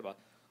diesel. You have a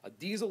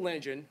diesel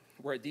engine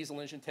where a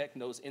diesel engine tech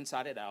knows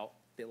inside and out.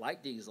 They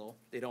like diesel,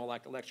 they don't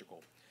like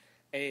electrical.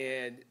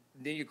 And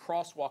then you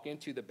crosswalk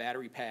into the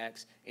battery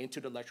packs, into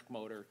the electric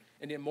motor,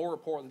 and then more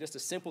importantly, just the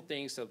simple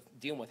things of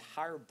dealing with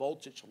higher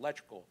voltage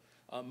electrical.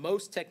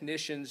 Most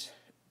technicians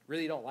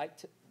really don't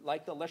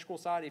like the electrical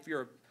side. If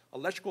you're an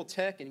electrical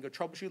tech and you go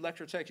troubleshoot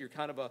electrical tech, you're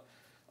kind of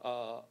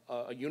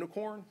a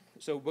unicorn.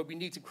 But we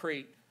need to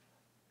create,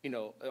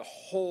 a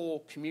whole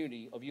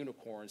community of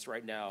unicorns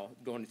right now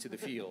going into the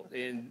field.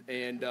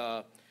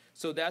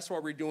 So that's why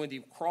we're doing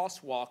the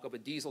crosswalk of a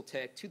diesel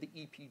tech to the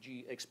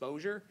EPG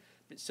exposure.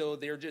 So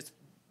they're just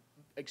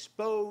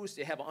exposed,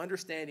 they have an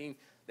understanding,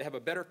 they have a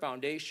better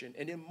foundation.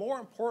 And then more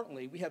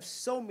importantly, we have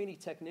so many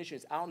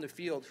technicians out in the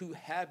field who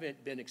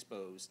haven't been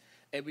exposed.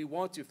 And we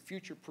want to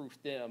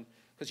future-proof them,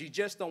 because you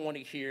just don't want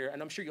to hear,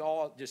 and I'm sure you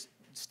all just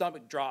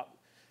stomach drop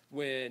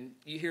when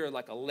you hear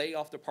like a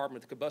layoff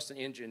department, the combustion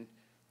engine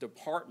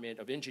department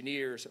of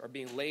engineers are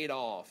being laid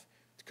off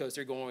because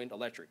they're going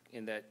electric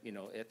in that,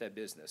 at that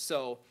business.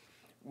 So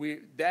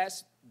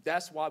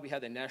that's why we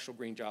have the National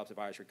Green Jobs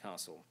Advisory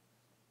Council.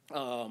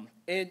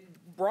 And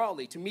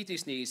broadly, to meet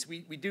these needs,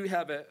 we do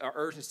have an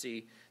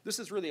urgency. This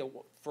is really,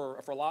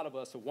 for a lot of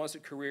us, a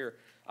once-a-career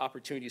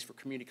opportunities for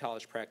community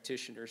college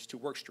practitioners to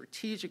work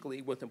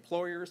strategically with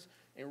employers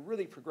and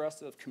really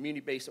progressive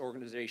community-based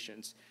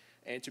organizations,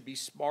 and to be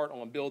smart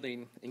on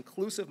building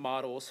inclusive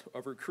models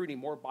of recruiting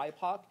more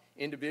BIPOC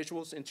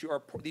individuals into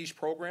these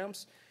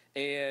programs,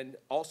 and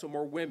also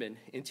more women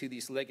into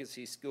these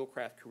legacy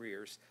skillcraft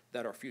careers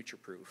that are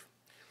future-proof.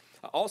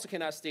 I also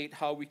cannot state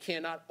how we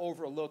cannot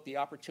overlook the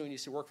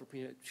opportunities to work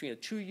between a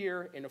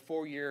 2-year and a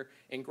 4-year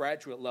and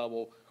graduate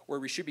level, where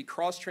we should be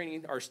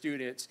cross-training our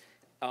students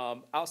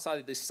outside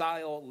of the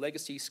silo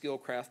legacy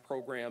skillcraft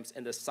programs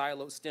and the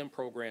silo STEM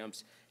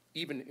programs,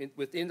 even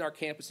within our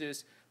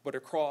campuses, but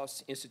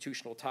across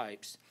institutional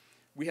types.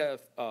 We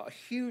have a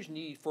huge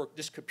need for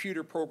just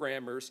computer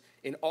programmers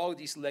in all of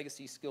these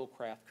legacy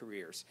skillcraft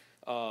careers.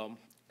 You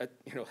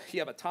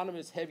have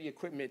autonomous heavy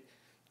equipment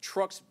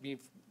trucks being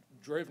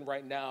driven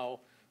right now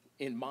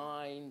in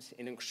mines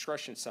and in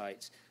construction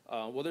sites.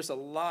 Well, there's a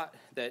lot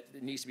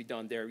that needs to be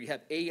done there. You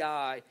have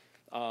AI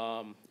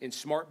in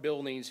smart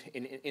buildings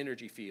in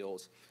energy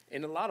fields,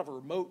 and a lot of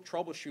remote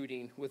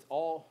troubleshooting with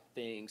all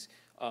things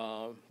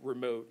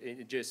remote,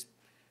 and just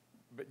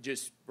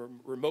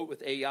remote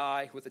with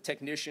AI, with a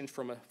technician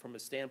from a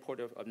standpoint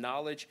of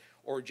knowledge,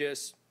 or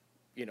just,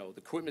 the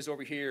equipment's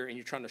over here and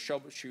you're trying to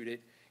troubleshoot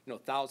it,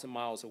 1,000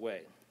 miles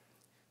away.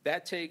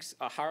 That takes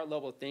a higher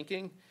level of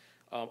thinking.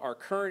 Our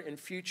current and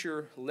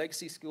future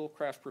legacy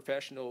skillcraft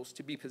professionals,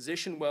 to be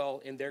positioned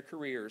well in their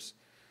careers,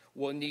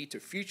 will need to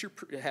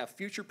have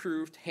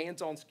future-proofed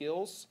hands-on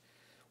skills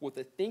with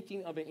the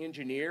thinking of an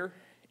engineer,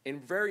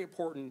 and very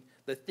important,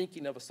 the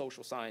thinking of a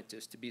social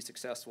scientist to be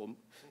successful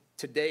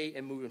today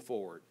and moving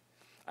forward.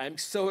 I'm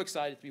so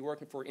excited to be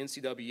working for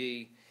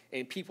NCWE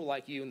and people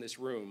like you in this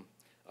room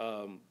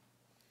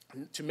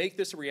to make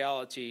this a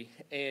reality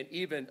and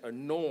even a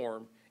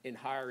norm in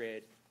higher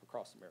ed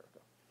across America.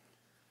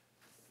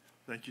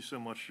 Thank you so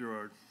much,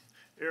 Gerard.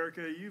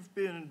 Erica, you've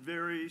been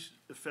very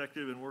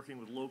effective in working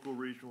with local,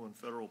 regional, and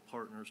federal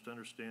partners to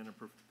understand and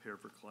prepare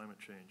for climate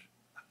change.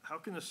 How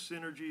can the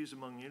synergies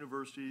among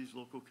universities,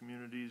 local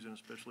communities, and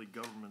especially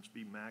governments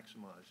be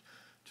maximized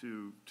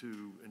to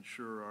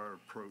ensure our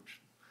approach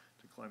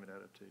to climate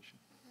adaptation?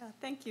 Yeah,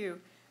 thank you.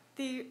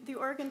 The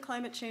Oregon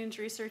Climate Change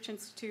Research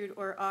Institute,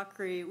 or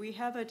OCRI, we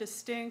have a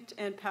distinct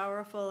and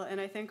powerful, and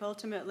I think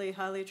ultimately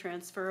highly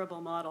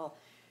transferable model.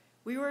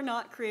 We were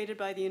not created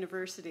by the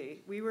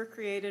university. We were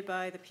created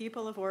by the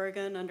people of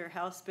Oregon under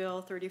House Bill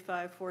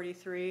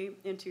 3543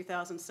 in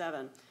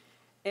 2007.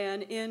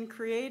 And in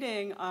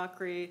creating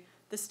OCRI,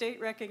 The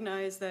state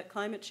recognized that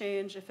climate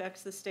change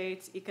affects the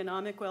state's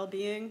economic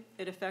well-being,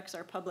 it affects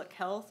our public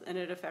health, and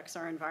it affects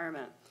our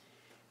environment.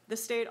 The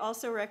state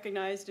also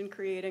recognized in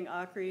creating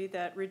OCRI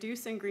that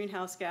reducing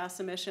greenhouse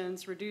gas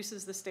emissions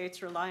reduces the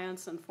state's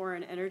reliance on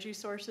foreign energy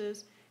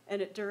sources,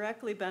 and it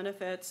directly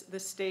benefits the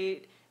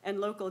state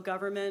and local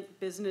government,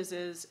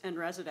 businesses, and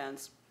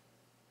residents.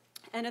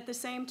 And at the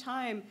same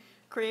time,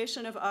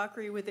 creation of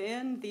OCRI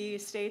within the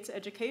state's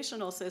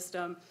educational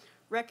system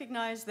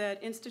recognized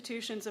that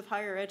institutions of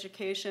higher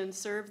education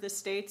serve the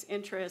state's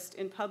interest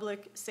in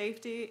public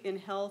safety, in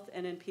health,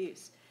 and in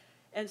peace.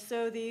 And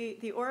so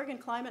the Oregon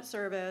Climate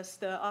Service,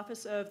 the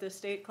Office of the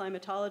State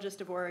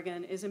Climatologist of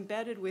Oregon, is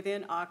embedded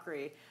within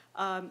OCRI.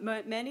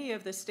 Many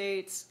of the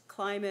state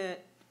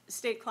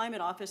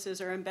climate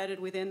offices are embedded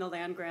within the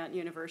land-grant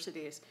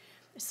universities.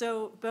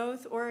 So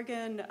both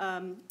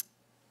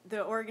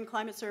the Oregon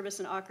Climate Service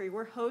and OCRI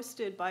were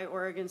hosted by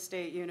Oregon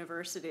State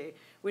University,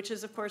 which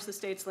is, of course, the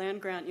state's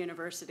land-grant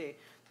university.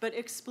 But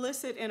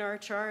explicit in our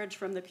charge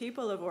from the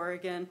people of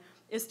Oregon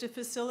is to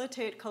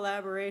facilitate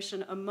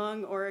collaboration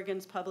among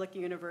Oregon's public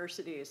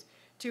universities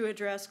to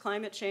address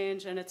climate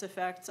change and its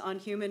effects on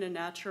human and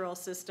natural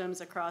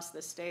systems across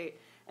the state.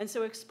 And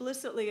so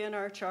explicitly in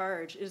our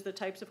charge is the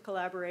types of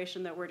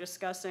collaboration that we're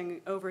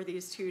discussing over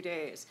these 2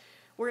 days.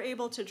 We're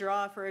able to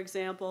draw, for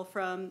example,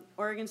 from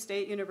Oregon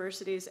State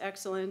University's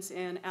excellence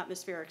in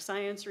atmospheric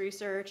science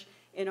research,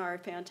 in our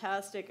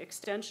fantastic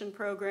extension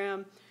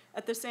program.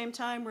 At the same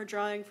time, we're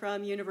drawing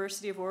from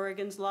University of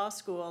Oregon's Law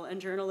School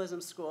and Journalism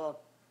School,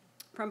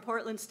 from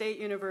Portland State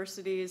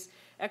University's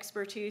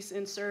expertise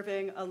in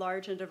serving a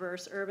large and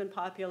diverse urban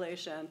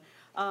population,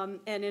 and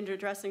in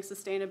addressing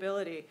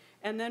sustainability.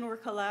 And then we're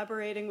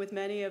collaborating with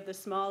many of the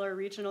smaller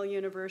regional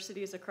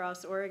universities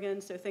across Oregon,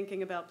 so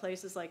thinking about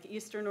places like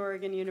Eastern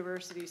Oregon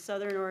University,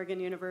 Southern Oregon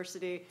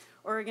University,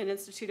 Oregon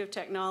Institute of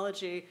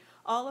Technology,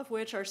 all of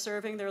which are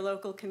serving their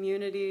local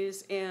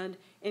communities and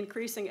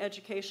increasing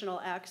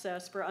educational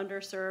access for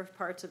underserved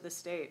parts of the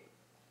state.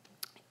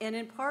 And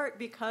in part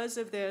because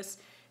of this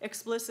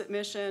explicit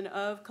mission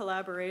of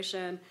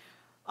collaboration,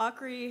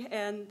 OCRI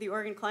and the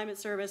Oregon Climate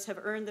Service have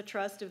earned the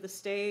trust of the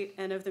state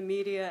and of the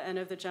media and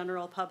of the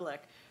general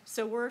public.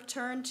 So we're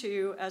turned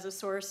to as a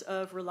source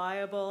of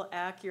reliable,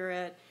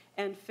 accurate,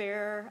 and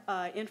fair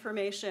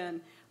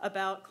information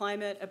about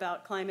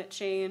climate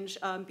change,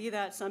 be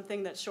that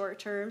something that's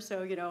short-term,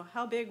 so,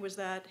 how big was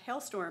that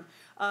hailstorm,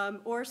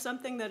 or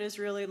something that is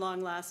really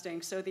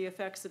long-lasting, so the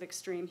effects of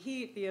extreme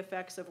heat, the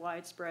effects of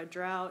widespread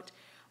drought.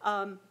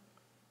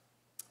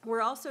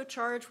 We're also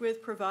charged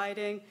with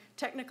providing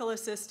technical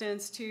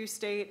assistance to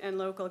state and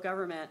local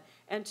government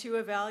and to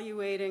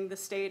evaluating the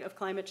state of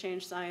climate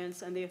change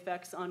science and the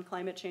effects on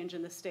climate change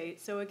in the state.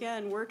 So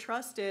again, we're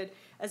trusted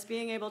as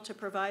being able to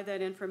provide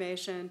that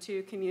information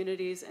to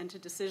communities and to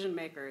decision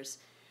makers.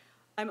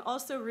 I'm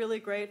also really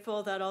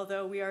grateful that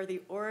although we are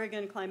the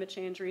Oregon Climate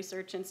Change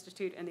Research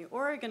Institute and the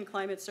Oregon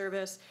Climate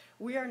Service,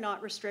 we are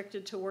not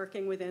restricted to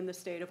working within the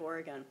state of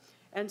Oregon.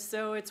 And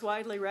so it's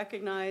widely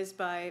recognized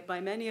by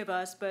many of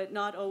us, but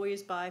not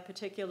always by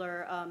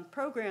particular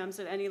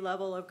programs at any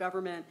level of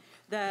government,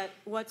 that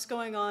what's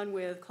going on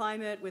with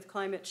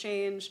climate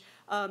change,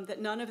 that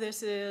none of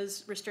this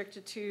is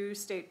restricted to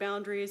state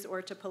boundaries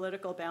or to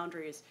political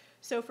boundaries.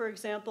 So for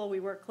example, we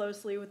work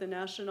closely with the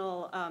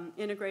National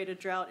Integrated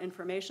Drought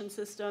Information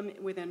System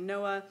within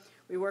NOAA.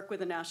 We work with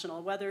the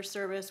National Weather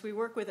Service. We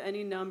work with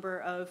any number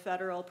of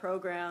federal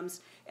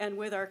programs and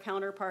with our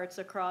counterparts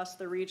across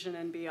the region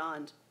and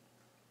beyond.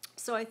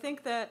 So I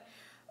think that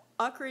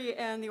OCRI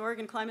and the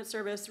Oregon Climate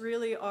Service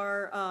really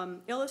are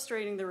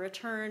illustrating the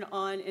return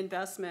on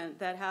investment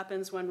that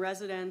happens when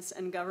residents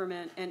and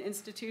government and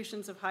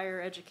institutions of higher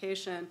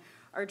education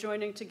are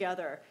joining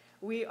together.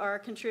 We are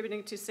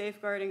contributing to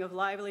safeguarding of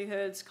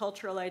livelihoods,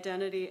 cultural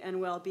identity, and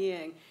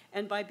well-being.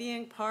 And by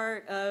being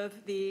part of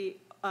the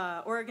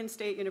Oregon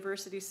State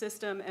University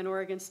system and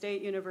Oregon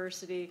State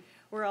University,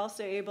 we're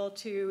also able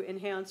to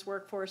enhance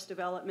workforce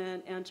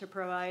development and to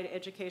provide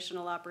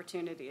educational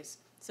opportunities.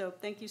 So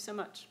thank you so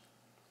much.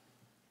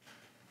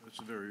 That's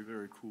very,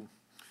 very cool.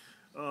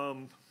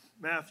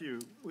 Matthew,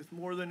 with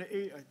more than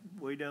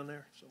way down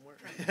there somewhere.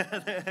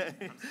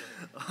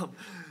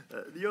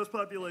 The U.S.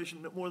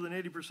 population, more than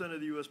 80% of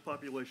the U.S.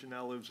 population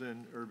now lives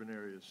in urban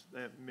areas.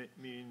 That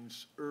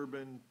means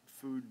urban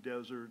food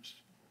deserts,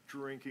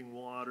 drinking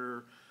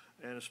water,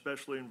 and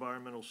especially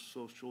environmental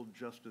social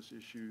justice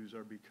issues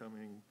are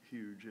becoming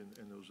huge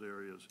in those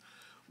areas.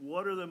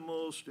 What are the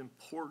most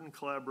important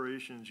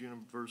collaborations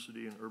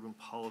university and urban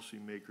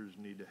policymakers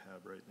need to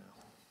have right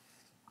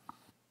now?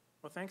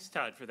 Well, thanks,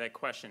 Todd, for that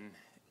question.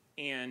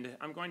 And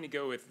I'm going to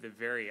go with the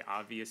very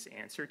obvious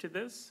answer to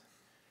this.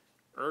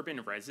 Urban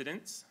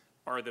residents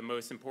are the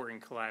most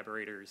important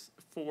collaborators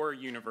for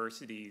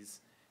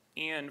universities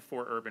and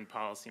for urban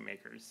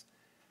policymakers.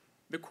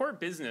 The core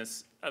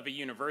business of a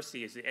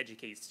university is to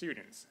educate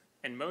students,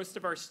 and most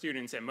of our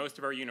students at most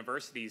of our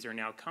universities are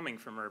now coming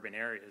from urban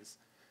areas.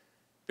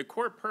 The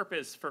core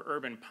purpose for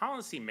urban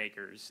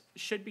policymakers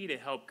should be to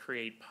help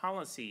create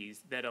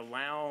policies that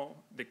allow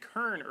the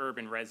current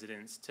urban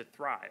residents to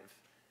thrive,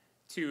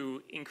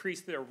 to increase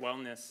their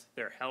wellness,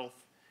 their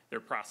health, their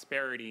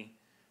prosperity,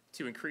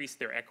 to increase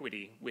their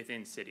equity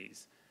within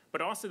cities. But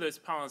also those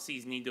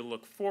policies need to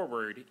look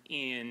forward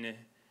in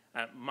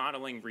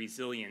modeling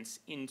resilience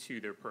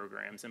into their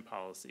programs and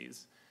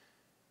policies.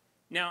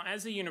 Now,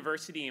 as a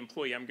university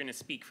employee, I'm going to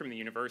speak from the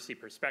university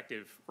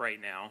perspective right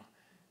now,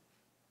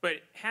 but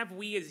have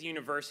we as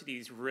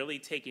universities really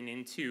taken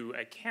into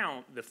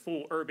account the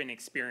full urban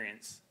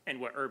experience and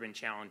what urban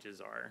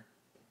challenges are?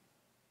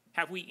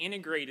 Have we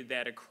integrated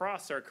that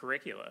across our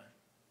curricula?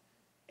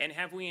 And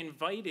have we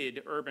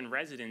invited urban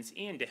residents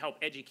in to help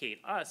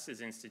educate us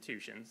as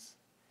institutions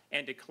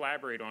and to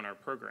collaborate on our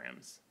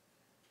programs?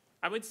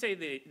 I would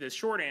say the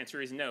short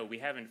answer is no, we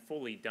haven't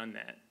fully done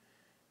that.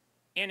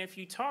 And if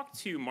you talk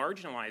to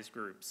marginalized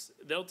groups,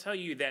 they'll tell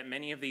you that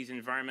many of these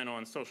environmental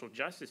and social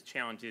justice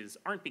challenges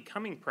aren't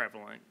becoming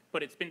prevalent,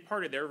 but it's been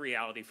part of their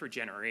reality for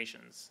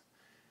generations.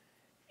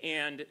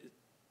 And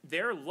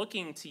they're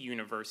looking to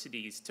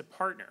universities to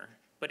partner,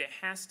 but it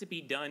has to be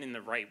done in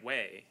the right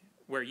way,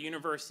 where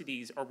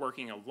universities are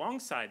working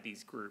alongside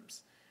these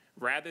groups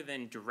rather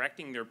than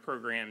directing their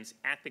programs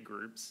at the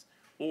groups,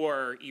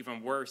 or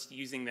even worse,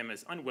 using them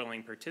as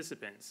unwilling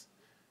participants.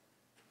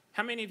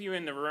 How many of you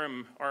in the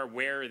room are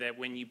aware that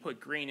when you put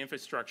green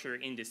infrastructure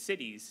into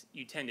cities,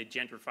 you tend to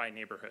gentrify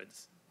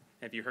neighborhoods?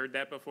 Have you heard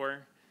that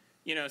before?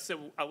 You know, so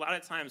a lot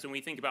of times when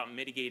we think about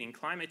mitigating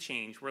climate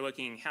change, we're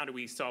looking how do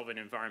we solve an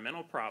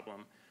environmental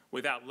problem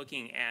without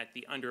looking at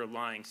the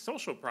underlying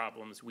social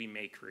problems we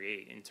may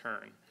create in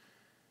turn.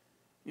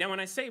 Now, when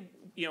I say,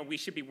 you know, we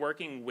should be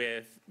working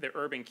with the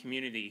urban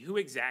community, who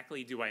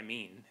exactly do I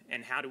mean,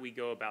 and how do we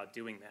go about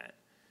doing that?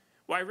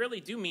 Well, I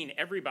really do mean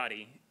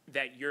everybody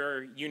that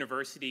your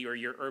university or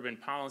your urban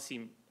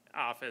policy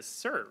office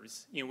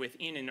serves, you know,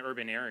 within an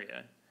urban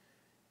area.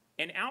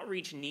 And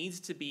outreach needs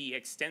to be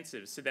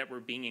extensive so that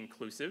we're being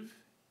inclusive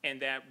and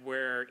that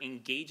we're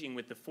engaging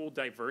with the full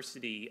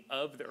diversity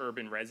of the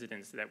urban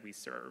residents that we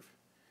serve.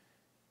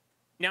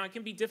 Now, it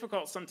can be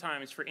difficult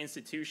sometimes for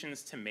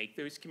institutions to make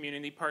those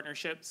community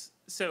partnerships.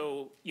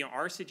 So, you know,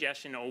 our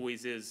suggestion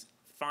always is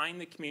find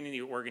the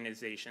community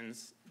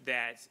organizations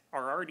that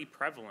are already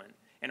prevalent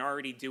and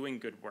already doing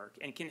good work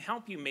and can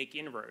help you make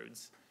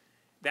inroads.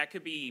 That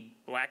could be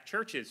Black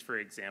churches, for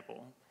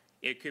example.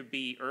 It could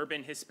be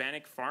urban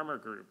Hispanic farmer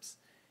groups.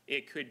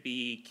 It could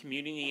be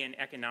community and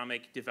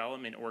economic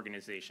development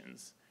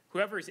organizations,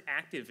 whoever is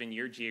active in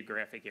your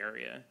geographic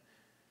area.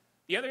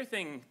 The other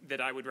thing that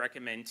I would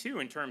recommend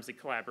too in terms of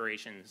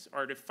collaborations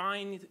are to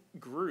find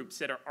groups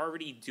that are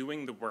already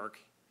doing the work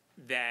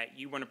that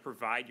you want to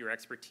provide your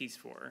expertise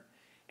for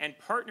and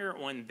partner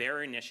on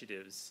their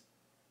initiatives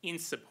in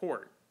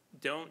support.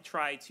 Don't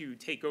try to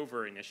take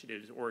over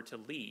initiatives or to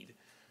lead.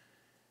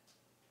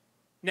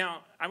 Now,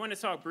 I want to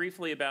talk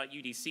briefly about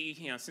UDC.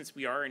 You know, since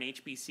we are an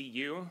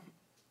HBCU,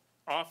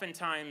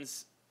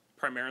 oftentimes,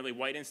 primarily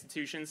white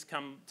institutions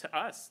come to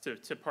us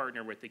to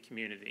partner with the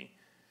community.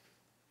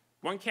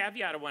 One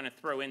caveat I want to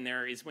throw in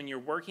there is when you're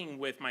working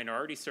with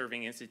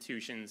minority-serving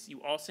institutions,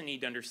 you also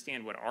need to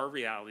understand what our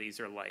realities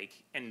are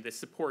like and the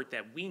support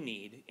that we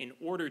need in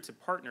order to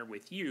partner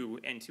with you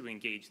and to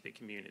engage the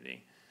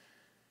community.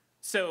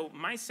 So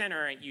my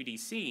center at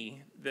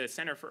UDC, the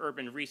Center for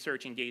Urban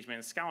Research, Engagement,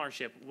 and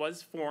Scholarship,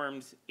 was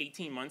formed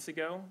 18 months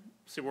ago.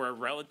 So we're a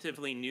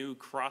relatively new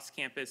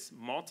cross-campus,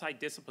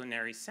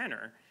 multidisciplinary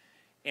center.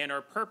 And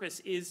our purpose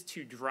is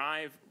to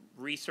drive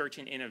research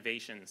and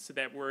innovation so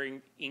that we're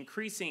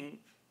increasing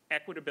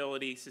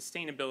equitability,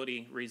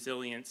 sustainability,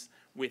 resilience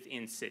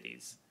within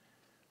cities.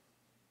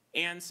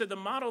 And so the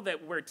model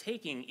that we're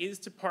taking is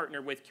to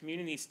partner with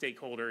community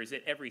stakeholders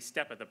at every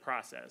step of the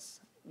process.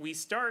 We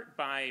start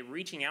by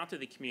reaching out to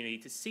the community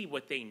to see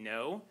what they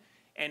know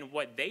and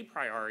what they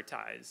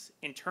prioritize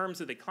in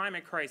terms of the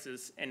climate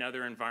crisis and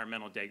other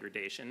environmental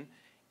degradation,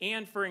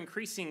 and for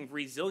increasing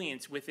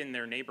resilience within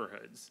their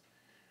neighborhoods.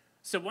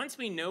 So once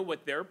we know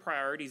what their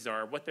priorities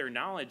are, what their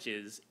knowledge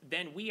is,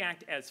 then we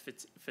act as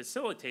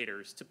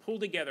facilitators to pull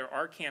together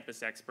our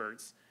campus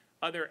experts,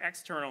 other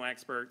external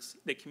experts,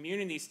 the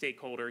community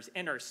stakeholders,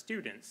 and our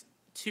students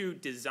to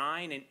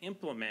design and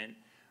implement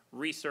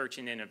research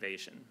and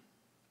innovation.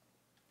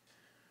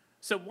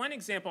 So one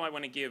example I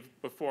want to give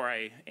before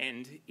I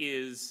end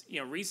is,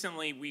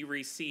 recently we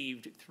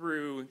received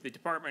through the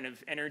Department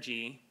of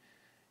Energy,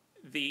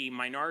 the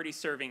Minority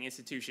Serving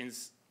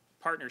Institutions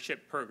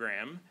Partnership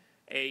Program,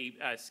 a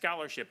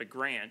scholarship, a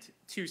grant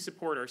to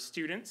support our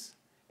students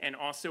and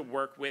also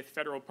work with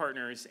federal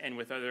partners and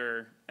with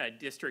other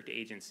district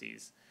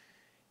agencies.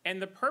 And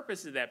the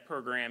purpose of that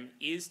program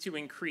is to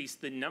increase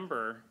the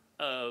number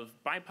of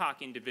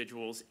BIPOC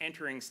individuals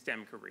entering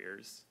STEM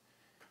careers.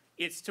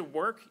 It's to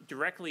work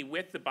directly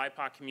with the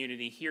BIPOC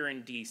community here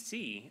in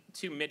DC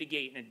to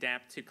mitigate and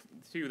adapt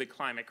to the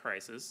climate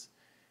crisis.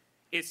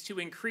 It's to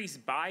increase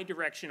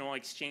bi-directional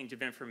exchange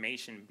of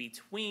information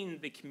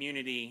between the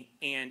community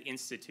and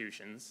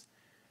institutions.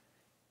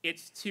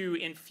 It's to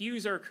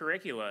infuse our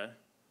curricula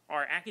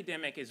our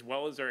academic as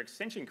well as our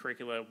extension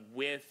curricula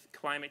with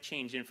climate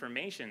change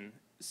information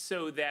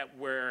so that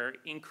we're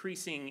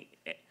increasing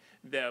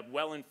the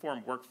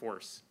well-informed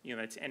workforce,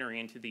 that's entering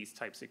into these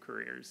types of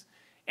careers.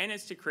 And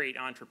it's to create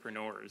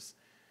entrepreneurs.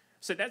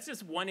 So that's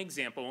just one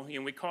example.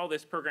 We call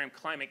this program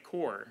Climate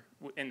Core,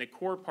 and the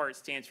core part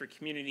stands for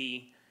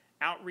community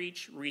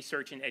outreach,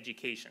 research, and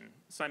education.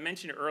 So I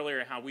mentioned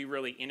earlier how we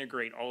really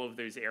integrate all of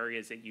those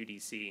areas at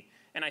UDC,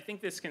 and I think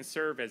this can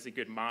serve as a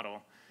good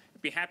model.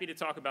 I'd be happy to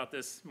talk about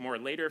this more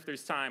later if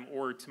there's time,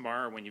 or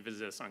tomorrow when you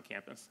visit us on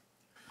campus.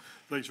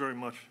 Thanks very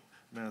much,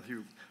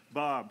 Matthew.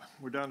 Bob,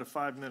 we're down to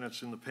 5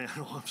 minutes in the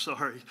panel. I'm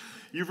sorry.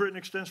 You've written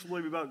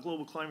extensively about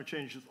global climate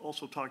change. You've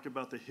also talked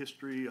about the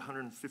history,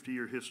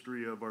 150-year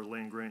history of our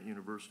land-grant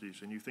universities,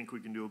 and you think we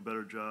can do a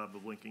better job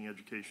of linking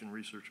education,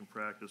 research, and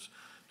practice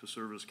to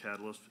serve as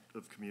catalyst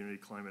of community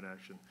climate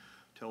action.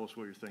 Tell us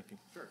what you're thinking.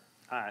 Sure.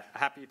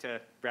 Happy to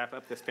wrap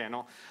up this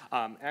panel.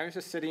 I was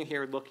just sitting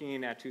here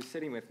looking at who's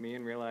sitting with me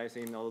and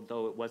realizing,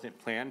 although it wasn't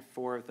planned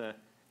for the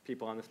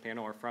people on this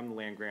panel are from the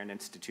land-grant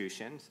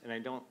institutions, and I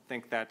don't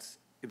think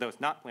though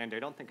it's not planned, I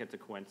don't think it's a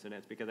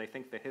coincidence, because I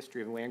think the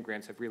history of land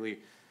grants have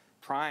really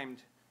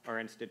primed our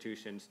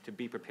institutions to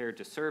be prepared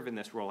to serve in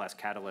this role as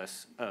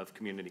catalysts of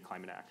community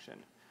climate action.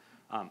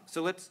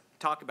 So let's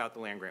talk about the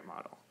land grant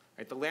model.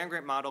 Right, the land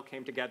grant model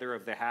came together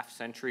of the half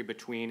century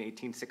between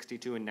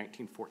 1862 and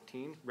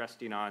 1914,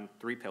 resting on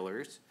 3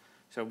 pillars.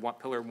 So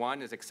pillar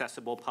 1 is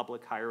accessible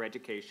public higher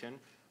education,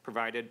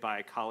 provided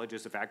by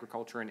colleges of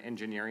agriculture and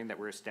engineering that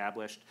were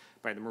established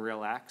by the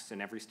Morrill Acts in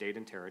every state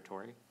and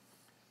territory.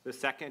 The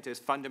second is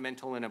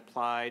fundamental and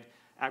applied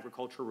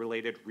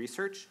agriculture-related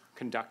research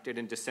conducted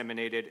and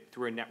disseminated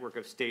through a network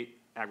of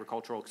state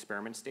agricultural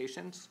experiment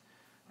stations.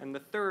 And the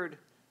third,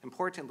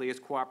 importantly,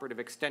 is cooperative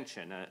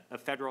extension, a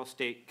federal,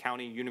 state,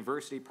 county,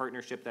 university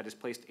partnership that has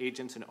placed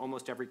agents in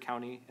almost every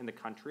county in the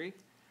country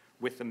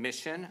with the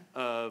mission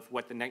of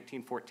what the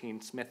 1914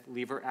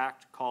 Smith-Lever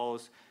Act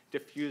calls the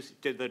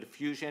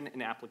diffusion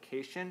and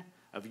application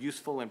of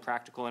useful and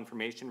practical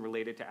information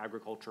related to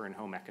agriculture and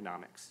home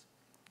economics.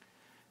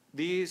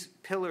 These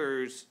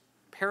pillars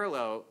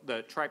parallel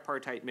the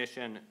tripartite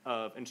mission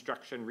of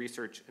instruction,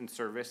 research, and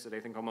service that I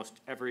think almost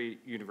every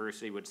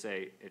university would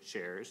say it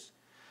shares.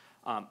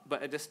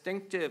 But a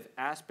distinctive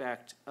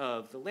aspect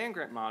of the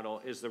land-grant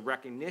model is the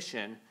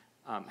recognition,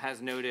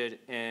 as noted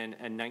in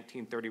a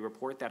 1930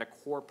 report, that a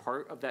core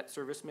part of that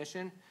service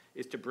mission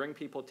is to bring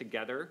people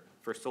together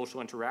for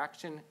social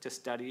interaction, to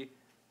study,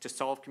 to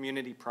solve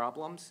community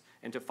problems,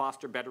 and to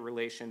foster better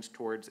relations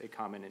towards a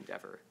common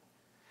endeavor.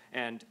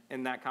 And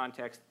in that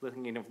context,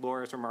 thinking of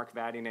Laura's remark of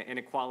adding an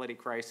inequality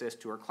crisis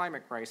to her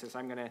climate crisis,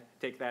 I'm going to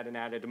take that and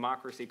add a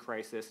democracy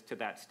crisis to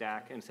that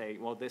stack and say,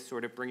 well, this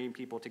sort of bringing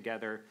people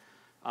together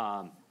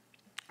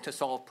to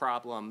solve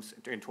problems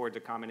and towards a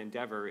common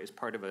endeavor is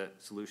part of a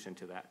solution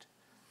to that.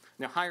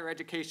 Now, higher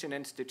education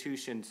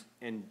institutions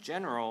in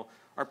general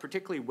are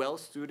particularly well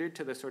suited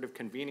to the sort of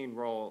convening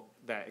role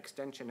that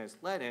extension has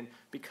led in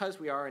because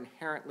we are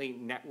inherently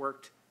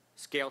networked,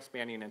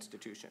 scale-spanning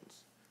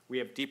institutions. We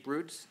have deep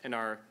roots in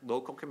our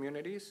local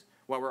communities,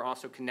 while we're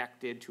also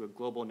connected to a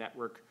global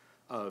network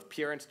of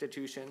peer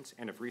institutions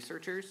and of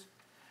researchers.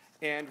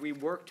 And we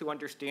work to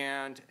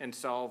understand and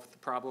solve the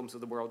problems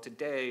of the world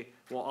today,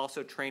 while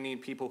also training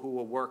people who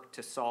will work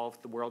to solve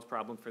the world's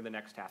problem for the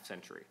next half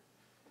century.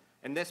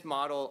 And this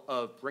model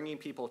of bringing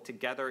people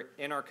together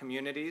in our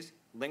communities,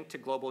 linked to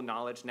global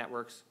knowledge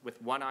networks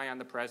with one eye on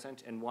the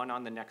present and one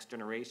on the next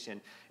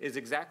generation, is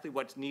exactly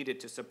what's needed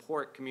to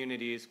support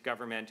communities,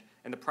 government,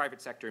 and the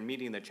private sector in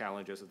meeting the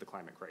challenges of the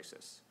climate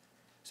crisis.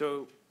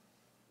 So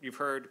you've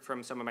heard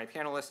from some of my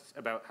panelists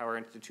about how our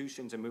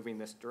institutions are moving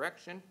this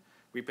direction.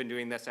 We've been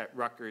doing this at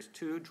Rutgers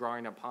too,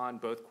 drawing upon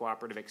both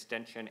cooperative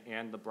extension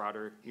and the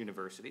broader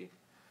university.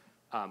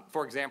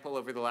 For example,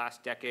 over the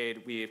last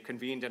decade, we have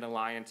convened an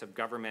alliance of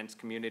governments,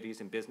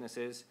 communities, and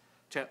businesses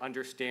to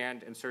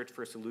understand and search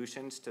for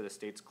solutions to the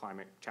state's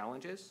climate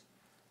challenges.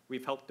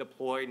 We've helped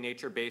deploy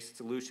nature-based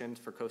solutions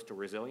for coastal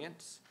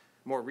resilience.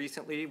 More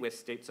recently, with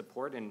state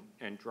support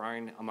and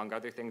drawing, among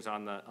other things,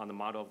 on the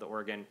model of the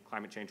Oregon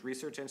Climate Change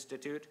Research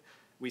Institute,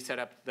 we set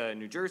up the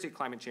New Jersey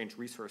Climate Change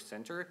Resource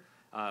Center,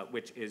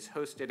 which is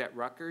hosted at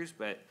Rutgers,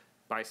 but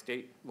by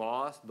state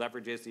law,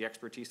 leverages the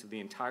expertise of the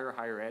entire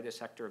higher ed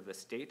sector of the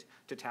state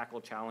to tackle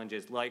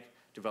challenges like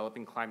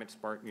developing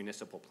climate-smart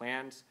municipal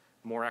plans,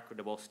 more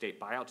equitable state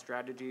buyout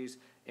strategies,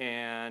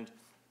 and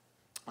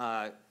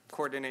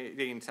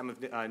coordinating some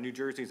of New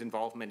Jersey's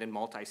involvement in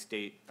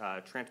multi-state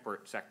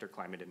transport sector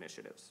climate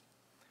initiatives.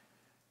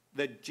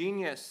 The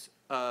genius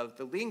of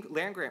the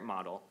land-grant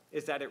model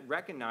is that it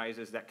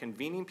recognizes that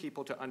convening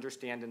people to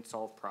understand and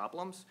solve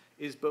problems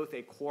is both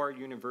a core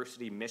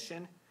university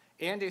mission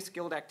and a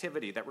skilled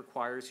activity that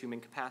requires human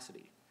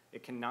capacity.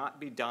 It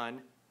cannot be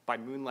done by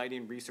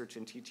moonlighting research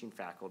and teaching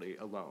faculty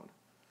alone.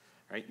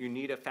 Right? You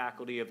need a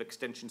faculty of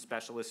extension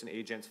specialists and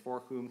agents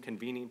for whom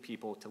convening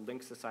people to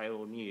link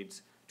societal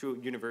needs to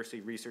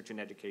university research and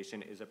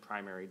education is a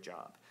primary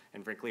job,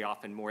 and frankly,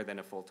 often more than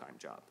a full-time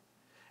job.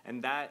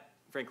 And that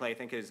frankly, I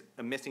think is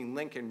a missing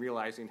link in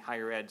realizing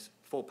higher ed's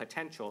full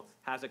potential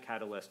as a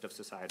catalyst of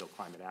societal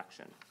climate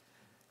action.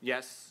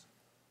 Yes,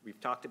 we've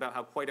talked about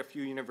how quite a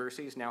few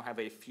universities now have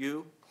a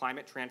few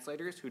climate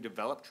translators who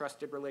develop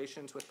trusted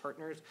relations with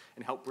partners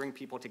and help bring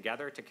people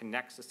together to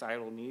connect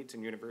societal needs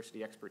and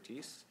university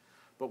expertise.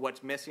 But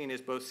what's missing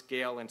is both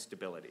scale and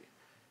stability.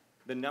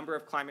 The number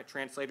of climate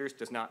translators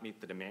does not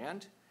meet the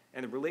demand,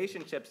 and the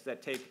relationships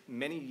that take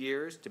many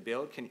years to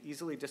build can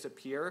easily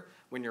disappear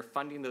when you're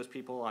funding those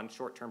people on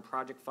short-term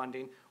project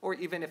funding, or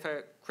even if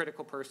a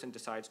critical person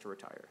decides to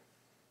retire.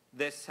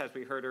 This, as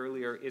we heard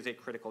earlier, is a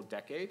critical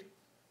decade,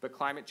 but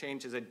climate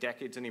change is a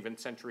decades and even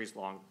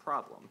centuries-long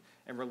problem,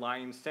 and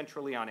relying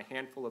centrally on a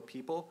handful of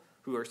people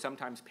who are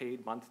sometimes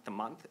paid month to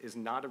month is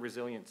not a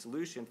resilient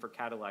solution for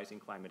catalyzing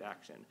climate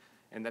action,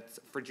 and that's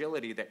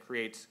fragility that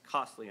creates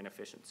costly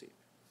inefficiency.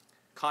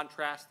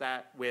 Contrast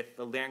that with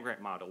the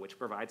land-grant model, which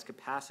provides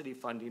capacity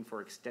funding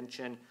for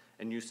extension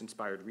and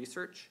use-inspired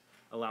research,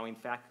 allowing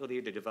faculty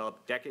to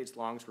develop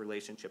decades-long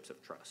relationships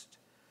of trust.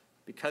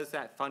 Because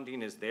that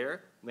funding is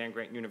there,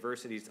 land-grant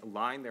universities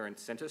align their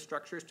incentive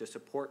structures to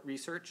support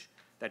research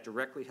that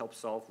directly helps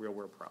solve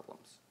real-world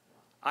problems.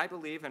 I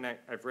believe, and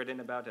I've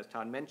written about, as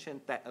Todd mentioned,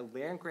 that a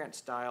land-grant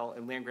style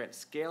and land-grant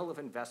scale of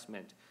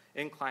investment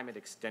in climate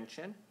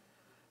extension,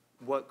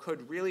 what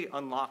could really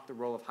unlock the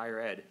role of higher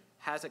ed,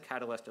 has a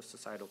catalyst of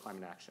societal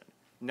climate action,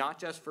 not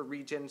just for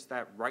regions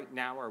that right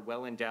now are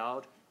well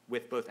endowed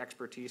with both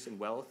expertise and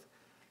wealth,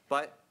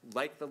 but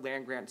like the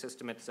land-grant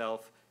system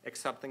itself, it's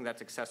something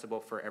that's accessible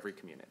for every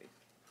community.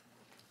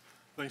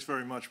 Thanks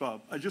very much,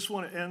 Bob. I just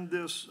want to end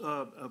this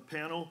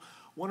panel.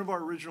 One of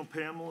our original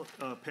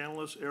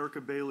panelists,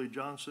 Erica Bailey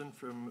Johnson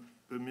from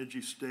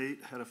Bemidji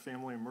State, had a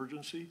family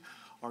emergency.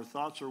 Our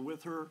thoughts are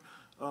with her,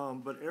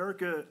 but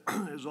Erica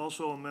is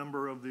also a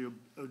member of the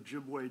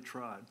Ojibwe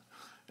tribe,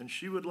 and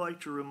she would like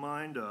to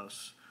remind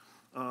us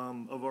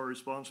of our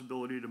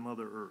responsibility to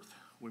Mother Earth.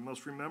 We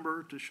must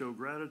remember to show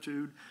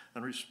gratitude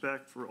and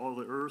respect for all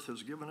the Earth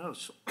has given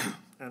us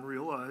and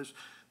realize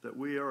that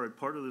we are a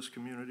part of this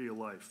community of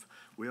life.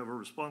 We have a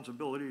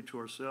responsibility to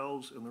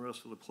ourselves and the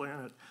rest of the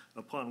planet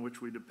upon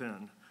which we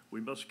depend. We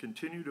must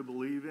continue to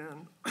believe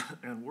in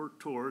and work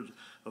towards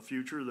a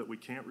future that we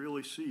can't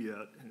really see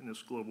yet in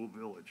this global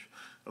village,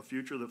 a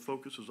future that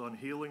focuses on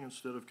healing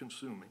instead of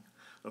consuming,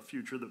 a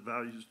future that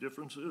values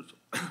differences,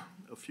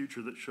 a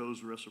future that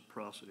shows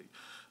reciprocity,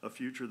 a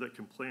future that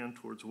can plan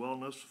towards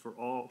wellness for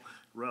all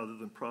rather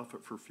than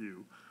profit for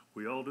few.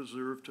 We all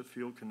deserve to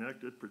feel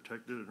connected,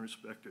 protected, and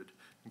respected,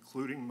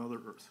 including Mother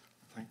Earth.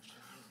 Thanks.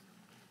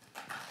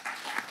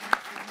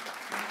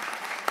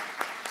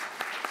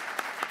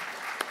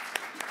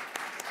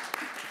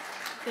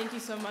 Thank you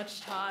so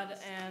much, Todd,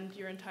 and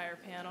your entire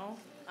panel.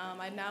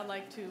 I'd now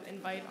like to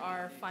invite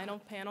our final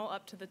panel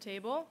up to the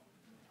table.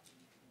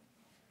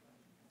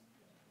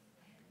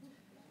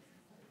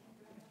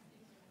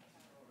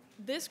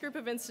 This group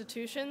of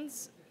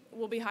institutions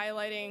will be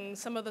highlighting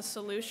some of the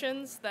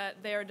solutions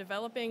that they are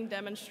developing,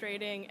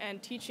 demonstrating,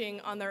 and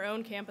teaching on their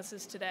own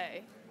campuses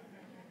today.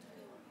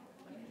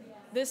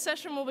 This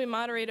session will be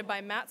moderated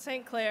by Matt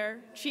St. Clair,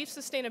 Chief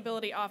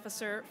Sustainability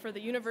Officer for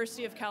the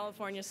University of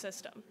California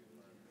System.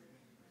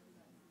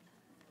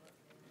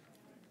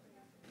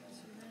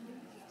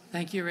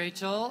 Thank you,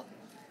 Rachel,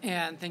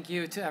 and thank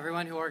you to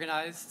everyone who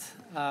organized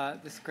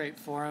this great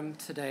forum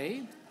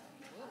today.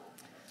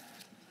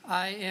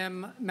 I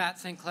am Matt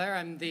St. Clair.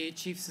 I'm the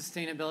Chief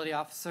Sustainability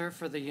Officer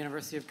for the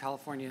University of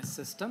California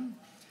System.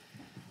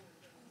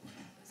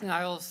 And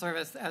I will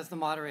serve as the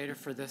moderator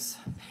for this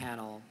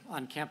panel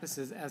on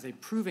campuses as a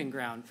proving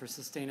ground for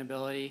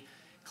sustainability,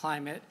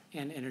 climate,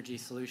 and energy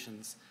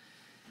solutions.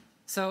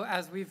 So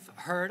as we've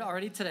heard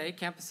already today,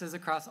 campuses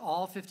across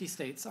all 50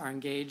 states are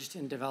engaged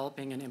in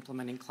developing and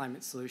implementing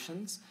climate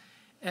solutions.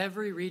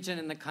 Every region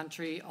in the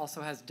country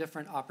also has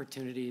different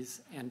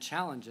opportunities and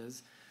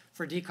challenges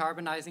for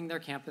decarbonizing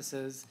their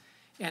campuses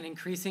and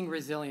increasing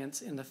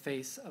resilience in the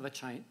face of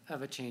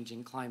a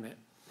changing climate.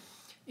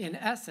 In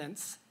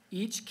essence,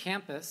 each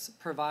campus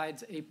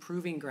provides a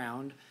proving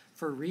ground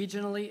for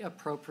regionally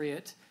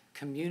appropriate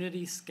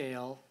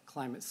community-scale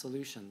climate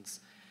solutions.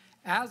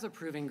 As a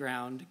proving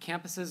ground,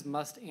 campuses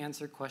must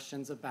answer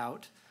questions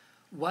about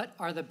what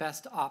are the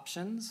best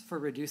options for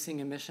reducing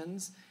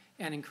emissions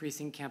and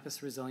increasing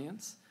campus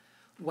resilience?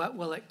 What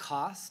will it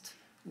cost?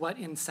 What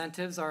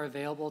incentives are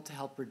available to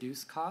help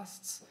reduce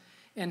costs?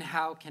 And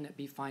how can it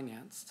be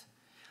financed?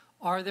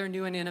 Are there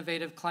new and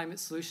innovative climate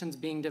solutions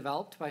being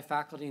developed by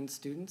faculty and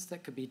students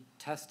that could be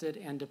tested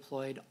and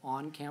deployed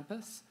on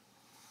campus?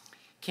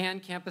 Can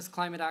campus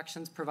climate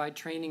actions provide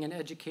training and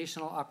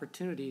educational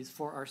opportunities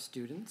for our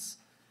students?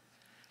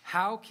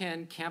 How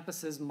can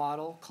campuses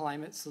model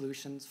climate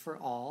solutions for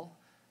all,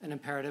 an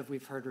imperative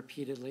we've heard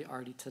repeatedly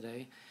already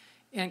today?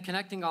 And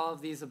connecting all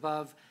of these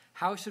above,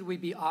 how should we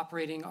be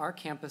operating our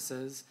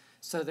campuses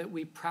so that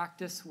we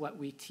practice what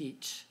we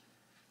teach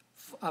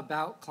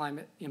about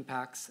climate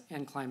impacts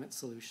and climate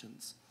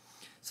solutions?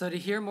 So to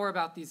hear more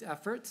about these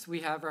efforts, we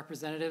have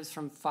representatives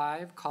from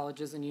 5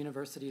 colleges and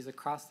universities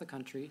across the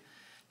country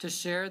to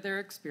share their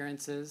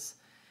experiences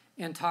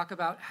and talk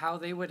about how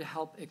they would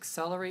help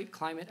accelerate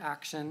climate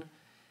action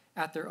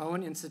at their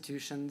own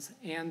institutions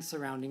and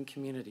surrounding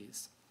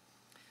communities.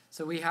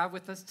 So we have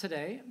with us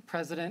today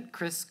President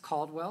Chris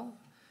Caldwell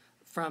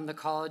from the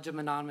College of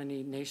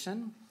Menominee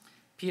Nation,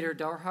 Peter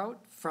Dorhout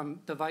from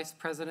the Vice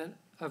President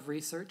of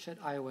Research at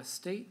Iowa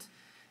State,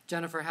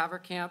 Jennifer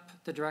Haverkamp,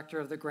 the Director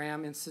of the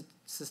Graham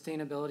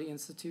Sustainability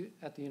Institute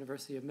at the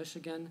University of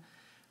Michigan,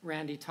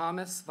 Randy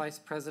Thomas, Vice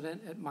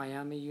President at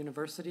Miami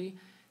University,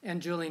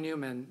 and Julie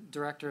Newman,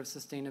 Director of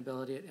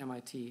Sustainability at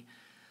MIT.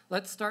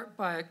 Let's start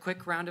by a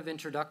quick round of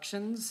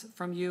introductions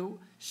from you,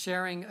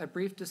 sharing a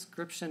brief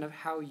description of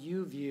how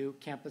you view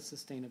campus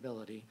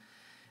sustainability.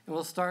 And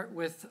we'll start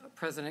with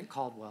President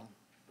Caldwell.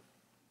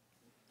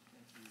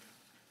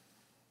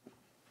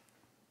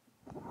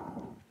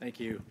 Thank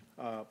you.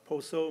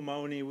 Poso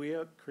Mauni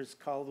Wea, Chris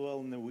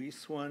Caldwell,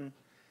 Nawiswan,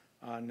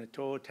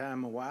 Nato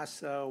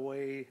Tamawasa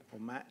Way,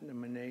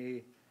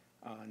 Omatnamane,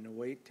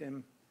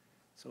 Nawaitim.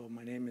 So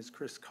my name is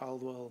Chris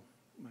Caldwell.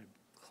 My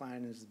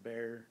clan is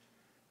Bear.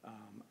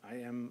 I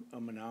am a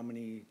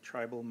Menominee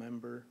tribal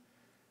member.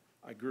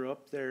 I grew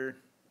up there.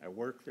 I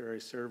work there. I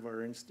serve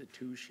our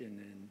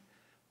institution.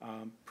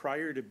 And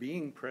prior to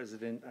being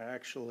president, I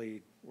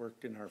actually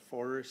worked in our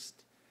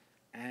forest,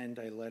 and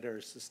I led our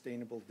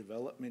Sustainable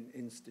Development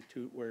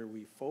Institute, where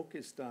we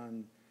focused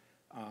on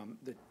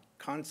the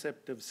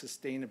concept of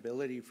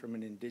sustainability from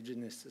an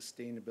indigenous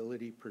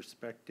sustainability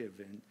perspective.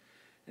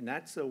 And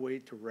that's a way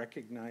to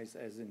recognize,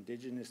 as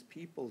indigenous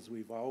peoples,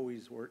 we've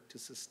always worked to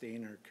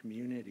sustain our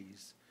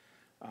communities.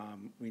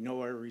 We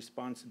know our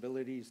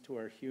responsibilities to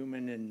our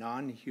human and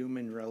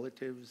non-human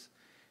relatives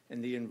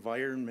and the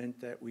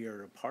environment that we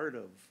are a part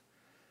of.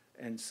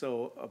 And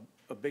so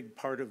a big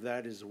part of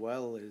that as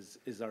well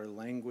is our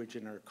language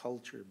and our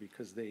culture,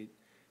 because they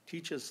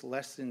teach us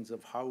lessons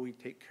of how we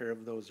take care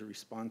of those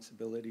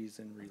responsibilities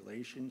and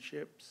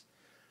relationships.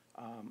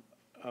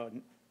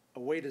 A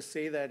way to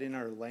say that in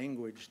our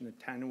language,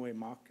 Natanue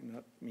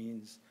Makana,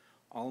 means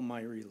all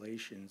my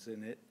relations,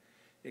 and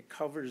it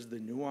covers the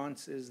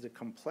nuances, the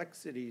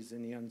complexities,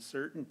 and the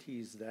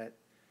uncertainties that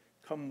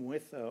come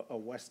with a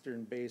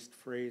Western-based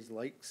phrase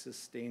like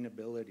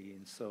sustainability.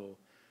 And so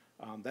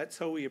that's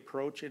how we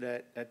approach it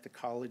at the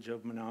College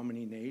of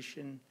Menominee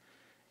Nation.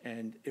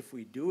 And if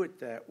we do it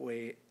that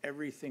way,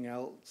 everything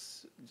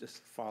else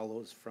just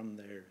follows from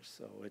there.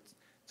 So it's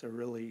a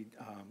really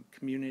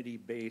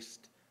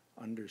community-based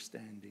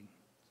understanding.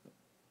 So.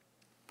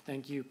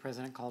 Thank you,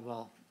 President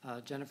Caldwell.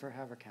 Jennifer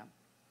Haverkamp.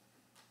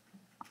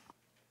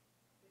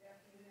 Good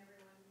afternoon,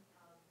 everyone.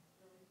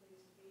 Really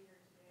pleased to be here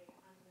today.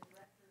 I'm the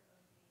director of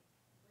the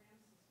Graham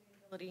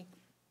Sustainability.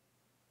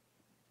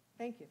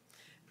 Thank you.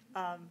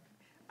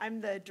 I'm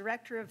the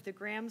director of the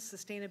Graham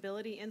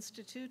Sustainability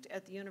Institute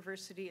at the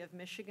University of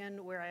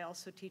Michigan, where I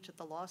also teach at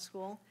the law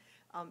school.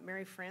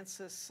 Mary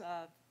Frances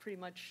pretty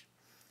much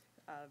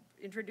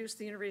introduced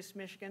the University of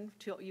Michigan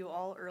to you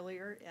all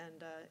earlier,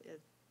 and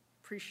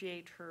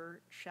appreciate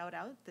her shout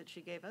out that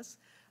she gave us.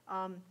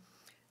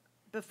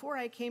 Before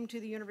I came to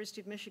the University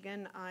of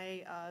Michigan,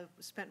 I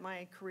spent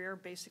my career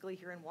basically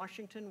here in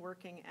Washington,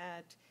 working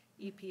at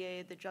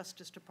EPA, the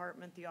Justice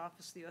Department, the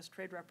Office of the U.S.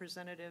 Trade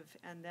Representative,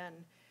 and then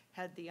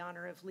had the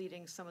honor of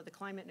leading some of the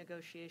climate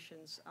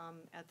negotiations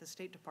at the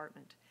State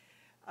Department.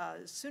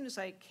 As soon as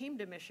I came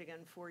to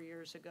Michigan 4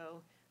 years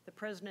ago, the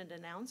president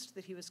announced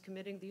that he was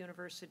committing the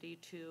university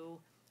to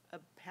a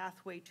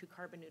pathway to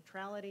carbon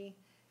neutrality,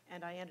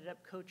 and I ended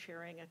up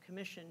co-chairing a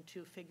commission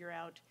to figure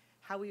out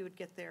how we would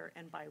get there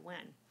and by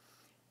when.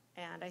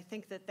 And I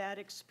think that that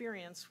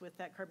experience with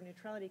that Carbon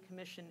Neutrality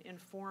Commission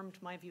informed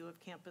my view of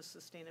campus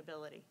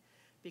sustainability,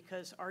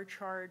 because our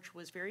charge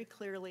was very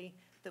clearly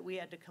that we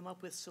had to come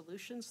up with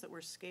solutions that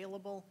were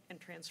scalable and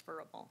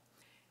transferable.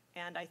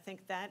 And I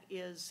think that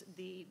is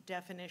the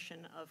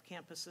definition of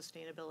campus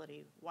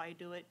sustainability. Why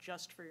do it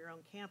just for your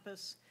own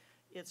campus?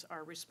 It's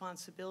our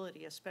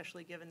responsibility,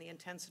 especially given the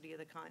intensity of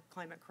the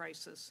climate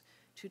crisis,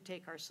 to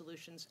take our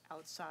solutions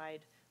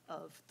outside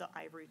of the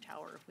ivory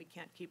tower. We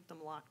can't keep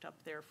them locked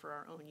up there for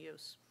our own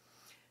use.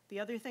 The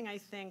other thing I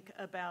think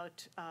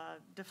about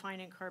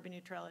defining carbon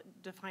neutrality,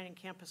 defining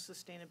campus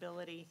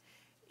sustainability,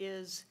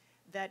 is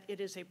that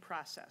it is a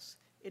process.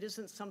 It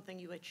isn't something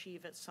you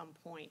achieve at some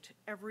point.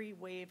 Every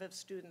wave of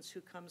students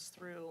who comes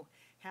through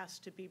has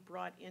to be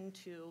brought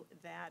into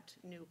that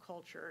new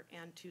culture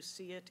and to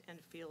see it and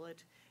feel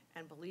it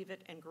and believe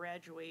it and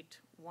graduate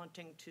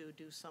wanting to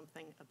do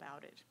something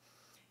about it.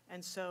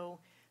 And so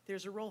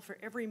there's a role for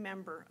every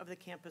member of the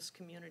campus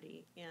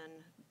community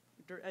in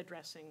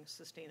addressing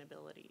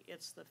sustainability.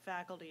 It's the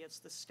faculty, it's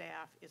the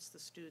staff, it's the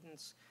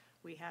students.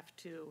 We have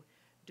to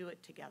do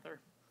it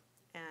together.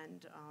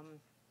 And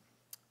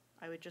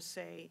I would just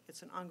say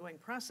it's an ongoing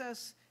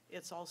process.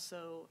 It's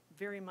also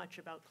very much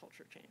about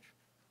culture change.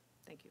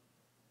 Thank you.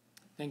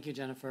 Thank you,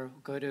 Jennifer.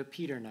 We'll go to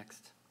Peter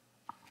next.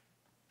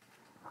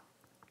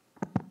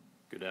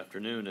 Good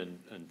afternoon,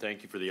 and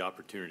thank you for the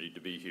opportunity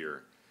to be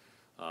here.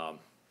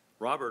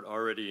 Robert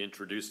already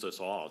introduced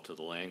us all to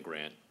the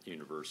land-grant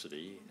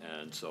university,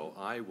 and so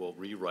I will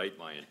rewrite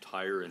my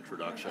entire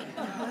introduction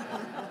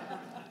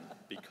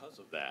because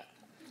of that.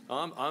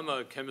 I'm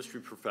a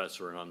chemistry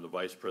professor, and I'm the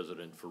vice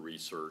president for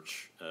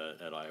research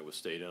at Iowa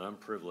State, and I'm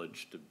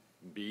privileged to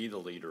be the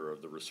leader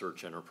of the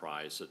research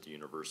enterprise at the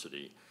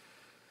university,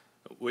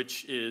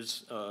 which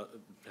is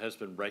has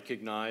been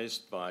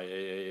recognized by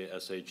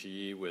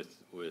AASHE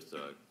with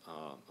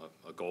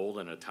a gold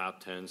and a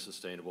top 10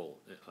 sustainable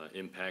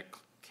impact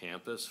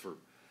campus for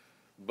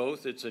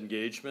both its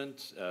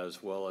engagement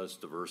as well as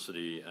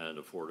diversity and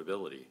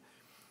affordability.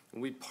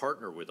 And we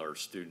partner with our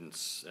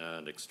students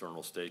and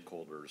external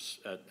stakeholders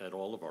at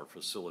all of our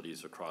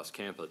facilities across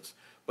campus.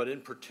 But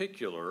in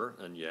particular,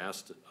 and you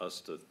asked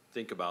us to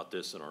think about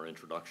this in our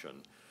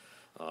introduction,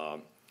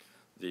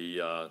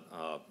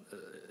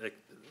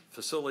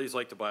 facilities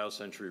like the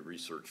BioCentury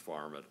Research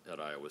Farm at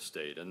Iowa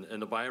State and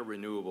the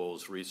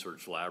Biorenewables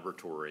Research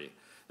Laboratory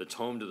that's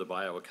home to the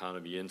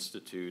Bioeconomy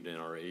Institute and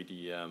our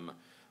ADM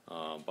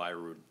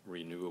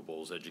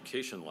Biorenewables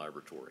Education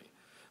Laboratory.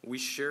 We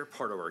share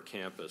part of our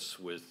campus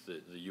with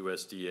the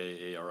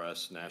USDA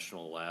ARS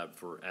National Lab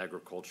for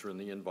Agriculture and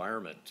the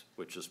Environment,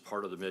 which is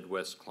part of the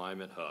Midwest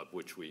Climate Hub,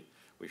 which we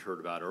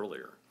heard about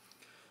earlier.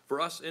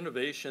 For us,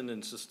 innovation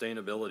and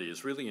sustainability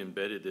is really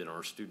embedded in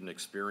our student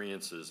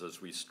experiences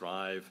as we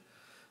strive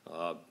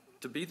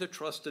to be the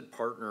trusted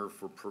partner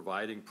for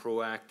providing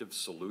proactive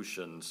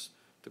solutions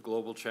to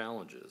global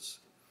challenges.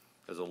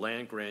 As a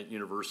land-grant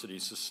university,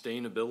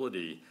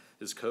 sustainability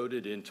is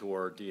coded into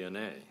our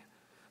DNA.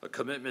 A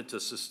commitment to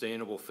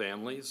sustainable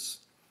families,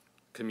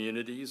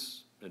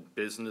 communities, and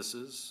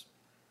businesses,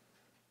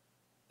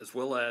 as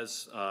well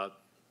as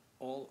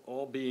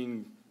all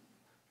being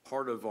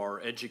part of our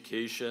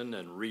education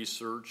and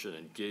research and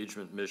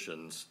engagement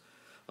missions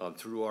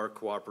through our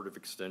cooperative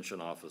extension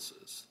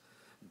offices.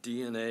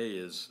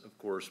 DNA is, of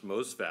course,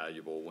 most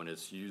valuable when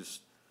it's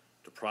used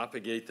to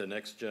propagate the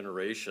next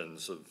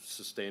generations of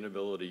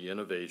sustainability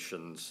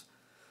innovations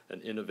and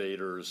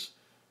innovators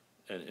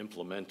and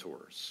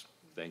implementors.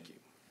 Thank you.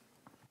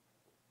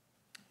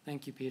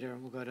 Thank you, Peter.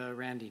 We'll go to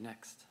Randy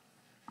next.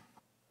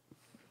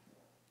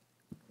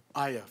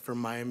 Aya from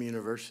Miami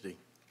University.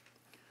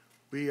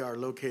 We are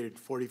located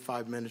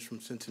 45 minutes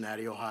from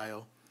Cincinnati,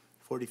 Ohio,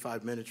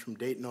 45 minutes from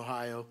Dayton,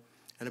 Ohio,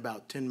 and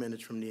about 10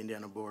 minutes from the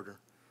Indiana border.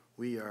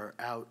 We are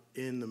out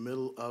in the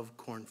middle of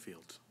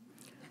cornfields.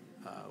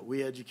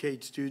 We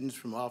educate students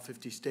from all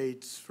 50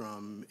 states,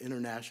 from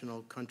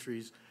international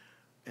countries,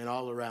 and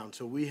all around.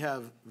 So we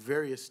have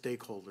various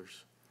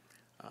stakeholders.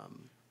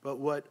 But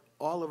what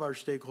all of our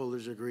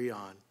stakeholders agree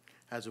on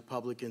as a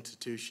public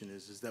institution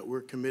is that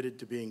we're committed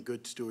to being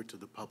good stewards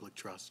of the public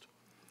trust.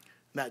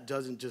 And that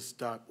doesn't just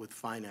start with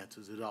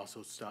finances, it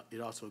also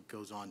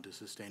goes on to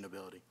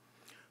sustainability.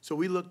 So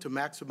we look to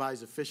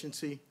maximize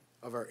efficiency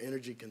of our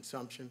energy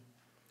consumption.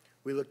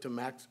 We look to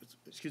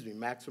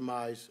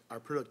maximize our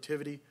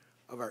productivity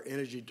of our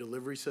energy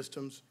delivery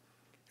systems.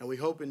 And we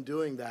hope in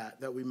doing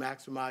that we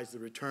maximize the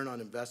return on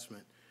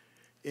investment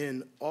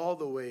in all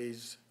the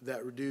ways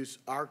that reduce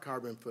our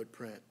carbon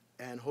footprint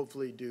and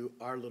hopefully do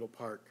our little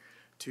part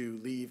to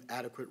leave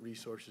adequate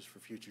resources for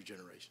future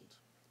generations.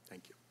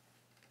 Thank you.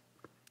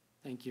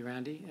 Thank you,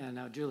 Randy. And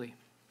now Julie.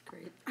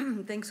 Great.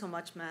 Thanks so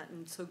much, Matt,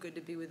 and so good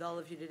to be with all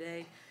of you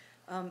today.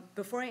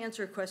 Before I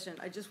answer a question,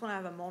 I just want to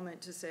have a moment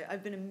to say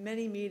I've been in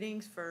many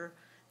meetings for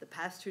the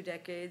past 2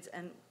 decades,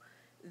 and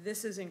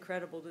this is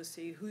incredible to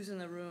see who's in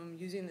the room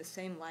using the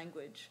same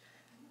language,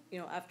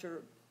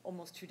 after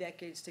almost 2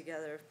 decades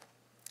together.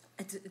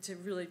 It's a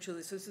really,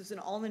 truly, so this is an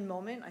all-in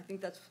moment. I think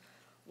that's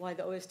why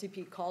the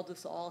OSTP called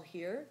us all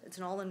here. It's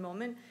an all-in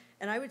moment.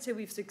 And I would say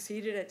we've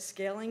succeeded at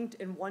scaling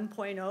in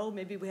 1.0.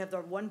 Maybe we have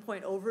our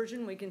 1.0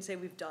 version. We can say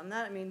we've done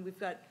that. I mean, we've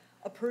got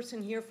a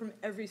person here from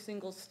every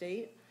single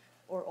state,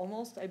 or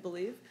almost, I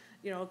believe,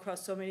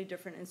 across so many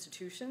different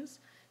institutions.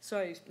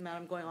 Sorry, Matt,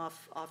 I'm going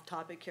off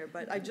topic here,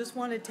 but I just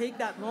want to take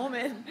that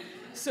moment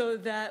so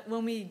that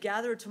when we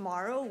gather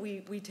tomorrow,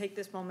 we take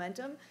this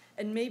momentum,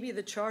 and maybe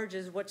the charge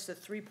is what's the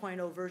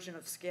 3.0 version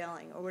of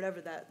scaling, or whatever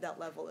that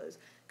level is,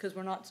 because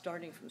we're not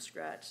starting from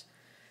scratch.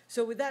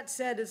 So with that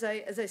said, as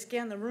I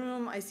scan the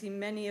room, I see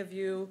many of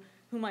you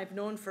whom I've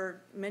known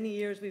for many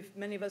years.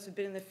 Many of us have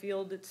been in the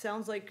field. It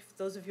sounds like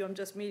those of you I'm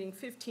just meeting,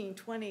 15,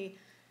 20,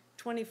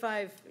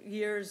 25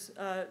 years.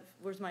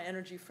 Where's my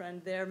energy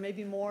friend there?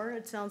 Maybe more,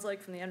 it sounds like,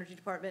 from the energy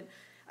department.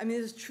 I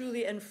mean, this is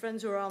truly, and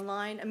friends who are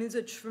online, I mean, it's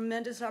a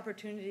tremendous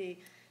opportunity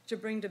to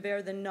bring to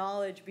bear the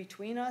knowledge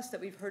between us that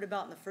we've heard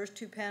about in the first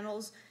 2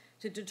 panels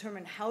to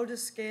determine how to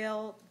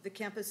scale the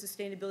campus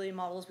sustainability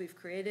models we've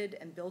created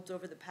and built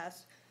over the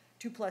past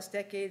 2+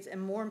 decades, and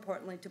more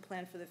importantly, to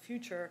plan for the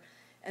future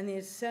and the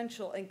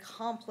essential and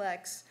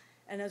complex,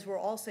 and as we're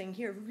all saying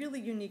here, really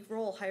unique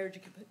role higher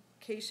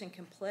education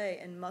can play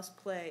and must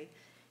play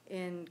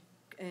in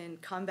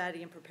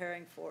combating and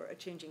preparing for a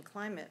changing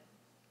climate.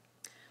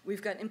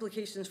 We've got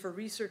implications for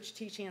research,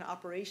 teaching, and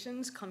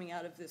operations coming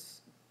out of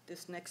this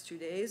next 2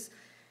 days.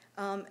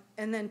 And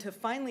then to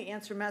finally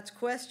answer Matt's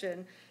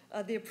question,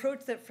 the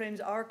approach that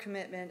frames our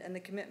commitment and the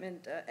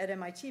commitment at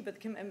MIT, but the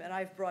commitment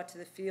I've brought to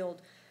the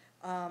field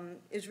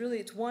is really,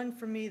 it's one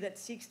for me that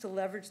seeks to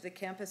leverage the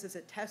campus as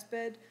a test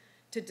bed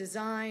to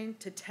design,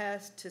 to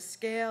test, to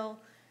scale,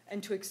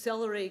 and to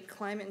accelerate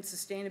climate and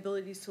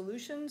sustainability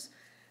solutions.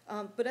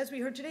 But as we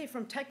heard today,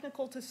 from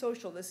technical to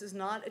social, this is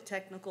not a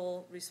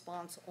technical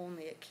response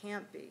only. It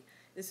can't be.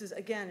 This is,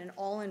 again, an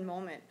all-in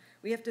moment.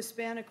 We have to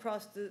span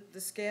across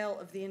the scale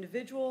of the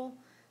individual,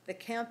 the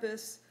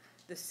campus,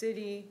 the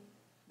city,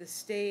 the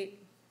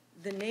state,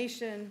 the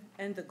nation,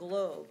 and the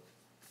globe.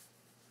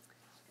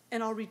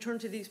 And I'll return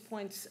to these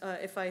points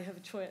if I have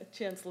a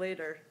chance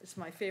later. It's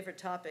my favorite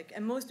topic.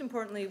 And most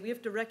importantly, we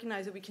have to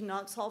recognize that we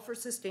cannot solve for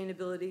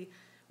sustainability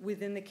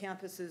within the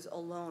campuses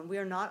alone. We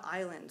are not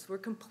islands. We're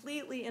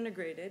completely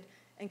integrated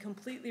and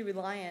completely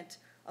reliant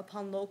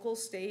upon local,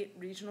 state,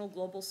 regional,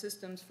 global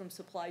systems, from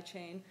supply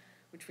chain,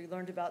 which we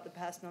learned about the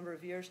past number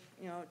of years,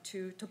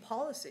 to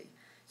policy.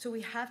 So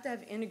we have to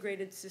have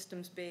integrated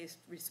systems-based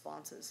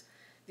responses.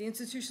 The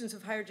institutions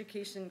of higher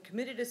education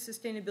committed to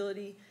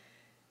sustainability,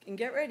 and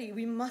get ready,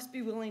 we must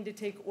be willing to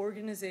take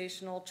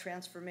organizational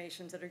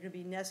transformations that are going to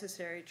be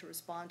necessary to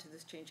respond to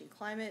this changing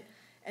climate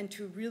and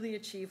to really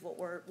achieve what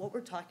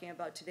we're talking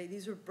about today.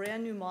 These are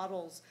brand new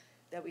models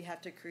that we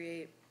have to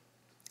create.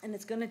 And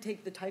it's going to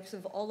take the types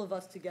of all of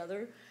us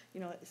together,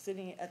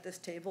 sitting at this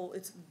table.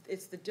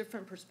 It's the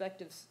different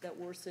perspectives that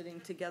we're sitting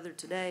together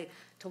today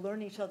to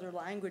learn each other's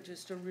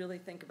languages, to really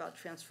think about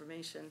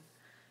transformation.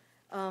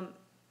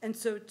 And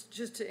so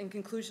just in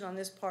conclusion on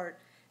this part,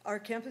 our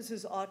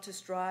campuses ought to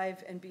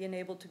strive and be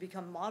enabled to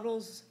become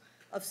models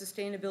of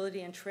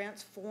sustainability and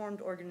transformed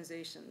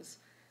organizations,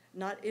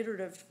 not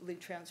iteratively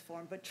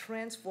transformed, but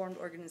transformed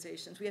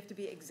organizations. We have to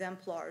be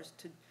exemplars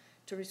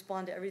to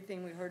respond to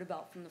everything we heard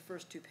about from the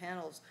first two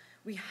panels.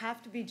 We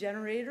have to be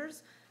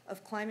generators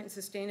of climate and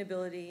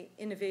sustainability,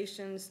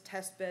 innovations,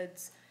 test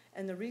beds,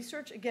 and the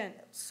research. Again,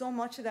 so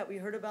much of that we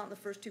heard about in the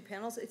first two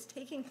panels, it's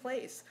taking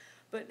place,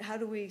 but how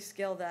do we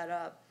scale that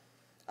up?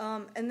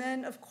 And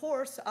then, of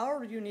course,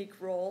 our unique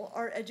role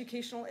are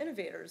educational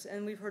innovators,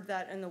 and we've heard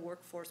that in the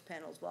workforce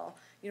panel as well.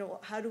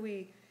 How do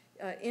we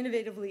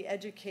innovatively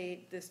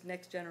educate this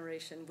next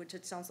generation, which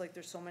it sounds like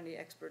there's so many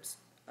experts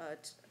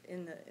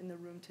in the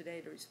room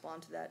today to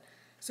respond to that.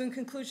 So in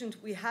conclusion,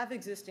 we have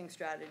existing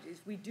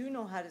strategies. We do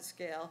know how to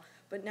scale,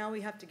 but now we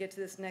have to get to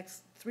this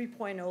next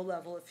 3.0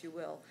 level, if you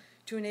will,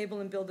 to enable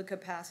and build the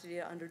capacity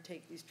to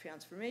undertake these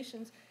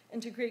transformations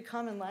and to create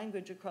common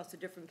language across the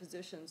different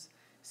positions,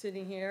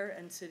 sitting here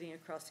and sitting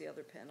across the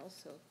other panels.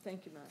 So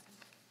thank you, Matt.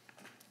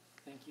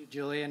 Thank you,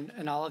 Julie,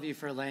 and all of you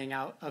for laying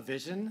out a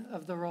vision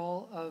of the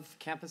role of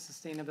campus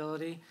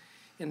sustainability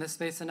in this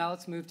space. And now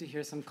let's move to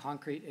hear some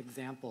concrete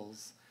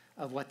examples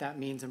of what that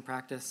means in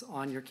practice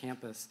on your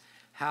campus.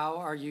 How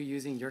are you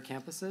using your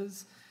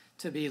campuses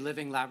to be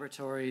living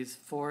laboratories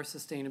for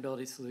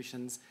sustainability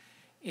solutions,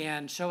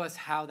 and show us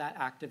how that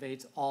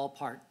activates all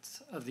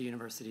parts of the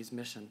university's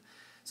mission.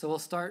 So we'll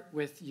start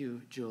with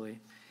you, Julie.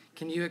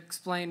 Can you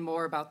explain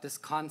more about this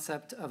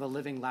concept of a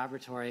living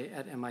laboratory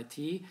at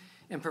MIT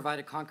and provide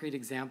a concrete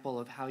example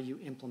of how you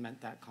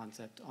implement that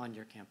concept on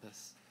your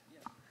campus?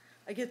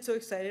 I get so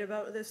excited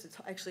about this, it's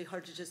actually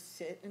hard to just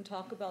sit and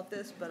talk about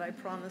this, but I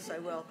promise I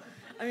will.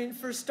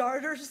 For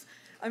starters,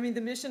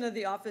 the mission of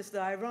the office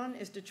that I run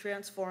is to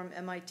transform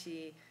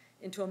MIT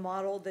into a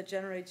model that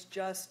generates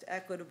just,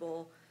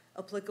 equitable,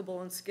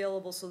 applicable, and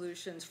scalable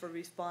solutions for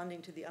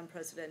responding to the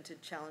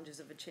unprecedented challenges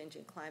of a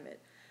changing climate.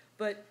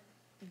 But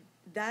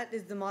that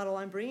is the model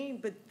I'm bringing,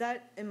 but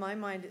that, in my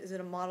mind, is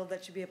a model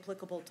that should be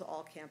applicable to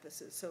all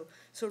campuses.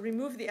 So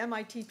remove the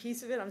MIT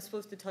piece of it. I'm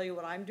supposed to tell you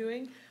what I'm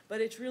doing, but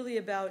it's really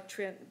about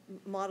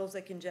models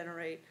that can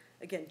generate,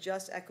 again,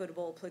 just,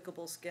 equitable,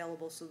 applicable,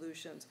 scalable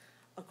solutions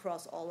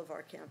across all of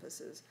our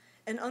campuses.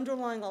 And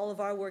underlying all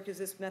of our work is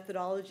this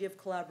methodology of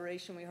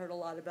collaboration we heard a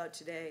lot about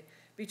today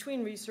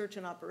between research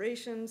and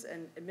operations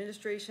and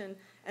administration,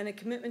 and a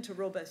commitment to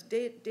robust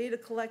data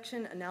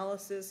collection,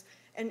 analysis,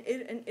 and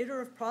an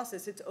iterative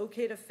process. It's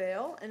okay to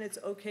fail, and it's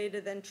okay to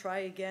then try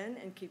again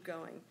and keep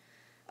going.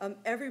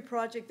 Every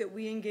project that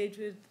we engage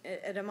with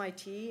at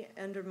MIT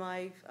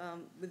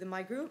within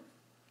my group,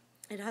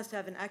 it has to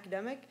have an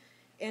academic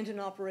and an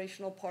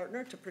operational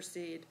partner to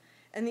proceed.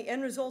 And the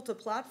end result, a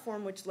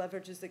platform which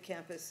leverages the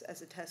campus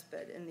as a test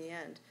bed in the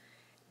end.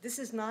 This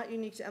is not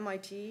unique to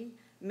MIT.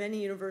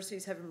 Many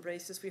universities have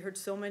embraced this. We heard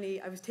so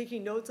many. I was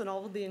taking notes on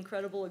all of the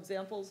incredible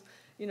examples,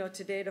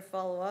 today to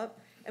follow up.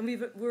 And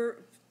we're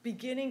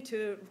beginning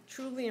to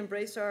truly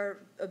embrace our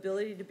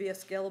ability to be a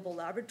scalable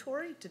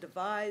laboratory, to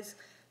devise,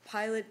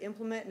 pilot,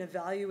 implement, and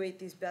evaluate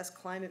these best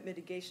climate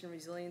mitigation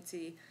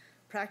resiliency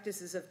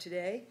practices of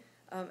today.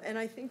 And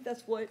I think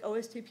that's what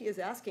OSTP is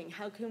asking.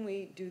 How can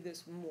we do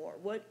this more?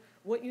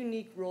 What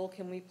unique role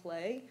can we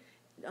play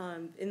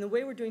in the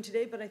way we're doing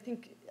today? But I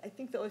think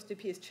the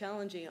OSTP is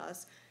challenging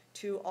us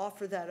to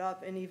offer that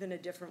up in even a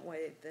different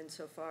way than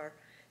so far.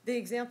 The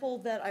example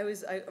that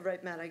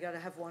right, Matt, I gotta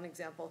have one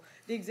example.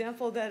 The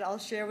example that I'll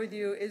share with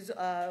you is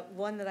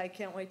one that I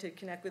can't wait to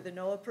connect with the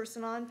NOAA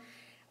person on.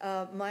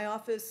 My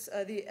office,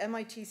 the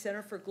MIT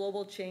Center for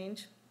Global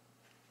Change,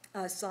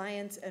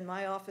 Science, and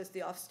my office,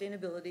 the Office of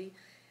Sustainability,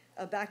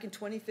 back in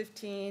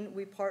 2015,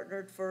 we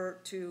partnered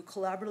to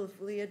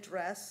collaboratively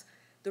address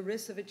the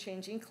risks of a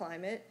changing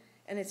climate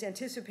and its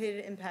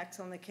anticipated impacts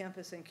on the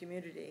campus and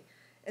community.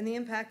 And the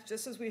impact,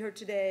 just as we heard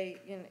today,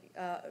 in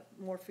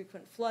more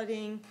frequent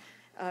flooding,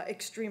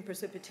 extreme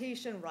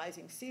precipitation,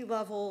 rising sea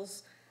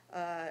levels,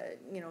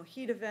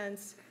 heat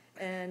events,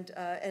 and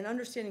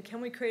understanding, can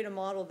we create a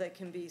model that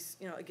can be,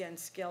 again,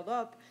 scaled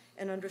up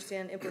and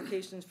understand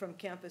implications from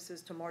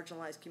campuses to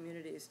marginalized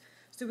communities.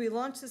 So we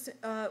launched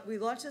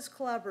this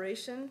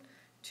collaboration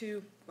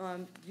to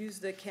use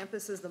the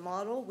campus as the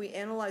model. We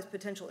analyzed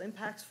potential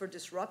impacts for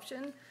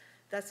disruption.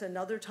 That's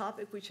another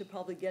topic we should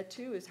probably get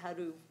to, is how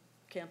do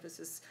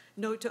campuses,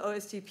 note to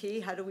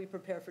OSTP, how do we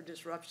prepare for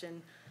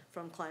disruption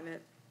from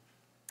climate?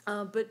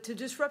 But to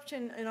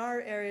disruption in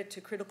our area, to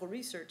critical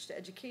research, to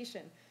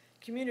education,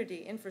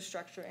 community,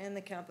 infrastructure, and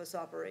the campus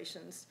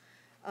operations.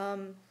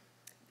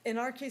 In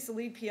our case, the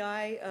lead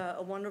PI,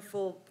 a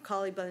wonderful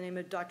colleague by the name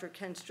of Dr.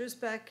 Ken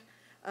Strisbeck,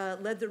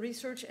 led the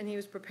research, and he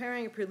was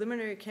preparing a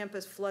preliminary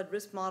campus flood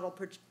risk model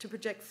to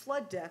project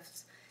flood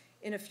deaths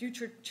in a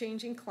future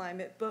changing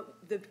climate.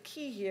 But the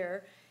key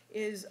here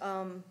is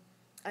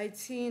I'd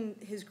seen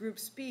his group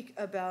speak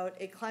about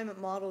a climate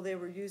model they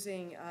were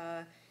using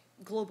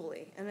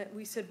globally. And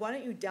we said, why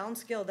don't you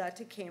downscale that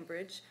to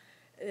Cambridge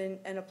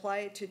and apply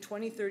it to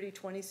 2030,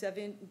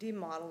 2070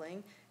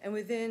 modeling. And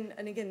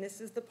again,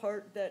 this is the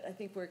part that I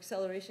think where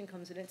acceleration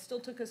comes in. It still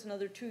took us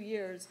another 2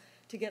 years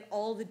to get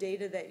all the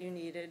data that you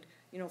needed,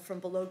 from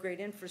below grade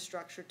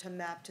infrastructure to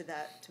map to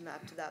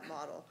that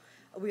model.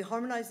 We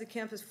harmonized the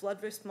campus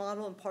flood risk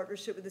model in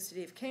partnership with the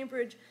City of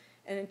Cambridge,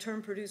 and in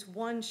turn produced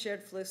one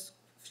shared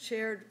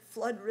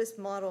flood risk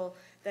model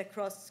that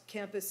crossed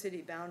campus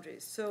city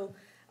boundaries. So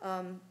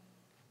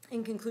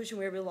in conclusion,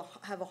 we were able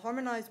to have a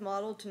harmonized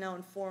model to now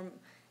inform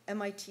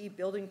MIT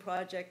building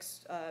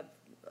projects,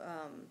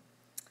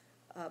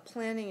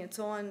 planning and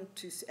so on,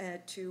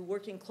 to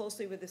working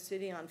closely with the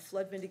city on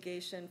flood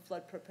mitigation,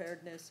 flood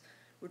preparedness.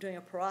 We're doing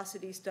a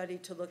porosity study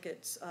to look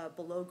at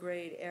below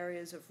grade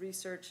areas of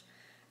research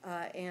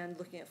and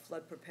looking at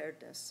flood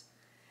preparedness.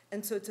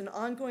 And so it's an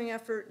ongoing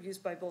effort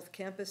used by both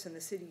campus and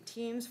the city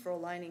teams for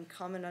aligning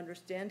common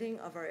understanding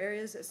of our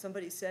areas. As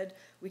somebody said,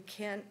 we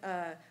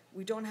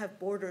don't have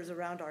borders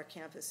around our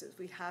campuses.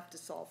 We have to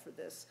solve for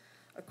this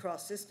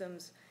across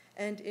systems.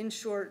 And in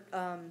short,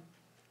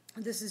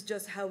 this is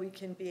just how we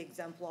can be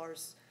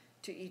exemplars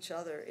to each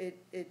other.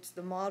 It's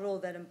the model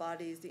that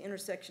embodies the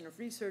intersection of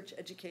research,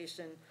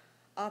 education,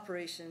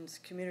 operations,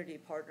 community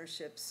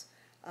partnerships.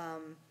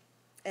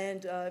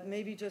 And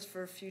maybe just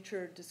for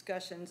future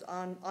discussions,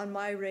 on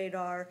my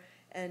radar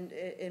and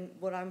in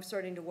what I'm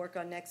starting to work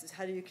on next is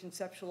how do you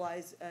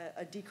conceptualize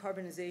a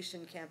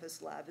decarbonization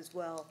campus lab as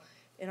well,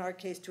 in our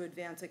case to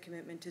advance a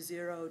commitment to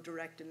zero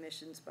direct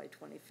emissions by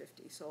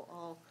 2050. So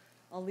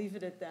I'll leave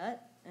it at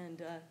that,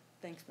 and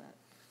thanks, Matt.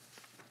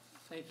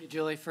 Thank you,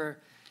 Julie, for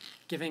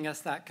giving us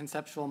that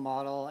conceptual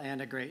model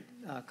and a great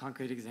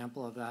concrete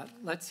example of that.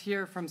 Let's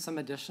hear from some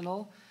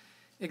additional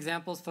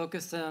examples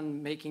focused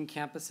on making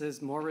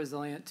campuses more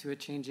resilient to a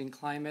changing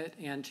climate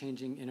and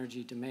changing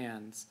energy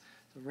demands.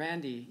 So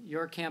Randy,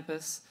 your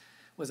campus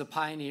was a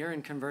pioneer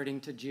in converting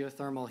to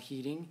geothermal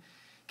heating.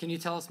 Can you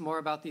tell us more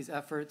about these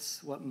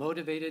efforts, what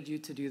motivated you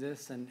to do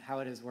this, and how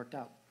it has worked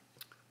out?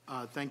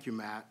 Thank you,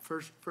 Matt.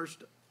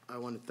 First, I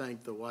want to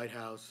thank the White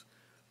House,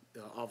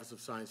 the Office of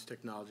Science,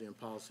 Technology, and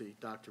Policy,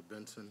 Dr.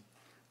 Benson,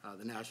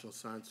 the National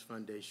Science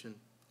Foundation,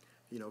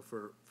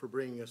 for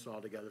bringing us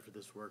all together for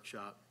this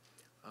workshop.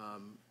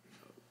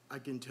 I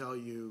can tell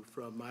you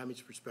from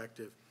Miami's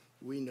perspective,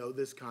 we know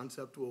this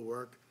concept will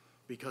work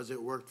because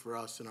it worked for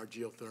us in our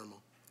geothermal.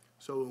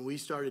 So when we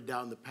started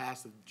down the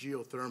path of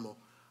geothermal,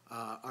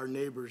 our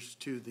neighbors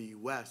to the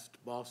west,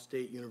 Ball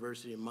State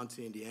University in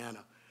Muncie,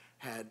 Indiana,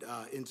 had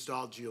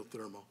installed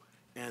geothermal,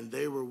 and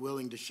they were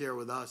willing to share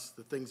with us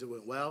the things that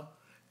went well,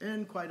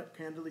 and quite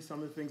candidly,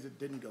 some of the things that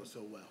didn't go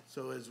so well.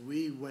 So as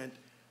we went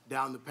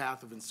down the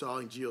path of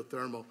installing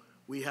geothermal,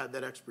 we had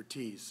that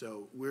expertise.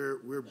 So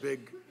we're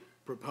big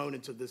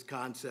proponents of this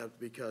concept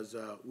because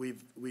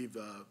we've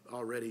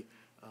already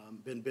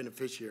been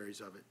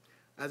beneficiaries of it.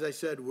 As I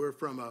said, we're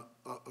from a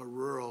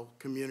rural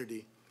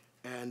community,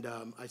 and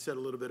I said a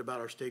little bit about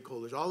our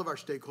stakeholders. All of our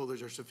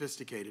stakeholders are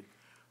sophisticated.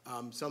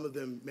 Some of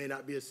them may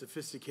not be as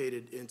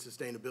sophisticated in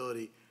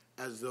sustainability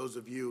as those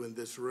of you in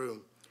this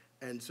room.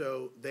 And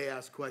so they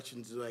ask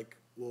questions like,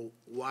 well,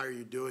 why are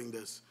you doing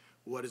this?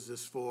 What is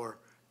this for?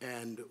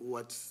 And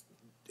what's,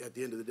 at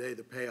the end of the day,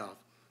 the payoff?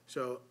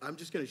 So I'm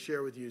just going to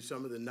share with you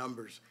some of the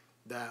numbers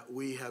that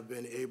we have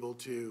been able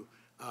to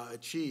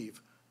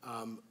achieve.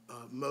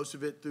 Most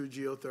of it through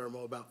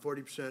geothermal. About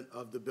 40%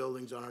 of the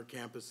buildings on our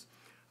campus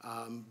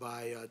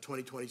by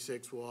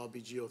 2026 will all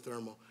be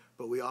geothermal.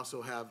 But we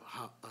also have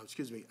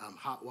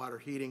hot water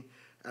heating,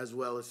 as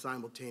well as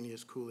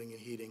simultaneous cooling and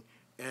heating.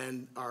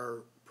 And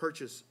our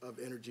purchase of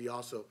energy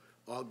also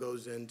all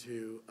goes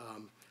into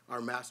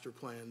our master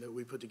plan that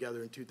we put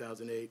together in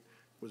 2008,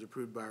 was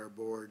approved by our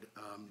board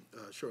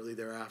shortly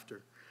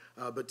thereafter.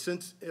 But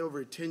since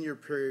over a 10-year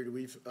period,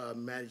 we've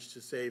managed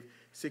to save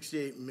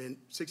 $68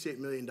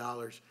 million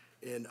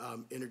in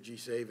energy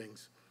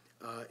savings.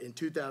 In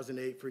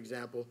 2008, for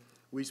example,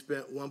 we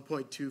spent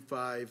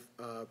 1.25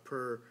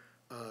 per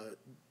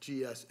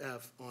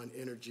GSF on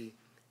energy,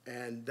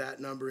 and that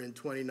number in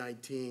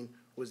 2019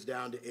 was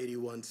down to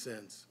 81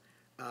 cents.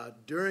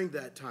 During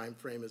that time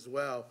frame as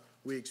well,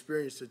 we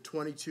experienced a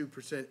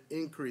 22%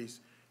 increase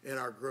in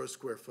our gross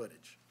square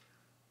footage.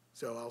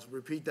 So I'll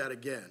repeat that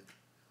again.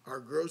 Our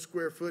gross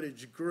square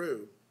footage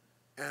grew,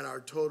 and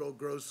our total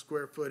gross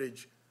square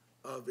footage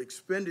of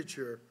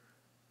expenditure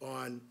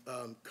on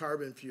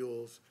carbon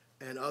fuels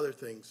and other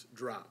things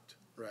dropped,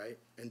 right?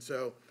 And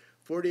so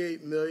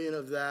 48 million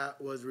of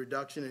that was a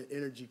reduction in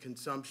energy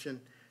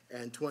consumption,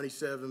 and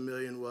 27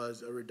 million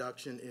was a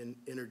reduction in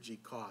energy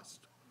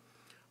cost.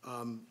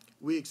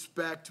 We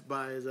expect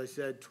by, as I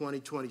said,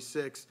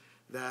 2026,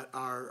 that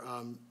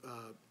our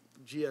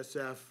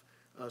GSF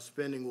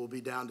spending will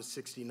be down to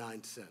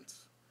 69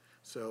 cents.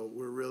 So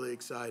we're really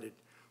excited.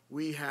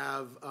 We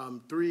have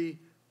 3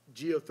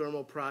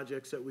 geothermal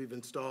projects that we've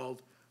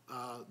installed.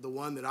 The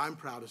one that I'm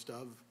proudest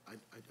of, I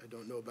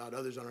don't know about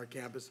others on our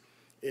campus,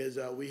 is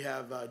we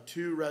have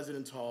 2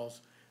 residence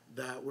halls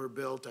that were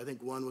built. I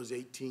think one was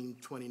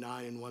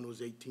 1829 and one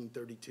was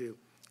 1832.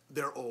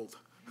 They're old.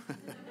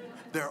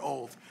 They're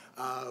old.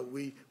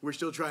 We're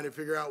still trying to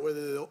figure out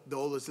whether they're the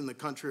oldest in the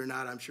country or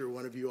not. I'm sure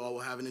one of you all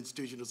will have an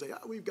institution to say,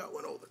 oh, we've got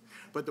one older.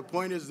 But the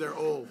point is they're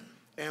old.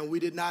 And we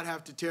did not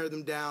have to tear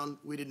them down.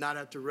 We did not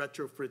have to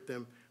retrofit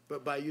them.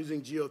 But by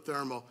using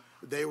geothermal,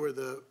 they were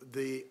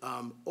the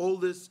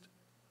oldest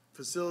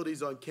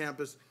facilities on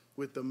campus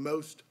with the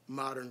most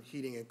modern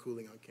heating and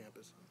cooling on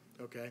campus,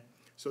 okay?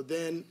 So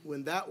then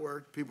when that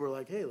worked, people were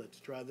like, hey, let's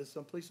try this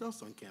someplace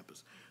else on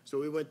campus. So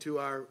we went to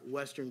our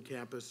western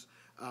campus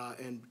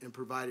and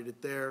provided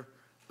it there.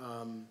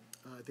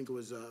 I think it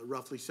was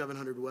roughly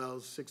 700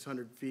 wells,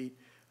 600 feet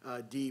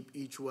deep.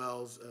 Each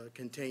well's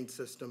contained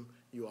system.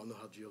 You all know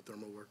how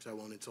geothermal works. I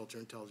won't insult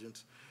your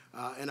intelligence.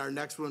 And our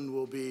next one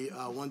will be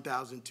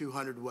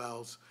 1,200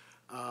 wells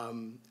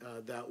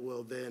that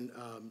will then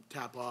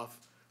tap off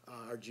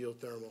our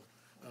geothermal.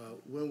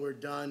 When we're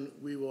done,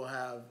 we will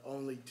have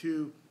only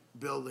 2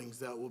 buildings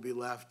that will be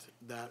left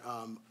that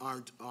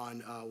aren't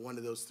on one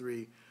of those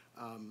 3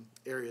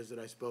 areas that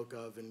I spoke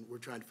of, and we're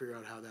trying to figure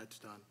out how that's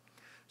done.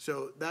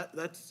 So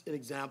that's an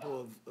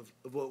example of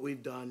what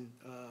we've done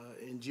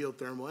in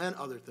geothermal and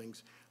other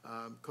things.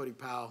 Cody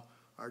Powell,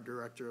 our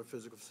director of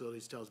physical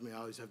facilities, tells me I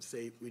always have to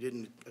say we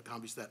didn't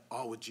accomplish that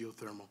all with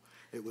geothermal.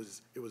 It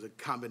was a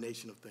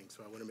combination of things,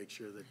 so I want to make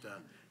sure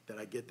that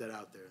I get that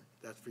out there.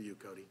 That's for you,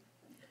 Cody.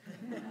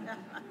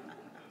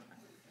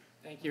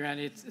 Thank you,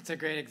 Randy. It's a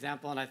great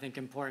example, and I think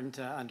important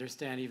to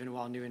understand, even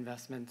while new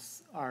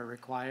investments are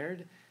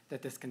required,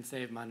 that this can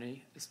save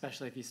money,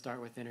 especially if you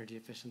start with energy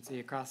efficiency.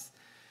 Across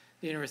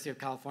the University of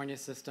California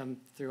system,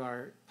 through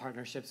our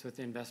partnerships with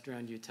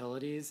investor-owned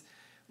utilities,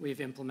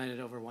 we've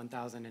implemented over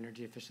 1,000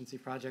 energy efficiency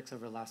projects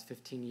over the last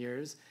 15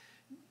 years,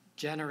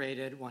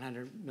 generated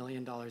 $100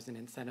 million in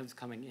incentives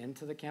coming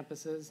into the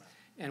campuses,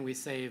 and we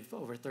save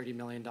over $30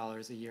 million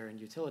a year in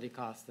utility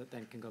costs that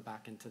then can go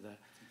back into the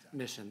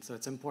mission. So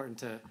it's important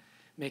to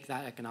make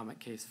that economic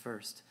case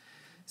first.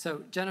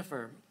 So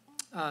Jennifer,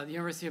 the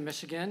University of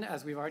Michigan,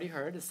 as we've already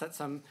heard, has set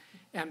some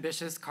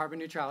ambitious carbon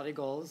neutrality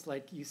goals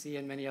like UC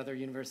and many other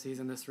universities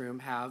in this room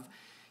have.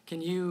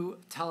 Can you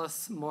tell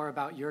us more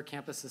about your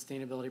campus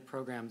sustainability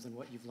programs and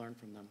what you've learned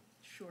from them?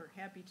 Sure,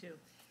 happy to.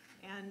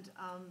 And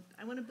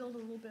I want to build a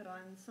little bit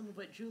on some of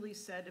what Julie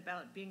said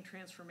about being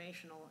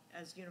transformational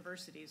as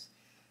universities.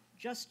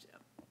 Just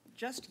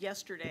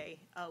yesterday,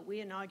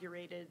 we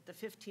inaugurated the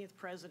 15th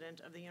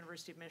president of the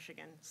University of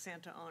Michigan,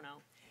 Santa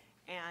Ono.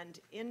 And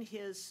in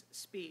his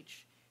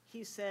speech,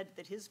 he said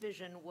that his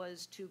vision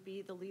was to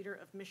be the leader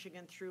of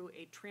Michigan through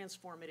a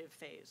transformative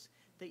phase,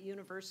 that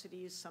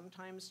universities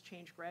sometimes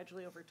change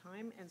gradually over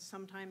time, and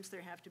sometimes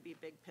there have to be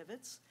big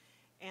pivots.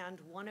 And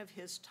one of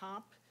his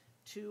top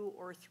 2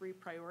 or 3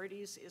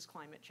 priorities is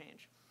climate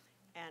change.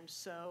 And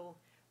so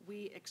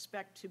we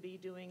expect to be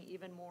doing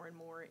even more and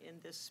more in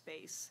this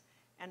space.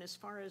 And as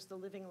far as the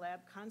living lab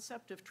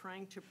concept of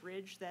trying to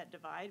bridge that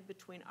divide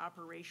between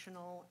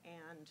operational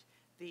and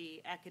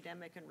the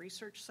academic and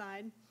research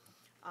side,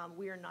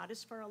 we are not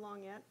as far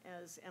along yet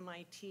as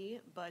MIT,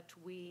 but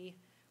we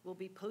will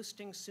be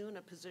posting soon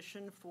a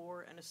position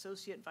for an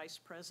associate vice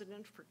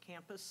president for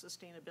campus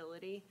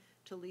sustainability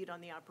to lead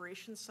on the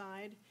operations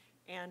side,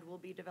 and we'll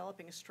be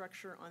developing a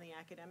structure on the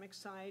academic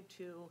side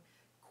to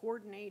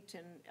coordinate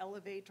and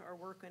elevate our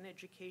work on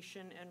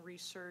education and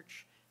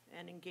research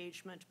and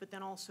engagement, but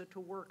then also to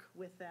work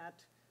with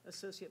that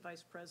associate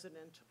vice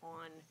president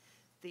on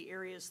the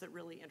areas that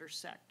really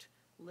intersect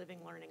living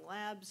learning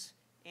labs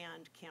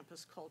and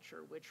campus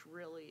culture, which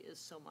really is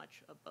so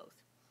much of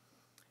both.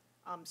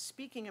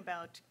 speaking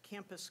about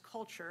campus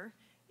culture,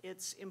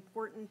 it's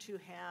important to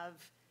have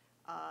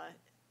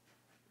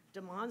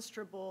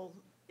demonstrable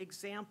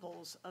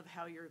examples of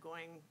how you're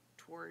going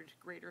toward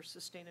greater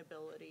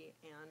sustainability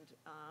and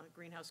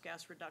greenhouse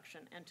gas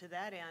reduction. And to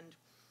that end,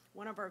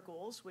 one of our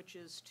goals, which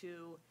is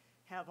to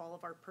have all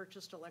of our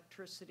purchased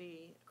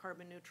electricity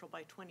carbon neutral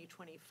by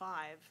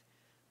 2025,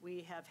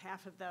 we have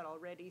half of that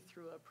already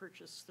through a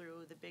purchase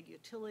through the big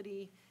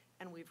utility,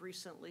 and we've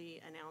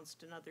recently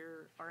announced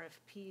another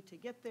RFP to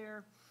get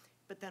there.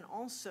 But then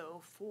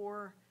also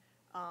for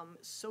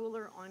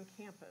solar on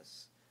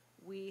campus,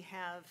 we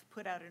have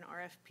put out an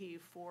RFP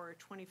for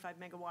 25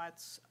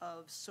 megawatts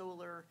of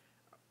solar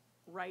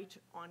right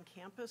on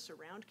campus,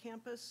 around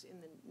campus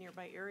in the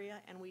nearby area,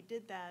 and we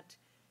did that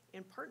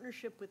in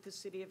partnership with the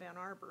city of Ann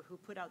Arbor, who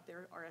put out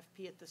their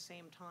RFP at the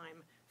same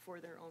time for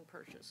their own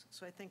purchase.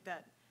 So I think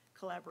that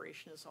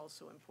collaboration is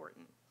also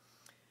important.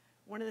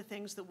 One of the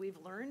things that we've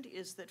learned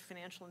is that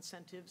financial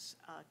incentives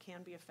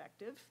can be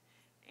effective,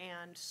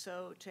 and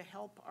so to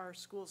help our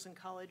schools and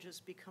colleges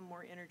become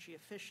more energy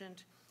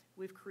efficient,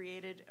 we've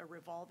created a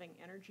revolving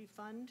energy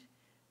fund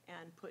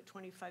and put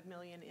 $25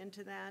 million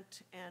into that.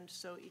 And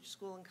so each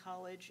school and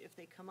college, if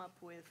they come up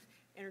with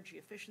energy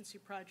efficiency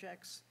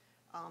projects,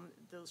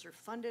 those are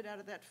funded out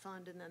of that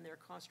fund, and then their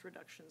cost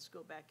reductions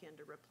go back in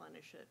to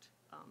replenish it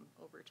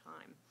over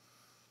time.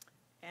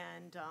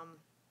 And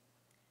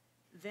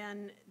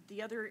then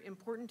the other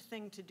important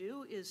thing to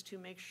do is to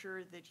make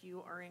sure that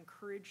you are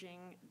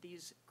encouraging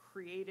these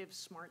creative,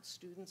 smart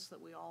students that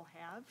we all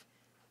have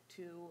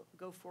to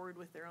go forward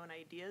with their own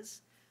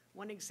ideas.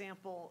 One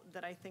example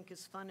that I think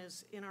is fun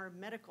is in our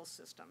medical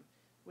system.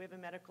 We have a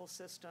medical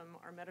system,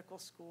 our medical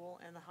school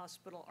and the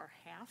hospital are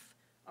half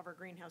of our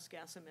greenhouse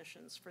gas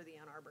emissions for the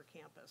Ann Arbor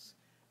campus.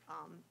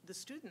 The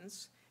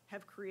students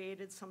have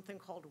created something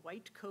called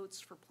White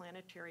Coats for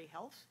Planetary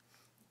Health,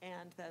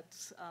 and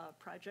that's a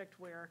project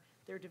where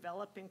they're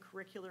developing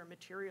curricular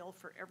material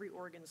for every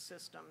organ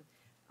system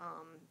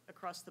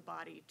across the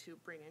body to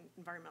bring in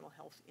environmental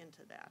health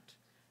into that.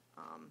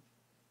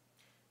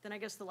 Then I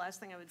guess the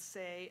last thing I would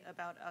say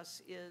about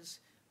us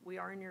is we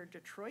are near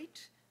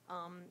Detroit.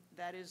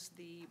 That is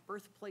the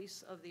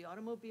birthplace of the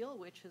automobile,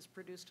 which has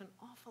produced an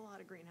awful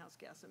lot of greenhouse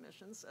gas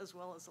emissions, as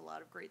well as a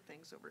lot of great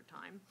things over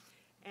time.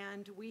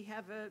 And we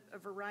have a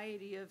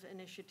variety of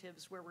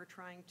initiatives where we're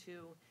trying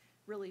to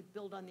really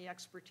build on the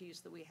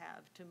expertise that we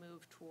have to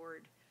move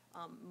toward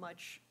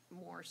much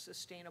more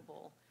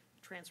sustainable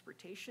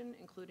transportation,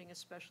 including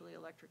especially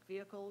electric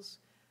vehicles.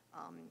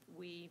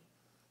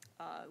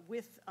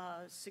 With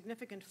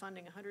significant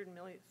funding,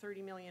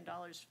 $130 million,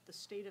 the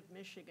state of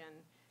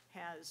Michigan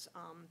has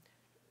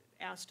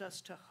asked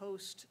us to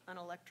host an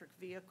electric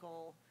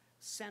vehicle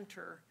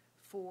center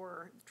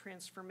for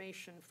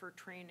transformation, for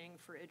training,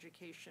 for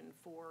education,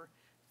 for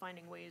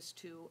finding ways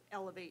to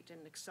elevate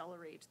and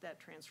accelerate that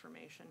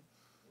transformation.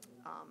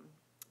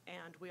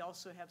 And we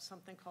also have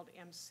something called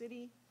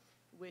M-City,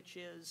 which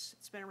is,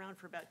 it's been around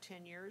for about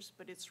 10 years,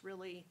 but it's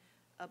really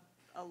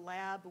a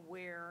lab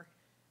where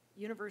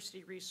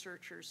university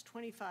researchers,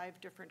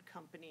 25 different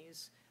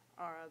companies,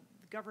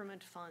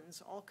 government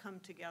funds all come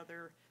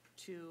together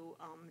to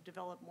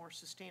develop more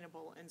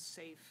sustainable and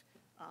safe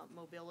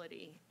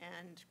mobility.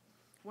 And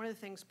one of the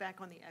things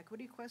back on the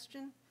equity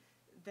question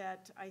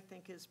that I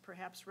think is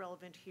perhaps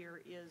relevant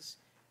here is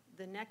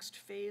the next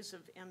phase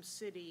of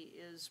M-City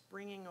is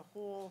bringing a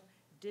whole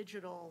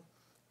digital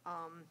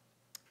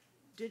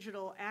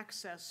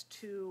access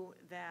to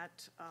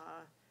that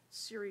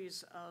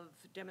series of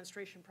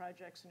demonstration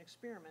projects and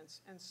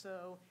experiments. And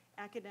so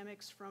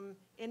academics from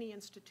any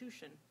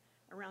institution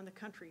around the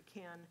country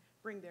can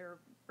bring their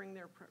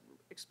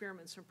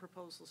experiments and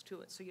proposals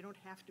to it. So you don't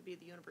have to be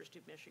the University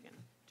of Michigan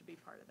to be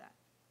part of that.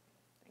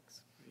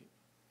 Thanks.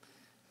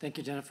 Thank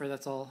you, Jennifer.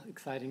 That's all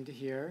exciting to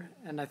hear.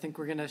 And I think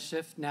we're going to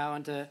shift now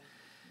into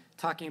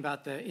talking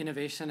about the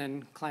innovation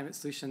and climate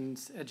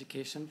solutions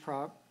education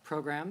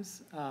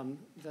programs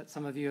that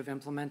some of you have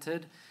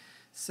implemented.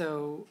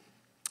 So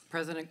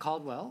President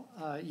Caldwell,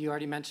 you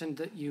already mentioned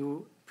that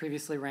you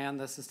previously ran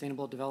the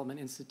Sustainable Development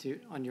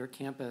Institute on your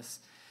campus.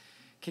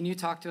 Can you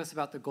talk to us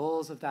about the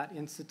goals of that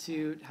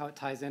institute, how it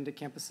ties into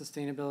campus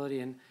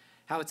sustainability, and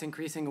how it's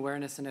increasing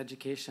awareness and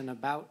education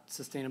about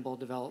sustainable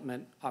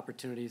development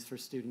opportunities for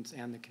students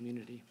and the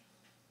community?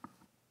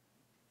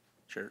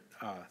 Sure.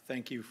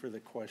 Thank you for the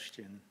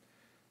question.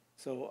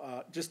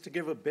 So just to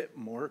give a bit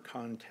more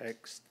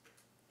context,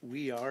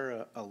 we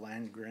are a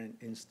land-grant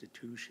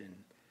institution.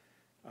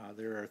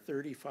 There are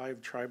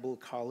 35 tribal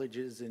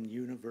colleges and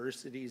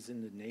universities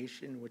in the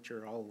nation, which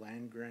are all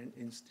land-grant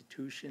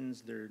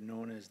institutions. They're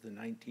known as the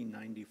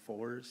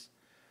 1994s.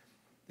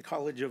 The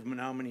College of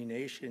Menominee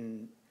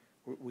Nation,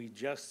 we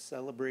just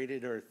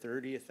celebrated our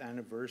 30th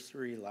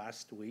anniversary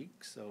last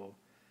week, so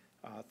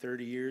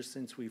 30 years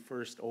since we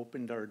first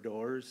opened our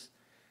doors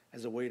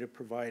as a way to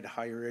provide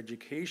higher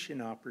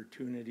education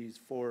opportunities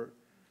for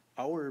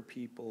our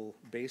people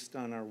based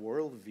on our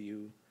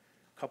worldview,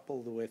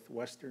 coupled with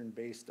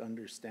Western-based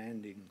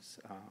understandings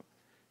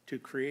to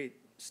create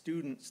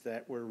students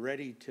that were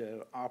ready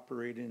to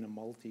operate in a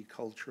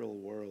multicultural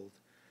world.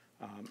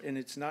 And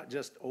it's not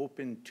just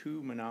open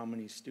to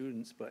Menominee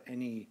students, but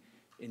any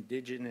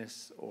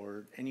indigenous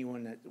or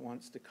anyone that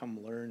wants to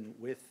come learn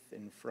with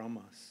and from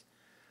us.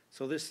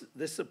 So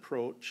this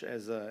approach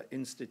as an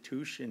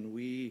institution,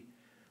 we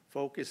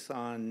focus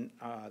on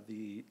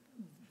the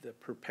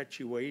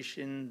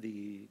perpetuation,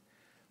 the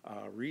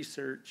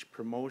research,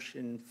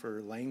 promotion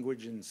for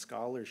language and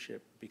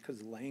scholarship,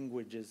 because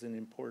language is an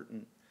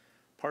important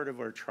part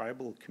of our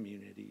tribal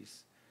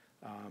communities.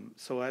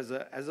 So as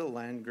a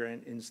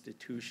land-grant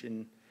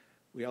institution,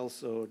 we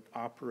also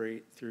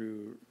operate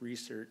through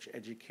research,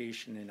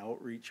 education, and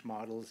outreach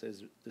models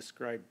as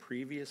described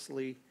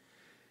previously.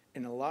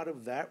 And a lot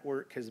of that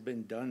work has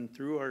been done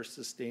through our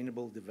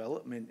Sustainable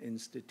Development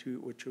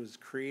Institute, which was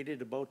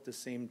created about the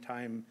same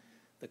time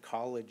the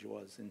college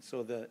was. And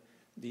so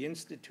the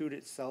institute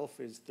itself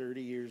is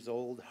 30 years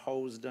old,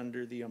 housed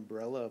under the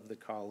umbrella of the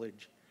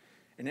college,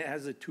 and it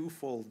has a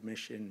twofold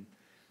mission.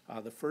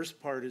 The first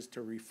part is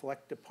to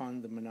reflect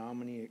upon the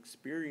Menominee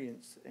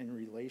experience and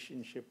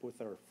relationship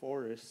with our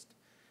forest,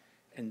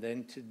 and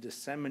then to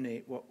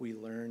disseminate what we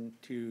learn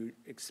to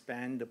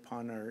expand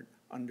upon our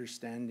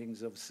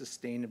understandings of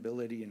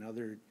sustainability and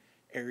other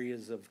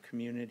areas of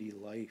community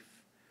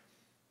life.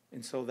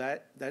 And so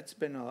that's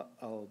been a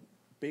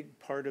big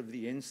part of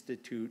the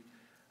Institute.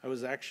 I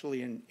was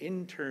actually an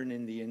intern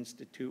in the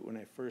Institute when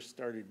I first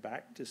started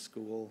back to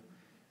school,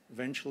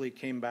 eventually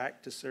came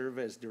back to serve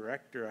as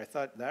director. I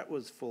thought that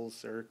was full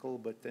circle,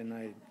 but then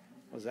I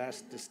was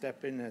asked to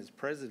step in as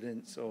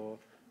president, so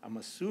I'm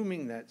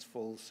assuming that's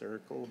full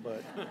circle,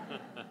 but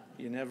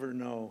you never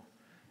know.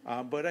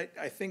 But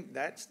I think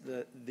that's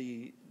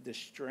the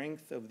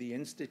strength of the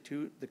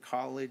Institute, the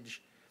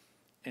college,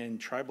 and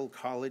tribal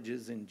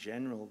colleges in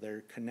general,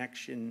 their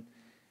connection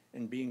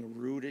and being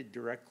rooted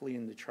directly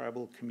in the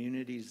tribal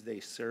communities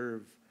they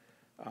serve.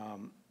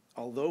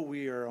 Although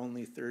we are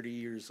only 30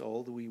 years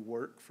old, we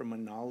work from a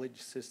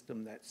knowledge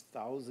system that's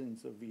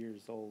thousands of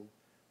years old,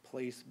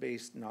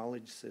 place-based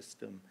knowledge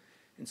system.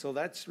 And so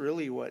that's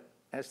really what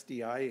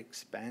SDI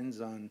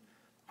expands on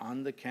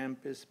the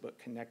campus, but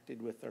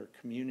connected with our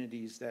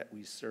communities that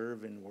we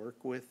serve and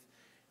work with,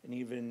 and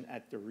even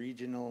at the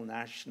regional,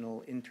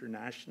 national,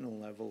 international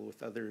level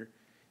with other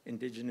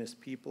Indigenous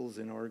peoples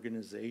and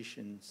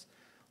organizations.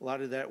 A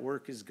lot of that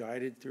work is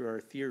guided through our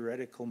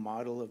theoretical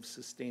model of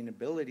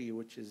sustainability,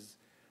 which is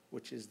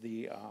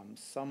the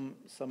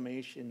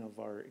summation of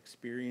our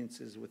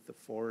experiences with the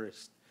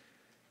forest.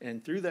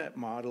 And through that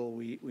model,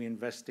 we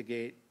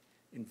investigate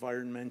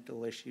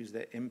environmental issues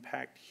that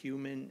impact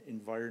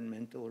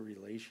human-environmental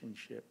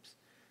relationships.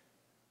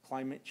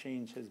 Climate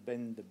change has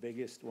been the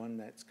biggest one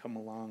that's come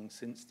along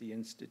since the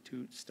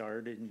Institute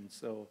started. And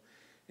so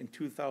in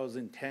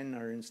 2010,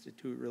 our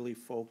Institute really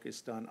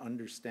focused on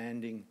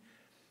understanding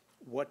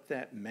what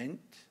that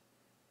meant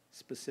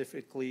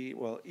specifically,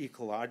 well,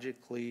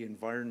 ecologically,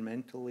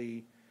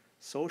 environmentally,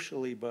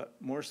 socially, but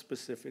more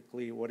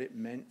specifically, what it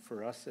meant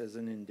for us as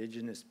an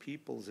Indigenous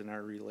peoples in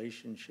our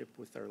relationship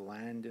with our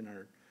land and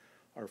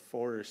our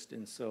forest.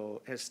 And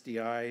so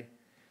SDI,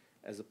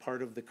 as a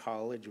part of the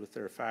college with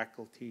our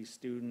faculty,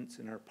 students,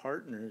 and our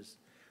partners,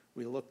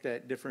 we looked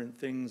at different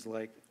things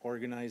like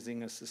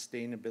organizing a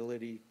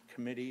sustainability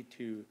committee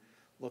to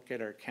look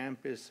at our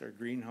campus, our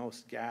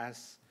greenhouse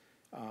gas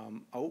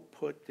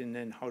output, and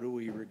then how do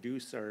we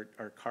reduce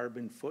our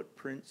carbon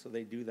footprint. So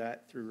they do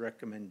that through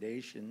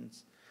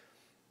recommendations.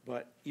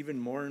 But even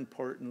more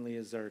importantly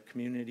is our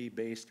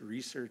community-based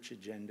research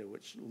agenda,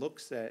 which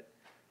looks at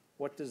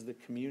what does the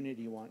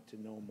community want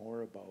to know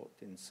more about.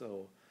 And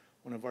so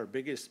one of our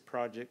biggest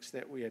projects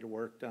that we had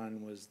worked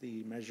on was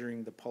the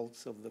Measuring the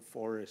Pulse of the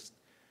Forest,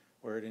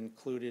 where it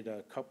included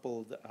a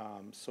coupled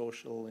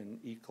social and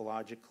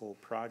ecological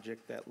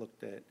project that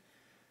looked at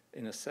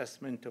an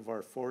assessment of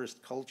our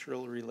forest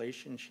cultural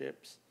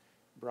relationships,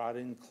 brought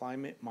in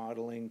climate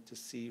modeling to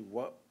see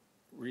what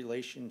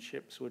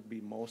relationships would be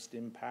most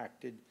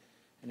impacted,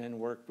 and then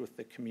worked with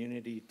the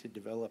community to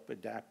develop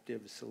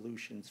adaptive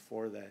solutions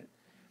for that.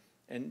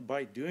 And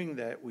by doing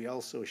that, we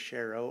also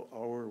share out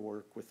our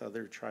work with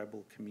other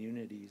tribal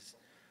communities.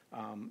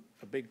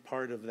 A big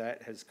part of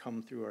that has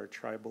come through our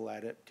tribal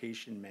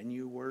adaptation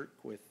menu work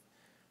with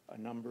a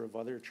number of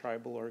other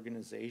tribal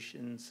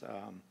organizations.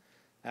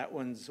 That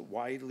one's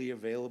widely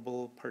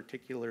available,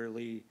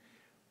 particularly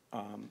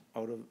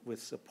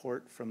with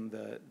support from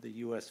the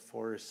U.S.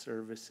 Forest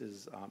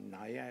Service's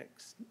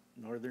NIACS,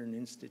 Northern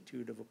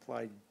Institute of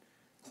Applied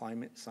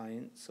Climate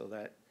Science. So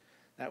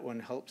that one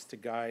helps to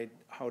guide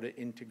how to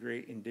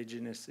integrate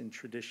Indigenous and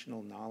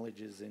traditional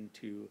knowledges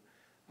into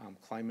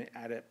climate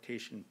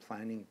adaptation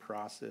planning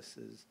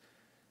processes.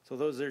 So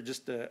those are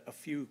just a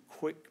few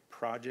quick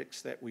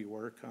projects that we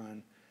work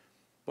on.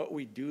 But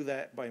we do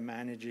that by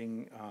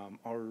managing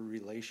our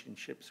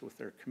relationships with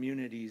our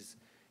communities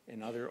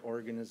and other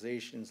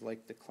organizations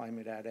like the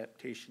Climate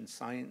Adaptation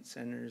Science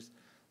Centers,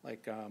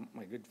 like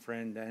my good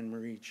friend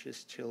Anne-Marie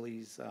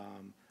Chischili's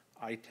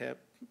ITEP,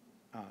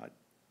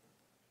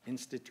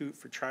 Institute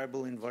for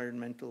Tribal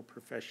Environmental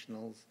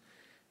Professionals,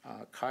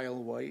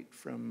 Kyle White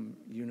from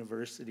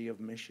University of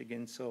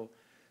Michigan. So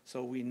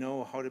we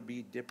know how to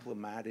be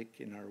diplomatic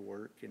in our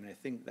work, and I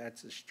think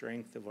that's the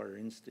strength of our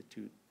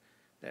institute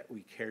that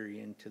we carry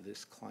into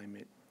this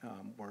climate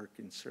work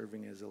and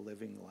serving as a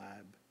living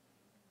lab.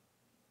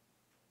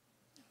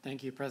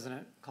 Thank you,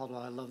 President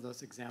Caldwell. I love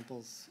those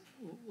examples.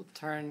 We'll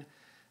turn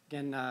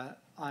again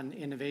on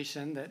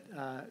innovation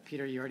that,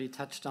 Peter, you already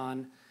touched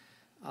on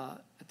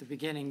at the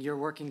beginning. You're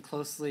working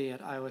closely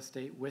at Iowa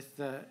State with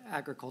the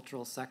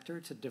agricultural sector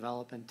to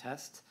develop and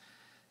test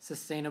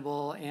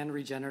sustainable and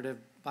regenerative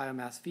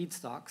biomass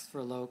feedstocks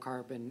for low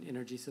carbon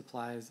energy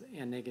supplies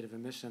and negative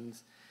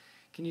emissions.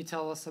 Can you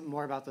tell us some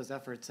more about those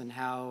efforts and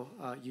how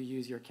you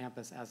use your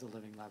campus as a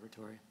living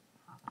laboratory?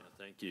 Yeah,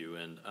 thank you.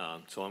 And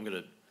so I'm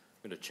going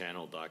to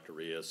channel Dr.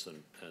 Rios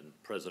and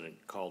President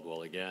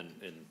Caldwell again.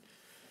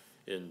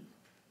 In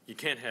you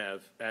can't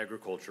have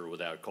agriculture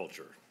without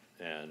culture.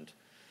 And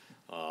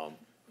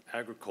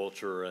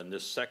agriculture and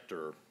this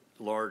sector,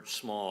 large,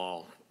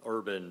 small,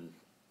 urban,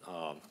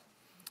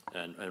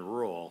 and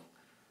rural,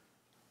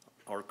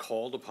 are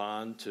called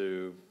upon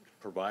to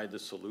provide the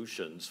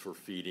solutions for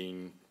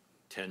feeding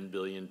 10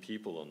 billion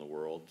people in the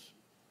world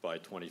by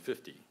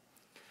 2050.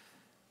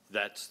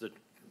 That's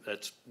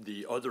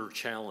the other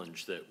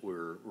challenge that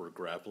we're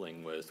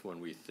grappling with when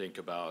we think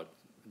about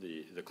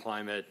the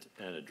climate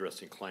and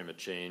addressing climate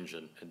change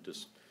and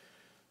just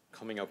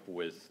coming up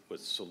with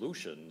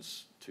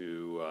solutions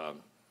to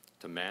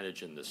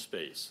manage in this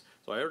space.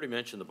 So I already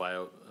mentioned the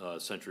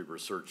BioCentury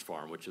Research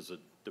Farm, which is a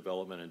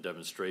development and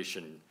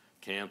demonstration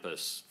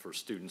campus for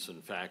students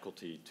and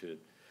faculty to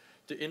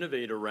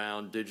innovate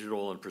around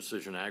digital and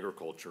precision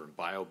agriculture and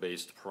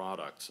bio-based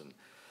products and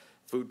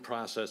food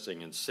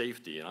processing and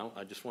safety. And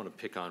I just want to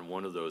pick on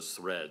one of those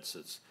threads.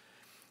 It's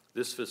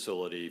this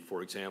facility,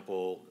 for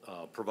example,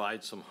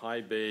 provides some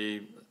high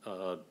bay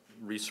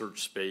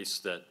research space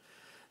that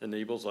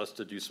enables us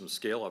to do some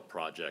scale-up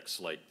projects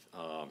like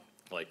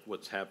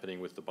what's happening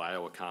with the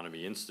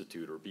Bioeconomy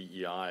Institute, or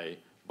BEI,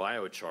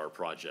 biochar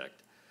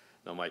project.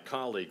 Now, my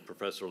colleague,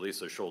 Professor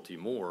Lisa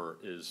Schulte-Moore,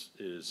 is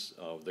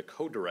the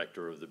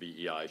co-director of the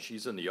BEI.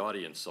 She's in the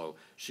audience, so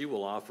she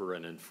will offer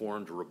an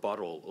informed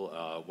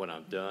rebuttal when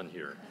I'm done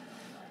here.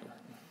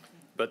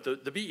 But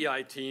the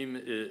BEI team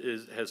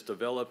has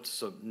developed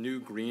some new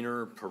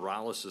greener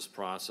pyrolysis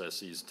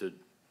processes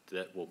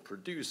that will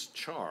produce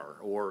char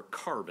or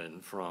carbon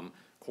from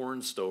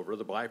corn stover,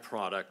 the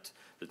byproduct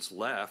that's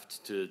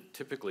left to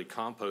typically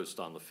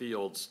compost on the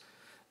fields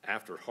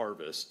after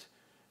harvest.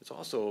 It's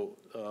also,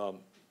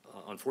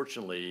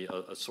 unfortunately,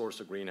 a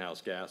source of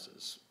greenhouse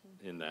gases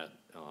in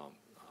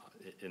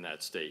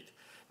that state.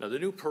 Now, the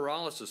new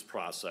pyrolysis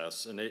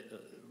process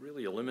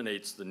really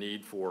eliminates the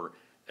need for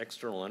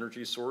external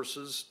energy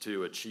sources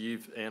to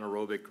achieve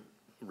anaerobic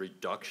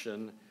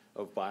reduction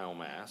of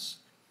biomass.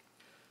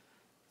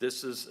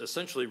 This is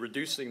essentially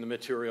reducing the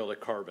material to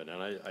carbon,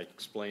 and I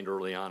explained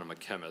early on I'm a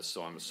chemist,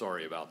 so I'm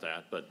sorry about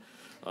that. But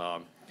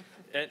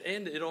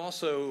and it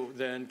also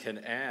then can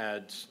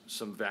add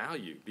some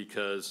value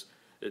because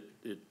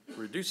it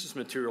reduces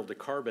material to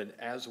carbon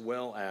as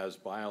well as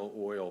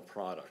bio-oil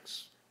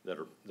products that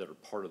are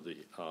part of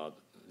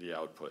the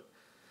output.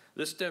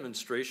 This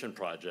demonstration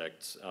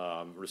project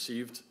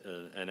received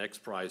an X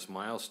Prize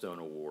Milestone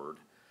Award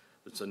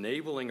that's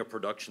enabling a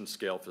production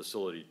scale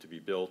facility to be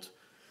built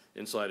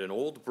inside an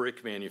old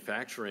brick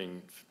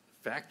manufacturing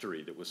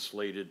factory that was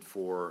slated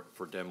for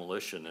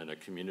demolition in a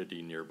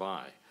community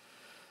nearby.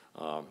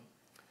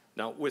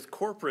 Now, with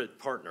corporate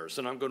partners,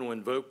 and I'm going to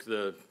invoke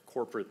the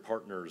corporate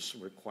partners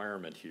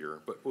requirement here,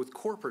 but with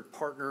corporate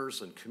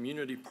partners and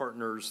community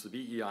partners, the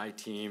BEI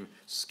team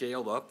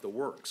scaled up the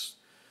works,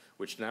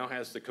 which now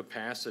has the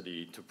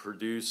capacity to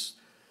produce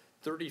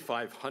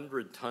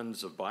 3,500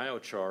 tons of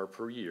biochar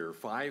per year,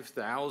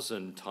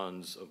 5,000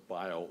 tons of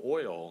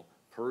bio-oil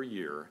per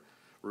year,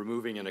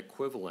 removing an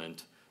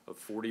equivalent of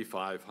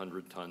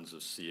 4,500 tons of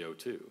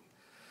CO2.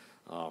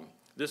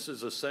 This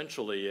is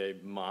essentially a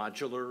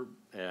modular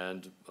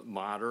and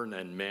modern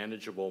and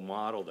manageable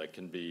model that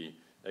can be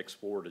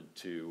exported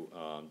to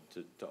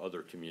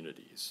other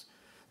communities.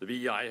 The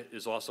BEI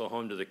is also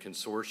home to the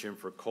Consortium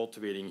for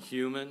Cultivating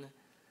Human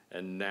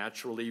and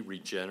Naturally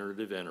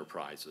Regenerative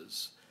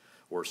Enterprises,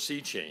 or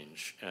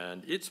SeaChange,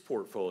 and its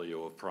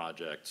portfolio of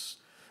projects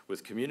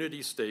with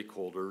community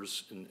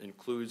stakeholders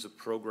includes a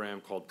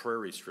program called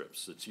Prairie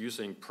Strips. It's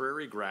using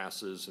prairie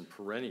grasses and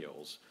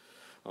perennials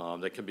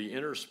that can be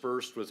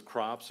interspersed with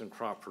crops and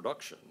crop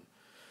production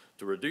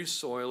to reduce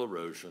soil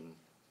erosion,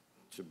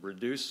 to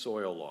reduce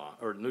soil loss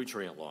or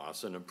nutrient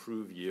loss, and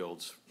improve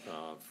yields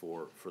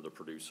for the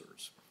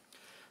producers.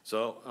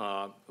 So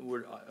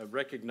I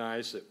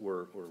recognize that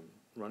we're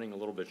running a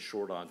little bit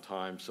short on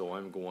time, so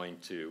I'm going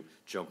to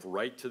jump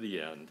right to the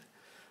end.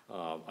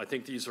 I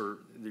think these are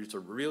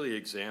really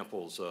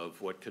examples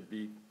of what could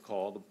be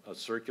called a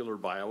circular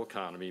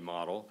bioeconomy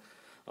model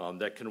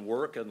that can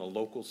work on the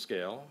local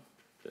scale,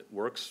 that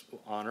works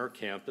on our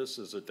campus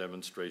as a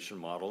demonstration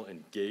model,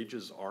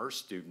 engages our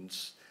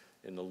students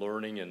in the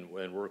learning and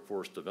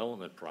workforce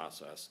development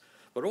process,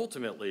 but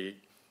ultimately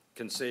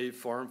can save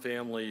farm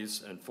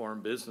families and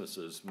farm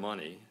businesses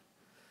money,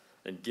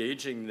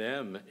 engaging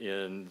them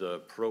in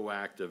the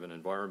proactive and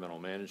environmental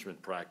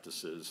management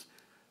practices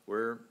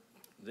where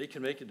they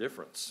can make a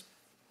difference.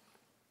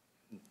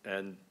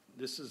 And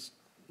this is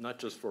not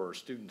just for our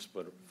students,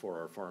 but for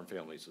our farm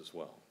families as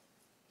well.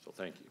 So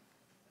thank you.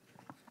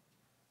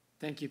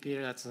 Thank you,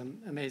 Peter. That's some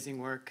amazing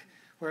work.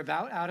 We're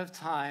about out of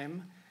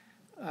time.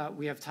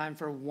 We have time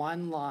for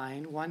one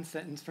line, one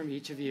sentence from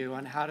each of you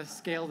on how to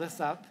scale this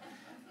up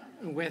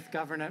with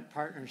government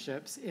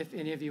partnerships, if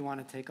any of you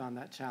want to take on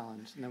that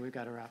challenge. And then we've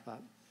got to wrap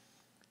up.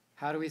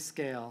 How do we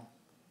scale?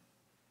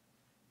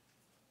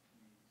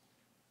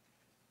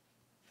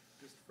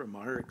 Just from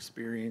our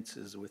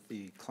experiences with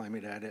the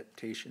Climate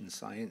Adaptation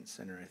Science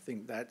Center, I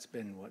think that's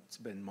been what's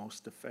been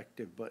most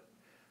effective. But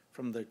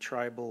from the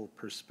tribal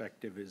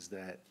perspective is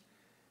that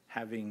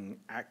having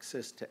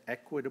access to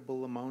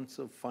equitable amounts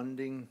of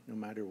funding, no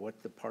matter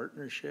what the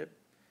partnership,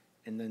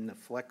 and then the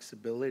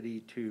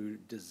flexibility to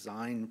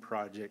design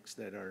projects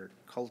that are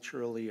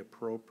culturally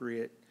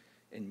appropriate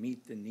and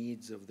meet the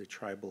needs of the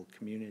tribal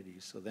community.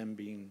 So them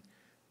being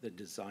the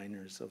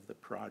designers of the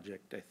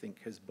project, I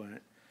think has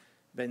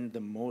been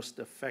the most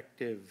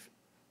effective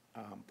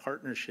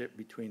partnership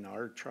between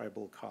our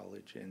tribal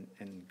college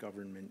and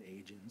government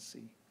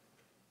agency.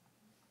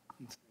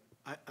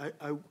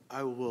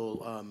 I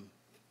will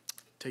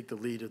take the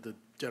lead of the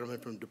gentleman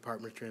from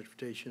Department of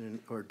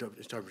Transportation or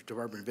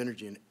Department of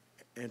Energy and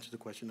answer the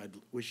question I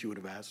wish you would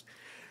have asked,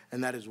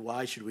 and that is,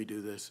 why should we do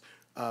this?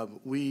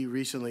 We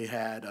recently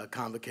had a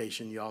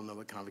convocation. You all know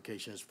what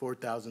convocation is.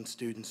 4,000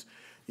 students,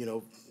 you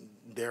know,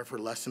 there for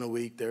less than a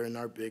week. They're in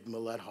our big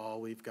Millette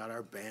Hall. We've got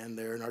our band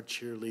there and our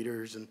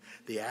cheerleaders, and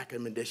the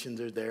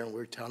academicians are there, and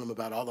we're telling them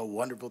about all the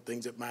wonderful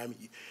things at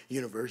Miami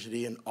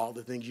University and all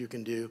the things you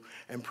can do.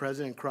 And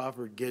President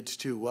Crawford gets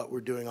to what we're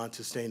doing on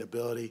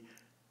sustainability,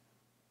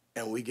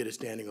 and we get a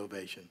standing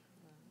ovation.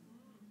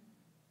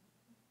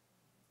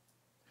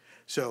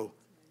 So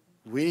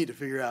we need to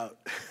figure out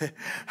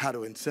how to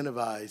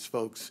incentivize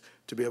folks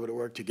to be able to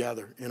work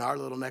together. In our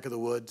little neck of the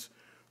woods,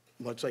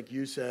 much like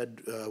you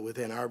said with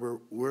Ann Arbor,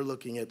 we're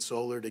looking at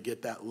solar to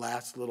get that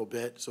last little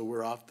bit, so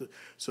we're off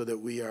so that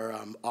we are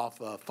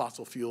off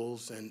fossil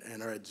fuels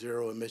and are at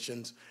zero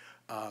emissions.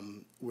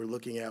 We're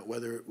looking at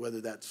whether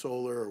that's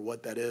solar or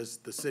what that is.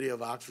 The city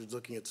of Oxford's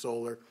looking at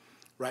solar.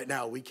 Right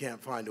now, we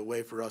can't find a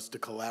way for us to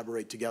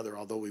collaborate together,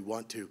 although we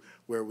want to,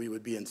 where we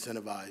would be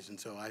incentivized. And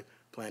so I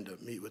plan to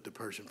meet with the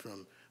person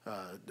from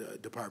the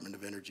Department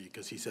of Energy,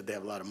 because he said they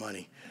have a lot of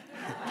money.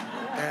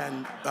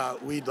 And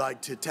we'd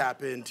like to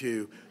tap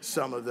into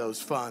some of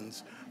those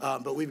funds.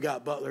 But we've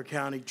got Butler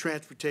County.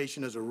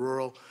 Transportation is a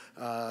rural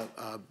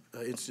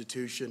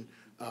institution.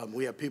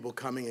 We have people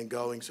coming and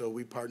going, so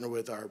we partner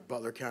with our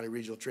Butler County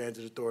Regional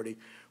Transit Authority.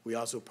 We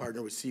also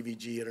partner with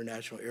CVG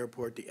International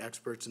Airport, the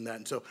experts in that.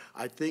 And so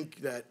I think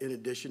that in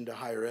addition to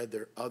higher ed,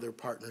 there are other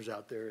partners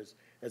out there,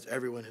 as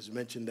everyone has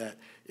mentioned, that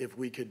if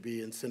we could be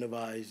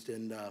incentivized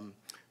and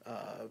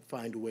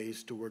find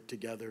ways to work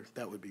together,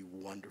 that would be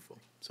wonderful.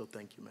 So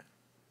thank you, Matt.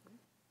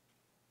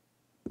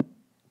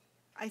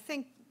 I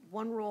think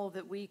one role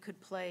that we could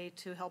play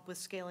to help with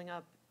scaling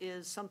up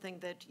is something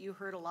that you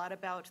heard a lot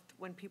about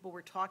when people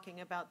were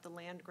talking about the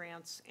land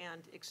grants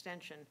and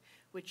extension,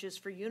 which is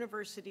for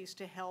universities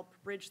to help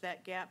bridge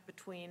that gap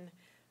between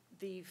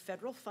the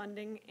federal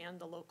funding and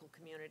the local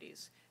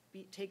communities.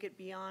 Take it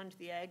beyond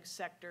the ag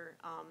sector.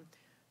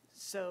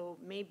 So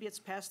maybe it's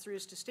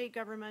pass-throughs to state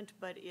government,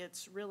 but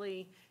it's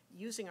really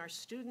using our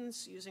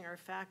students, using our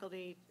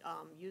faculty,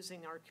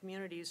 using our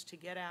communities to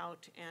get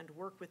out and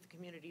work with the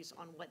communities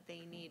on what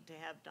they need to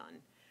have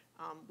done.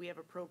 We have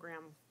a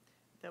program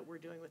that we're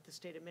doing with the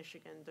state of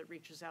Michigan that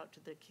reaches out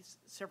to the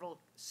several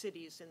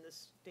cities in the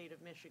state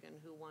of Michigan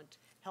who want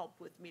help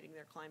with meeting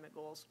their climate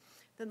goals.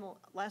 Then the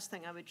last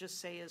thing I would just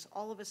say is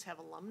all of us have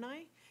alumni,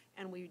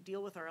 and we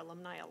deal with our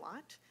alumni a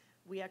lot.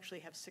 We actually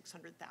have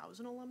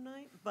 600,000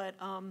 alumni, but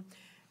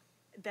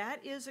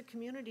that is a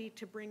community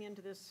to bring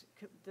into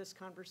this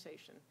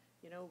conversation.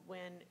 You know,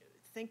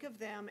 think of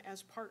them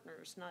as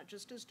partners, not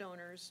just as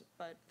donors,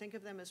 but think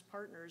of them as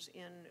partners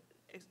in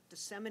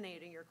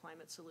disseminating your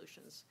climate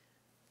solutions.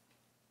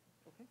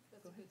 Okay,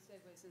 that's a good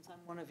segue since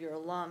I'm one of your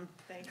alum.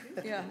 Thank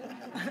you. Yeah.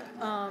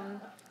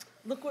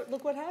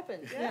 Look what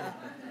happened.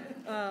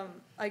 Yeah.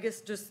 I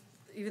guess just,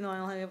 even though I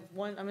only have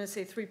one, I'm going to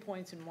say 3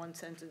 points in one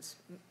sentence,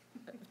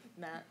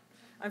 Matt.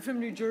 I'm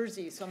from New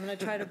Jersey, so I'm going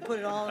to try to put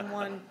it all in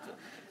one.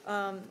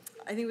 I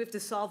think we have to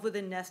solve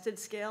within nested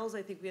scales.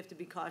 I think we have to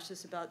be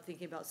cautious about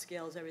thinking about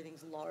scales.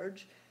 Everything's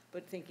large,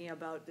 but thinking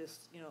about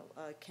this,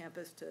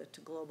 campus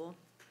to global.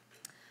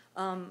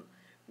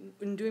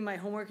 In doing my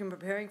homework and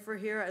preparing for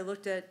here, I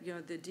looked at,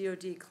 the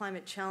DoD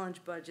climate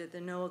challenge budget, the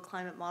NOAA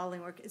climate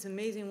modeling work. It's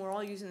amazing. We're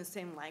all using the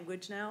same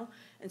language now,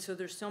 and so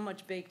there's so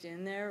much baked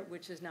in there,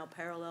 which is now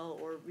parallel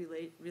or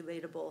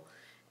relatable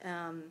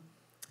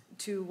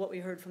to what we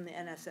heard from the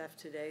NSF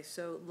today.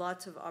 So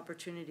lots of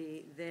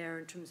opportunity there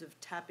in terms of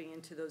tapping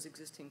into those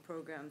existing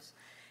programs.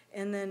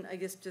 And then I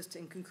guess just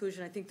in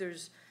conclusion, I think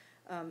there's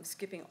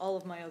skipping all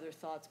of my other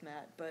thoughts,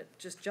 Matt, but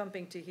just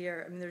jumping to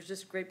here, I mean, there's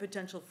just great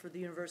potential for the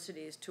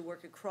universities to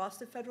work across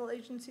the federal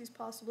agencies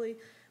possibly,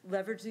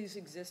 leverage these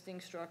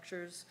existing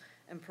structures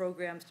and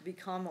programs to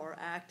become or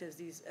act as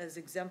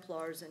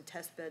exemplars and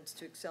test beds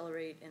to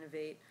accelerate,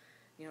 innovate,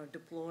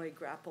 deploy,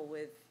 grapple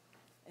with,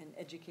 and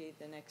educate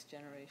the next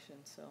generation.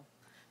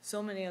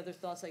 So many other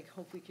thoughts I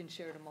hope we can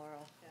share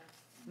tomorrow. Yeah.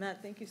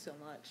 Matt, thank you so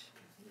much.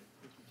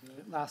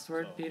 Last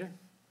word, Peter?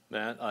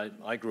 Matt,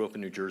 I grew up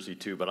in New Jersey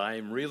too, but I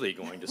am really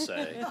going to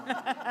say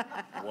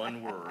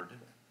one word,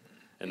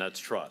 and that's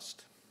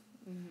trust.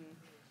 Mm-hmm.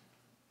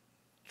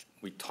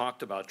 We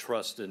talked about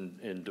trust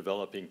in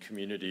developing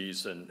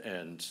communities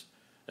and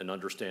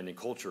understanding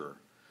culture.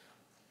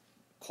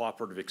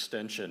 Cooperative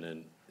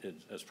extension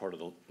as part of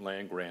the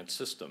land grant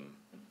system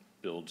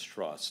builds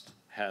trust,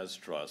 has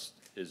trust,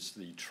 is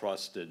the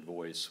trusted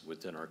voice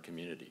within our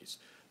communities.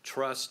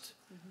 Trust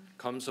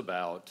comes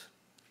about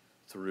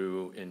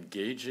through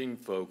engaging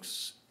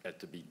folks at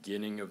the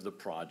beginning of the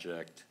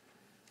project,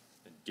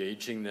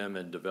 engaging them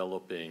in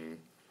developing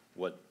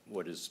what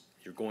is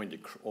you're going to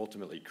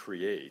ultimately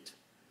create,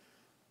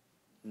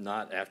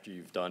 not after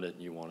you've done it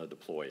and you want to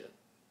deploy it.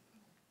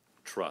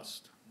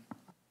 Trust.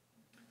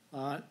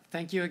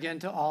 Thank you again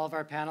to all of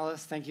our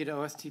panelists. Thank you to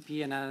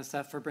OSTP and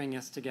NSF for bringing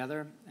us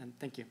together, and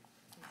thank you.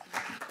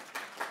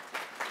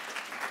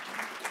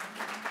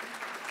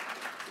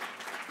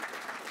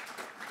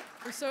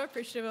 We're so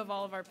appreciative of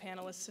all of our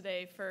panelists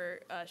today for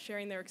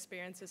sharing their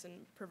experiences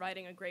and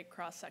providing a great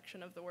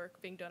cross-section of the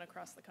work being done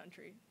across the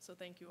country. So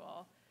thank you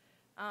all.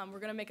 We're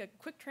going to make a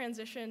quick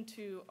transition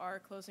to our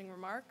closing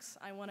remarks.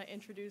 I want to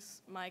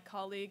introduce my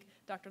colleague,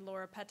 Dr.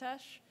 Laura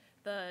Petesh,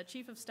 the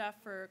Chief of Staff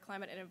for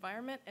Climate and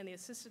Environment and the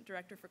Assistant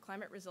Director for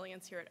Climate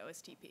Resilience here at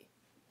OSTP.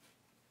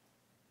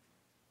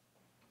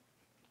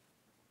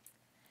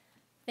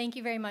 Thank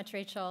you very much,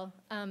 Rachel.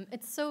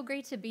 It's so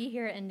great to be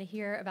here and to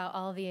hear about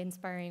all the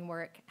inspiring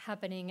work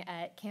happening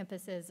at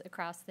campuses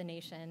across the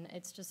nation.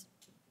 It's just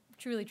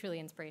truly, truly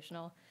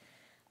inspirational.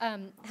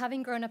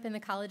 Having grown up in the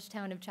college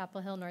town of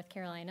Chapel Hill, North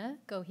Carolina,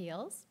 go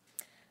Heels,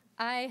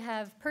 I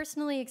have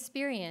personally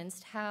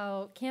experienced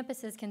how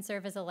campuses can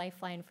serve as a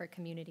lifeline for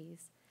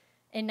communities.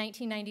 In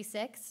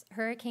 1996,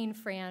 Hurricane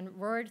Fran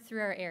roared through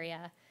our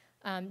area,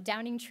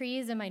 downing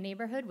trees in my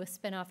neighborhood with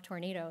spin-off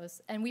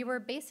tornadoes, and we were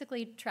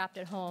basically trapped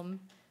at home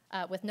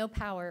with no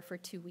power for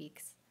 2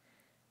 weeks.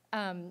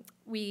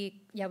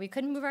 We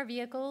couldn't move our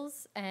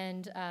vehicles,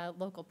 and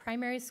local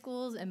primary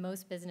schools and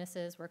most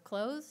businesses were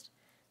closed,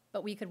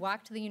 but we could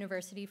walk to the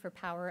university for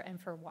power and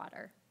for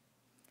water.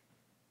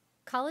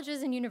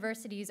 Colleges and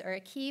universities are a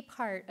key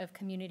part of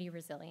community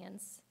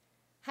resilience.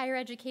 Higher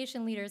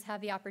education leaders have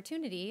the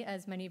opportunity,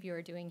 as many of you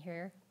are doing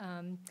here,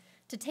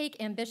 to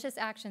take ambitious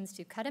actions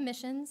to cut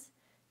emissions,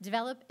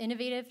 develop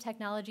innovative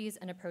technologies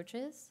and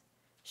approaches,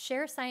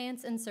 share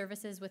science and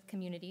services with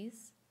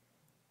communities,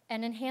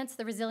 and enhance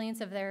the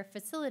resilience of their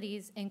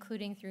facilities,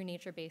 including through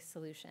nature-based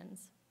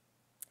solutions.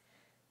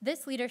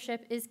 This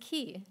leadership is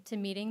key to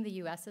meeting the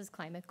US's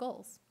climate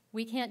goals.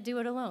 We can't do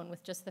it alone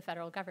with just the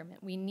federal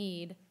government. We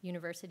need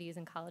universities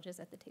and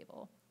colleges at the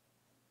table.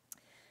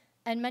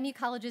 And many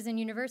colleges and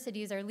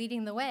universities are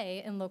leading the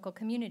way in local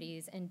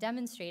communities and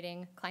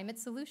demonstrating climate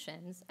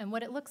solutions and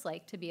what it looks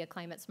like to be a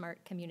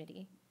climate-smart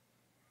community.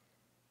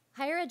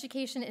 Higher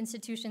education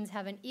institutions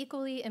have an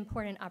equally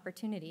important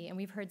opportunity, and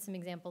we've heard some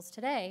examples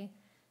today,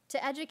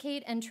 to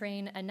educate and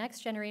train a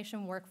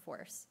next-generation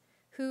workforce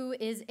who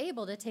is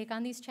able to take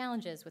on these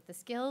challenges with the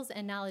skills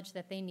and knowledge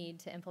that they need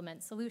to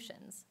implement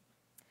solutions.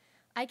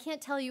 I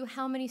can't tell you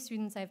how many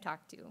students I've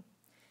talked to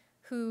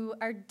who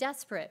are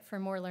desperate for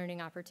more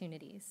learning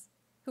opportunities,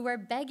 who are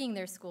begging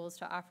their schools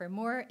to offer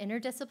more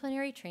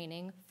interdisciplinary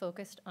training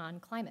focused on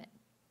climate.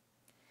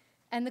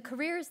 And the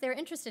careers they're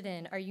interested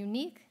in are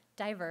unique,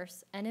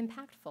 diverse, and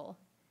impactful.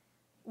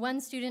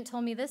 One student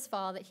told me this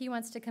fall that he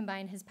wants to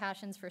combine his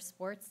passions for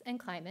sports and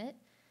climate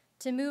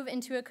to move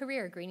into a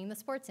career greening the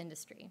sports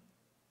industry.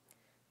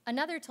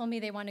 Another told me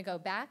they want to go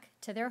back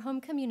to their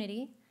home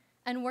community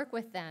and work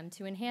with them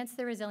to enhance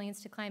their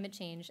resilience to climate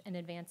change and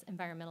advance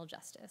environmental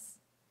justice.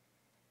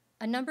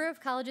 A number of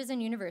colleges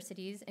and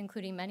universities,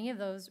 including many of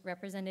those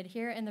represented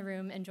here in the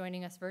room and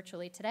joining us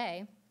virtually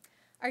today,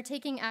 are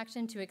taking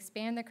action to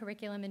expand their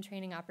curriculum and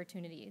training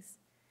opportunities,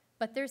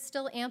 but there's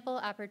still ample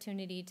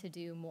opportunity to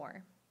do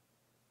more.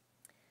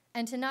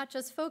 And to not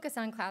just focus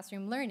on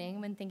classroom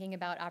learning when thinking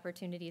about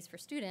opportunities for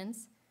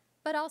students,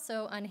 but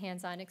also on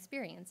hands-on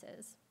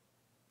experiences.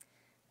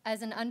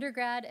 As an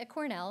undergrad at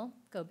Cornell,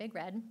 go Big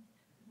Red,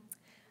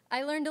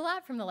 I learned a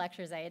lot from the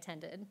lectures I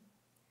attended,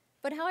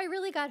 but how I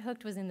really got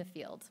hooked was in the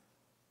field.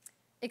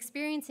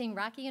 Experiencing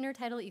rocky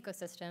intertidal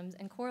ecosystems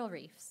and coral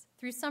reefs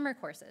through summer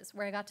courses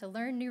where I got to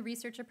learn new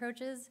research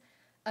approaches,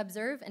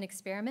 observe and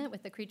experiment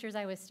with the creatures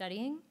I was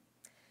studying,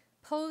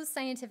 pose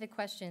scientific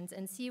questions,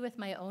 and see with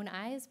my own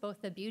eyes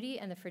both the beauty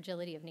and the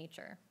fragility of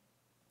nature.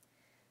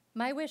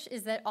 My wish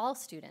is that all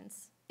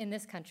students in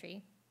this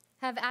country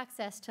have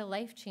access to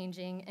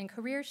life-changing and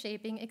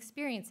career-shaping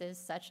experiences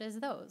such as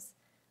those.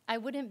 I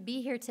wouldn't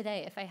be here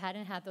today if I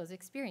hadn't had those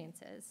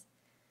experiences.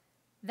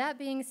 That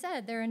being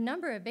said, there are a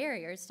number of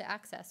barriers to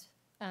access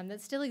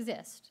that still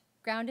exist,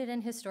 grounded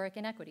in historic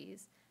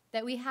inequities,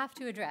 that we have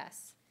to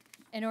address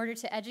in order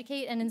to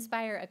educate and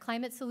inspire a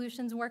climate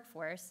solutions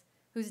workforce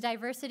whose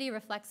diversity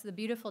reflects the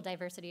beautiful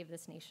diversity of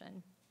this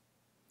nation.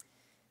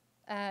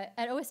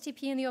 At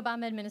OSTP in the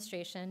Obama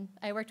administration,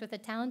 I worked with a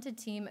talented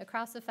team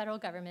across the federal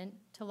government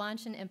to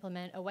launch and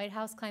implement a White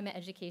House climate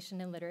education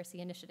and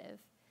literacy initiative.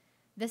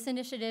 This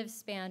initiative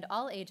spanned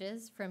all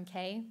ages, from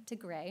K to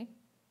gray,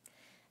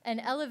 and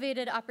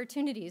elevated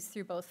opportunities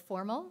through both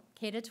formal,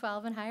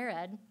 K-12 and higher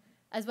ed,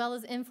 as well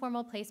as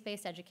informal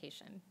place-based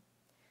education.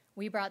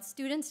 We brought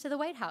students to the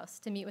White House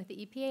to meet with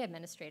the EPA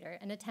administrator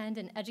and attend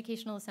an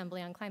educational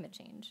assembly on climate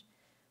change.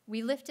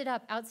 We lifted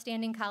up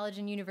outstanding college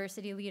and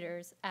university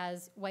leaders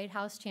as White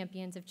House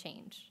champions of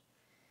change.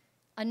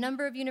 A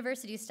number of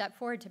universities stepped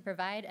forward to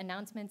provide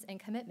announcements and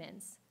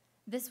commitments.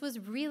 This was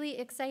really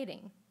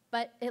exciting,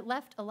 but it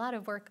left a lot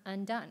of work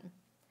undone.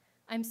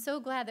 I'm so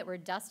glad that we're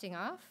dusting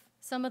off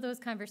some of those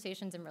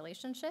conversations and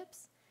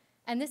relationships,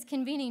 and this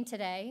convening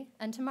today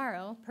and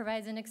tomorrow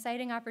provides an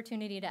exciting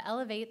opportunity to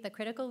elevate the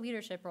critical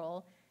leadership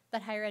role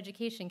that higher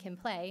education can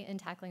play in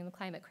tackling the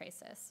climate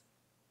crisis.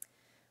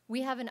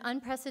 We have an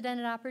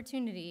unprecedented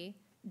opportunity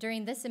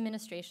during this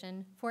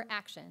administration for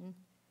action.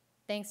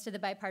 Thanks to the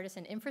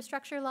Bipartisan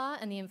Infrastructure Law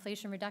and the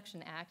Inflation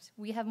Reduction Act,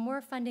 we have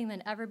more funding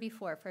than ever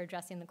before for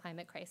addressing the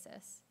climate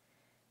crisis.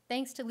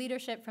 Thanks to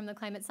leadership from the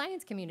climate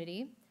science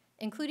community,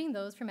 including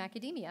those from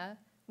academia,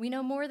 we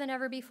know more than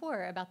ever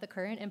before about the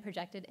current and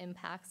projected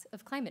impacts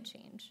of climate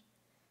change.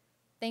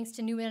 Thanks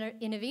to new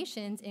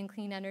innovations in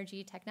clean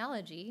energy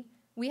technology,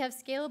 we have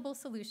scalable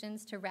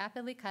solutions to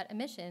rapidly cut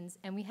emissions,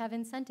 and we have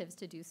incentives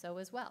to do so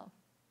as well.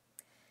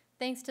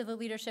 Thanks to the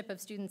leadership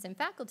of students and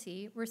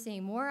faculty, we're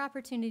seeing more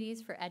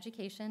opportunities for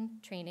education,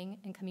 training,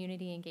 and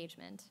community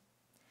engagement.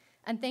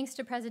 And thanks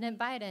to President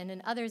Biden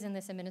and others in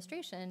this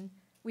administration,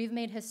 we've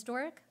made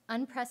historic,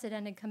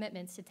 unprecedented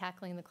commitments to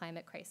tackling the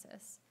climate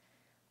crisis.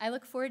 I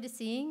look forward to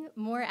seeing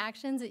more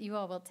actions that you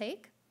all will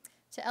take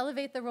to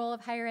elevate the role of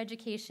higher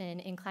education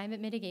in climate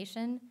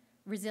mitigation,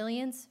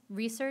 resilience,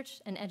 research,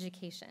 and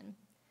education.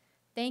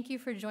 Thank you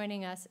for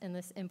joining us in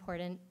this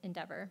important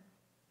endeavor.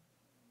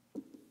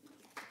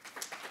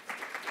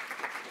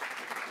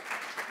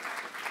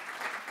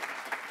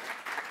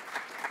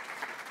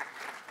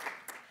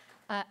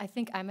 I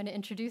think I'm going to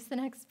introduce the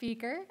next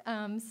speaker.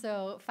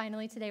 So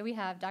finally today we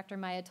have Dr.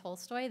 Maya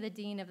Tolstoy, the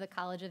Dean of the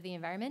College of the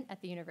Environment at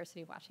the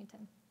University of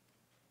Washington.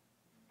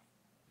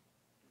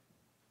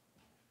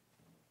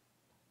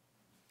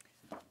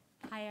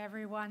 Hi,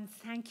 everyone.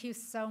 Thank you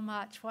so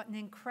much. What an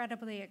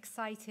incredibly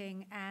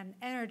exciting and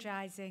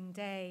energizing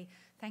day.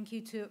 Thank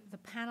you to the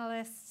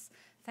panelists.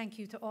 Thank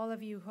you to all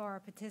of you who are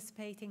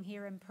participating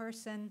here in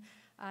person.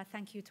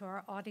 Thank you to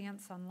our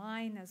audience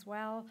online as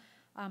well.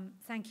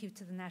 Thank you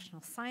to the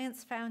National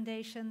Science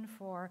Foundation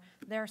for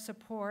their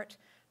support.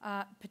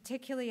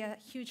 Particularly a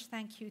huge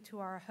thank you to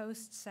our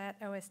hosts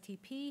at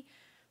OSTP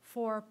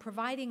for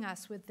providing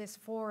us with this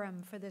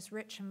forum for this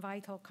rich and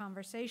vital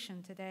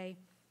conversation today.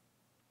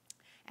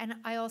 And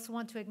I also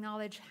want to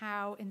acknowledge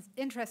how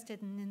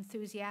interested and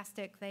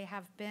enthusiastic they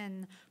have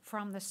been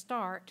from the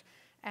start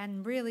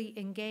and really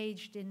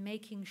engaged in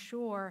making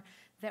sure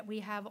that we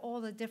have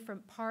all the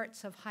different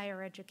parts of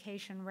higher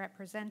education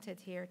represented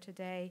here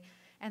today,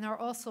 and are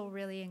also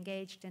really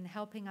engaged in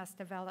helping us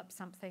develop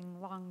something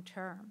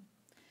long-term.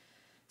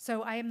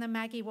 So I am the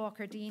Maggie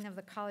Walker Dean of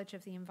the College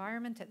of the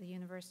Environment at the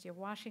University of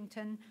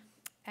Washington,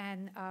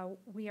 and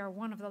we are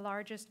one of the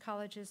largest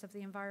colleges of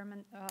the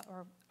environment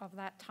or of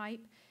that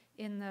type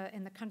in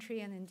the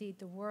country and indeed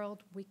the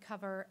world. We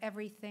cover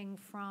everything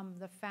from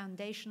the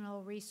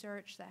foundational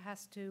research that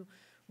has to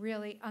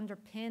really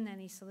underpin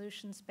any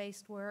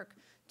solutions-based work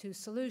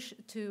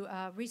to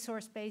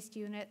resource-based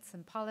units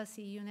and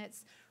policy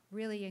units,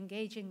 really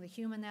engaging the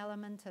human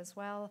element as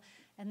well,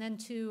 and then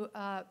to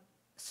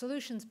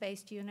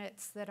solutions-based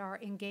units that are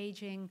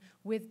engaging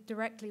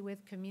directly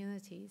with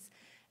communities.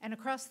 And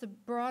across the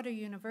broader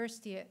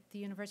university at the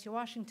University of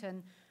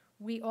Washington,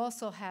 we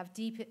also have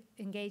deep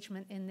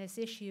engagement in this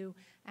issue,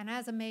 and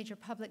as a major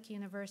public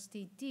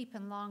university, deep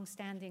and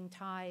long-standing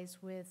ties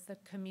with the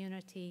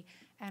community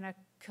and a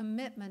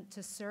commitment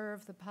to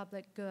serve the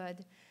public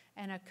good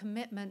and a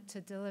commitment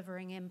to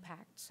delivering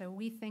impact. So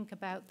we think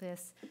about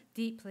this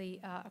deeply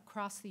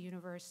across the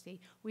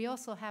university. We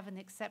also have an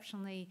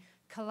exceptionally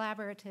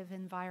collaborative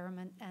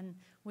environment, and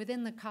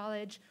within the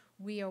college,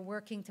 we are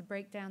working to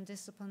break down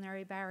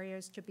disciplinary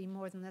barriers to be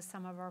more than the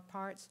sum of our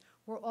parts.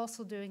 We're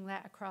also doing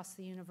that across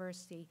the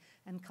university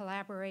and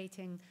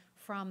collaborating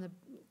from the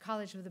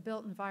College of the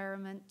Built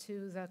Environment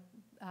to the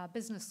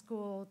business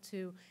school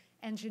to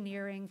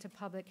engineering to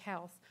public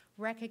health,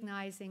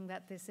 recognizing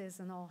that this is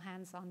an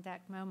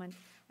all-hands-on-deck moment,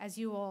 as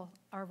you all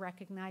are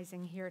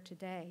recognizing here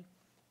today.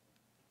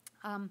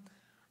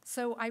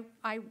 So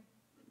I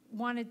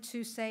wanted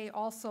to say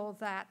also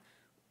that,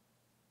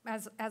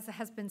 as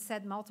has been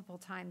said multiple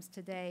times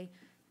today,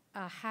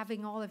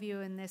 having all of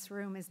you in this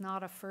room is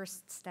not a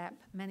first step.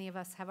 Many of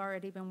us have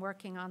already been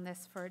working on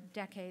this for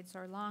decades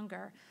or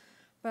longer.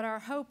 But our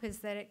hope is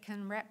that it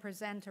can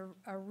represent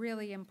a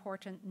really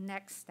important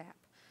next step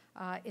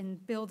in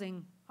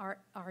building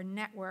our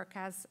network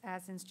as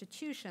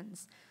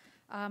institutions.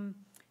 And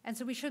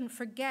so we shouldn't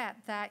forget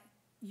that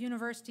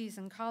universities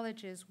and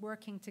colleges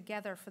working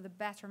together for the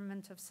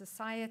betterment of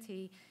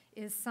society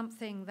is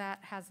something that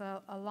has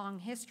a long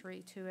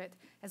history to it,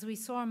 as we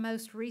saw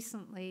most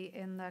recently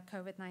in the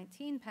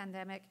COVID-19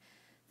 pandemic,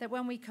 that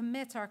when we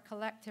commit our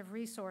collective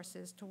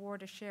resources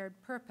toward a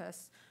shared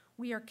purpose,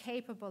 we are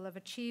capable of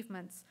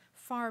achievements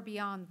far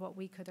beyond what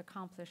we could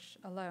accomplish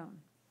alone.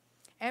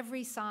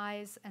 Every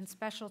size and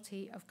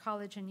specialty of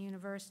college and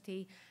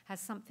university has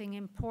something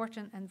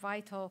important and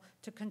vital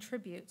to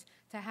contribute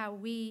to how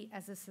we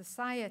as a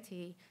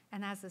society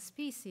and as a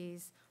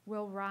species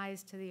will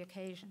rise to the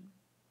occasion.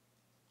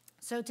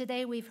 So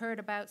today we've heard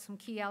about some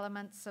key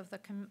elements of the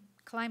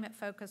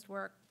climate-focused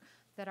work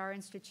that our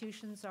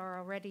institutions are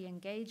already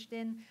engaged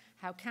in,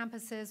 how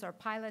campuses are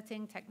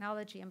piloting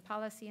technology and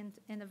policy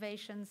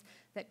innovations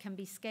that can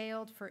be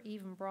scaled for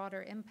even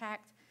broader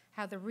impact,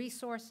 how the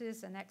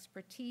resources and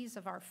expertise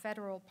of our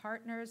federal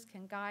partners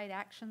can guide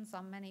actions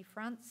on many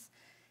fronts,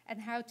 and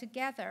how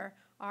together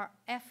our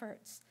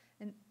efforts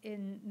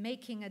in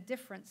making a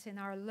difference in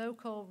our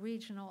local,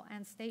 regional,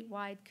 and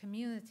statewide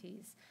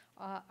communities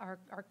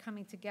are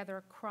coming together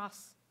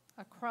across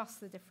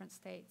the different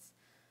states.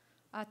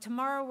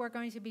 Tomorrow we're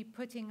going to be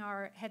putting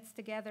our heads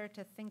together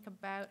to think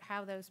about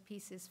how those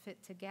pieces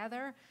fit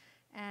together.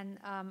 And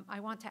I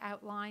want to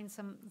outline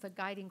some of the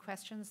guiding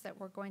questions that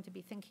we're going to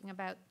be thinking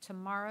about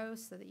tomorrow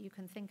so that you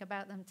can think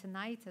about them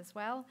tonight as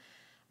well.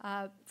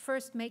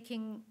 First,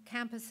 making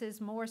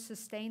campuses more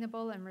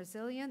sustainable and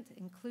resilient,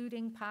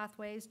 including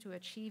pathways to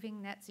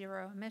achieving net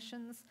zero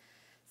emissions.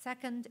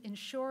 Second,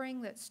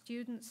 ensuring that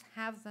students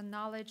have the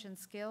knowledge and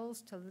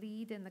skills to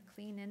lead in the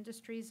clean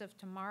industries of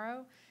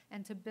tomorrow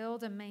and to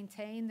build and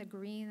maintain the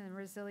green and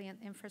resilient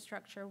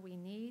infrastructure we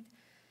need.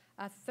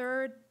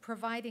 Third,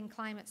 providing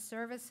climate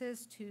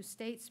services to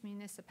states,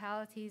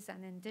 municipalities,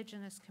 and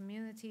indigenous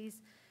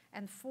communities.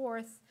 And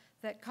fourth,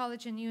 that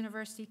college and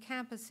university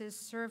campuses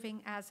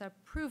serving as a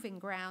proving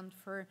ground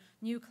for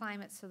new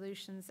climate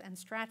solutions and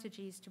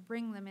strategies to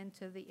bring them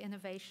into the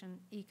innovation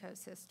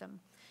ecosystem.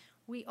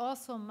 We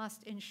also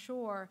must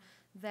ensure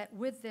that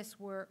with this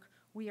work,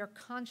 we are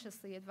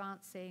consciously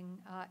advancing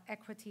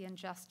equity and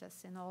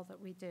justice in all that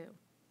we do.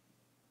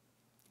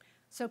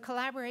 So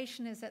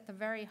collaboration is at the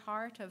very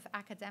heart of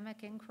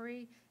academic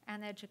inquiry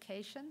and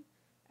education.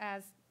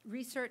 As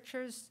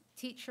researchers,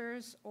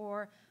 teachers,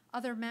 or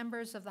other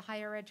members of the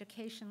higher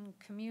education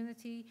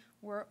community,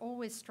 we're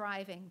always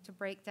striving to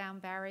break down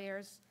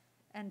barriers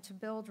and to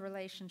build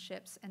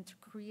relationships and to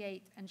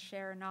create and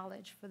share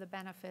knowledge for the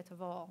benefit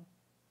of all.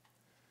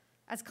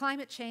 As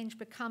climate change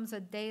becomes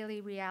a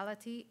daily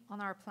reality on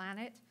our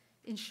planet,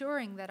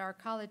 ensuring that our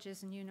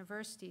colleges and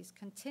universities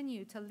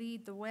continue to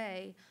lead the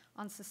way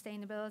on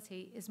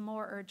sustainability is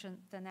more urgent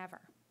than ever.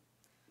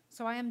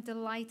 So I am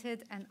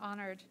delighted and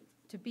honored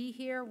to be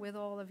here with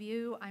all of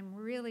you. I'm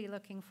really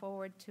looking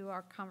forward to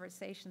our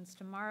conversations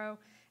tomorrow,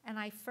 and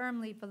I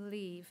firmly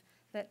believe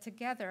that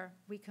together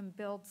we can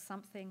build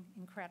something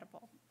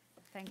incredible.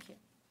 Thank you.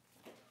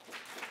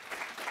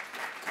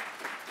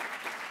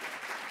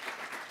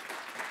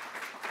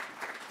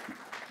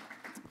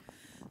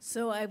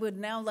 So I would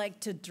now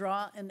like to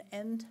draw an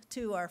end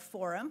to our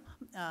forum,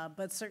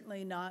 but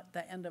certainly not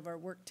the end of our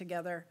work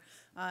together.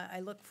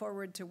 I look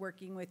forward to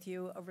working with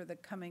you over the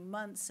coming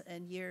months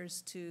and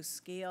years to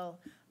scale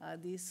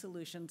these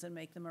solutions and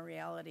make them a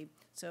reality.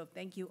 So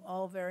thank you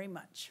all very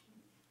much.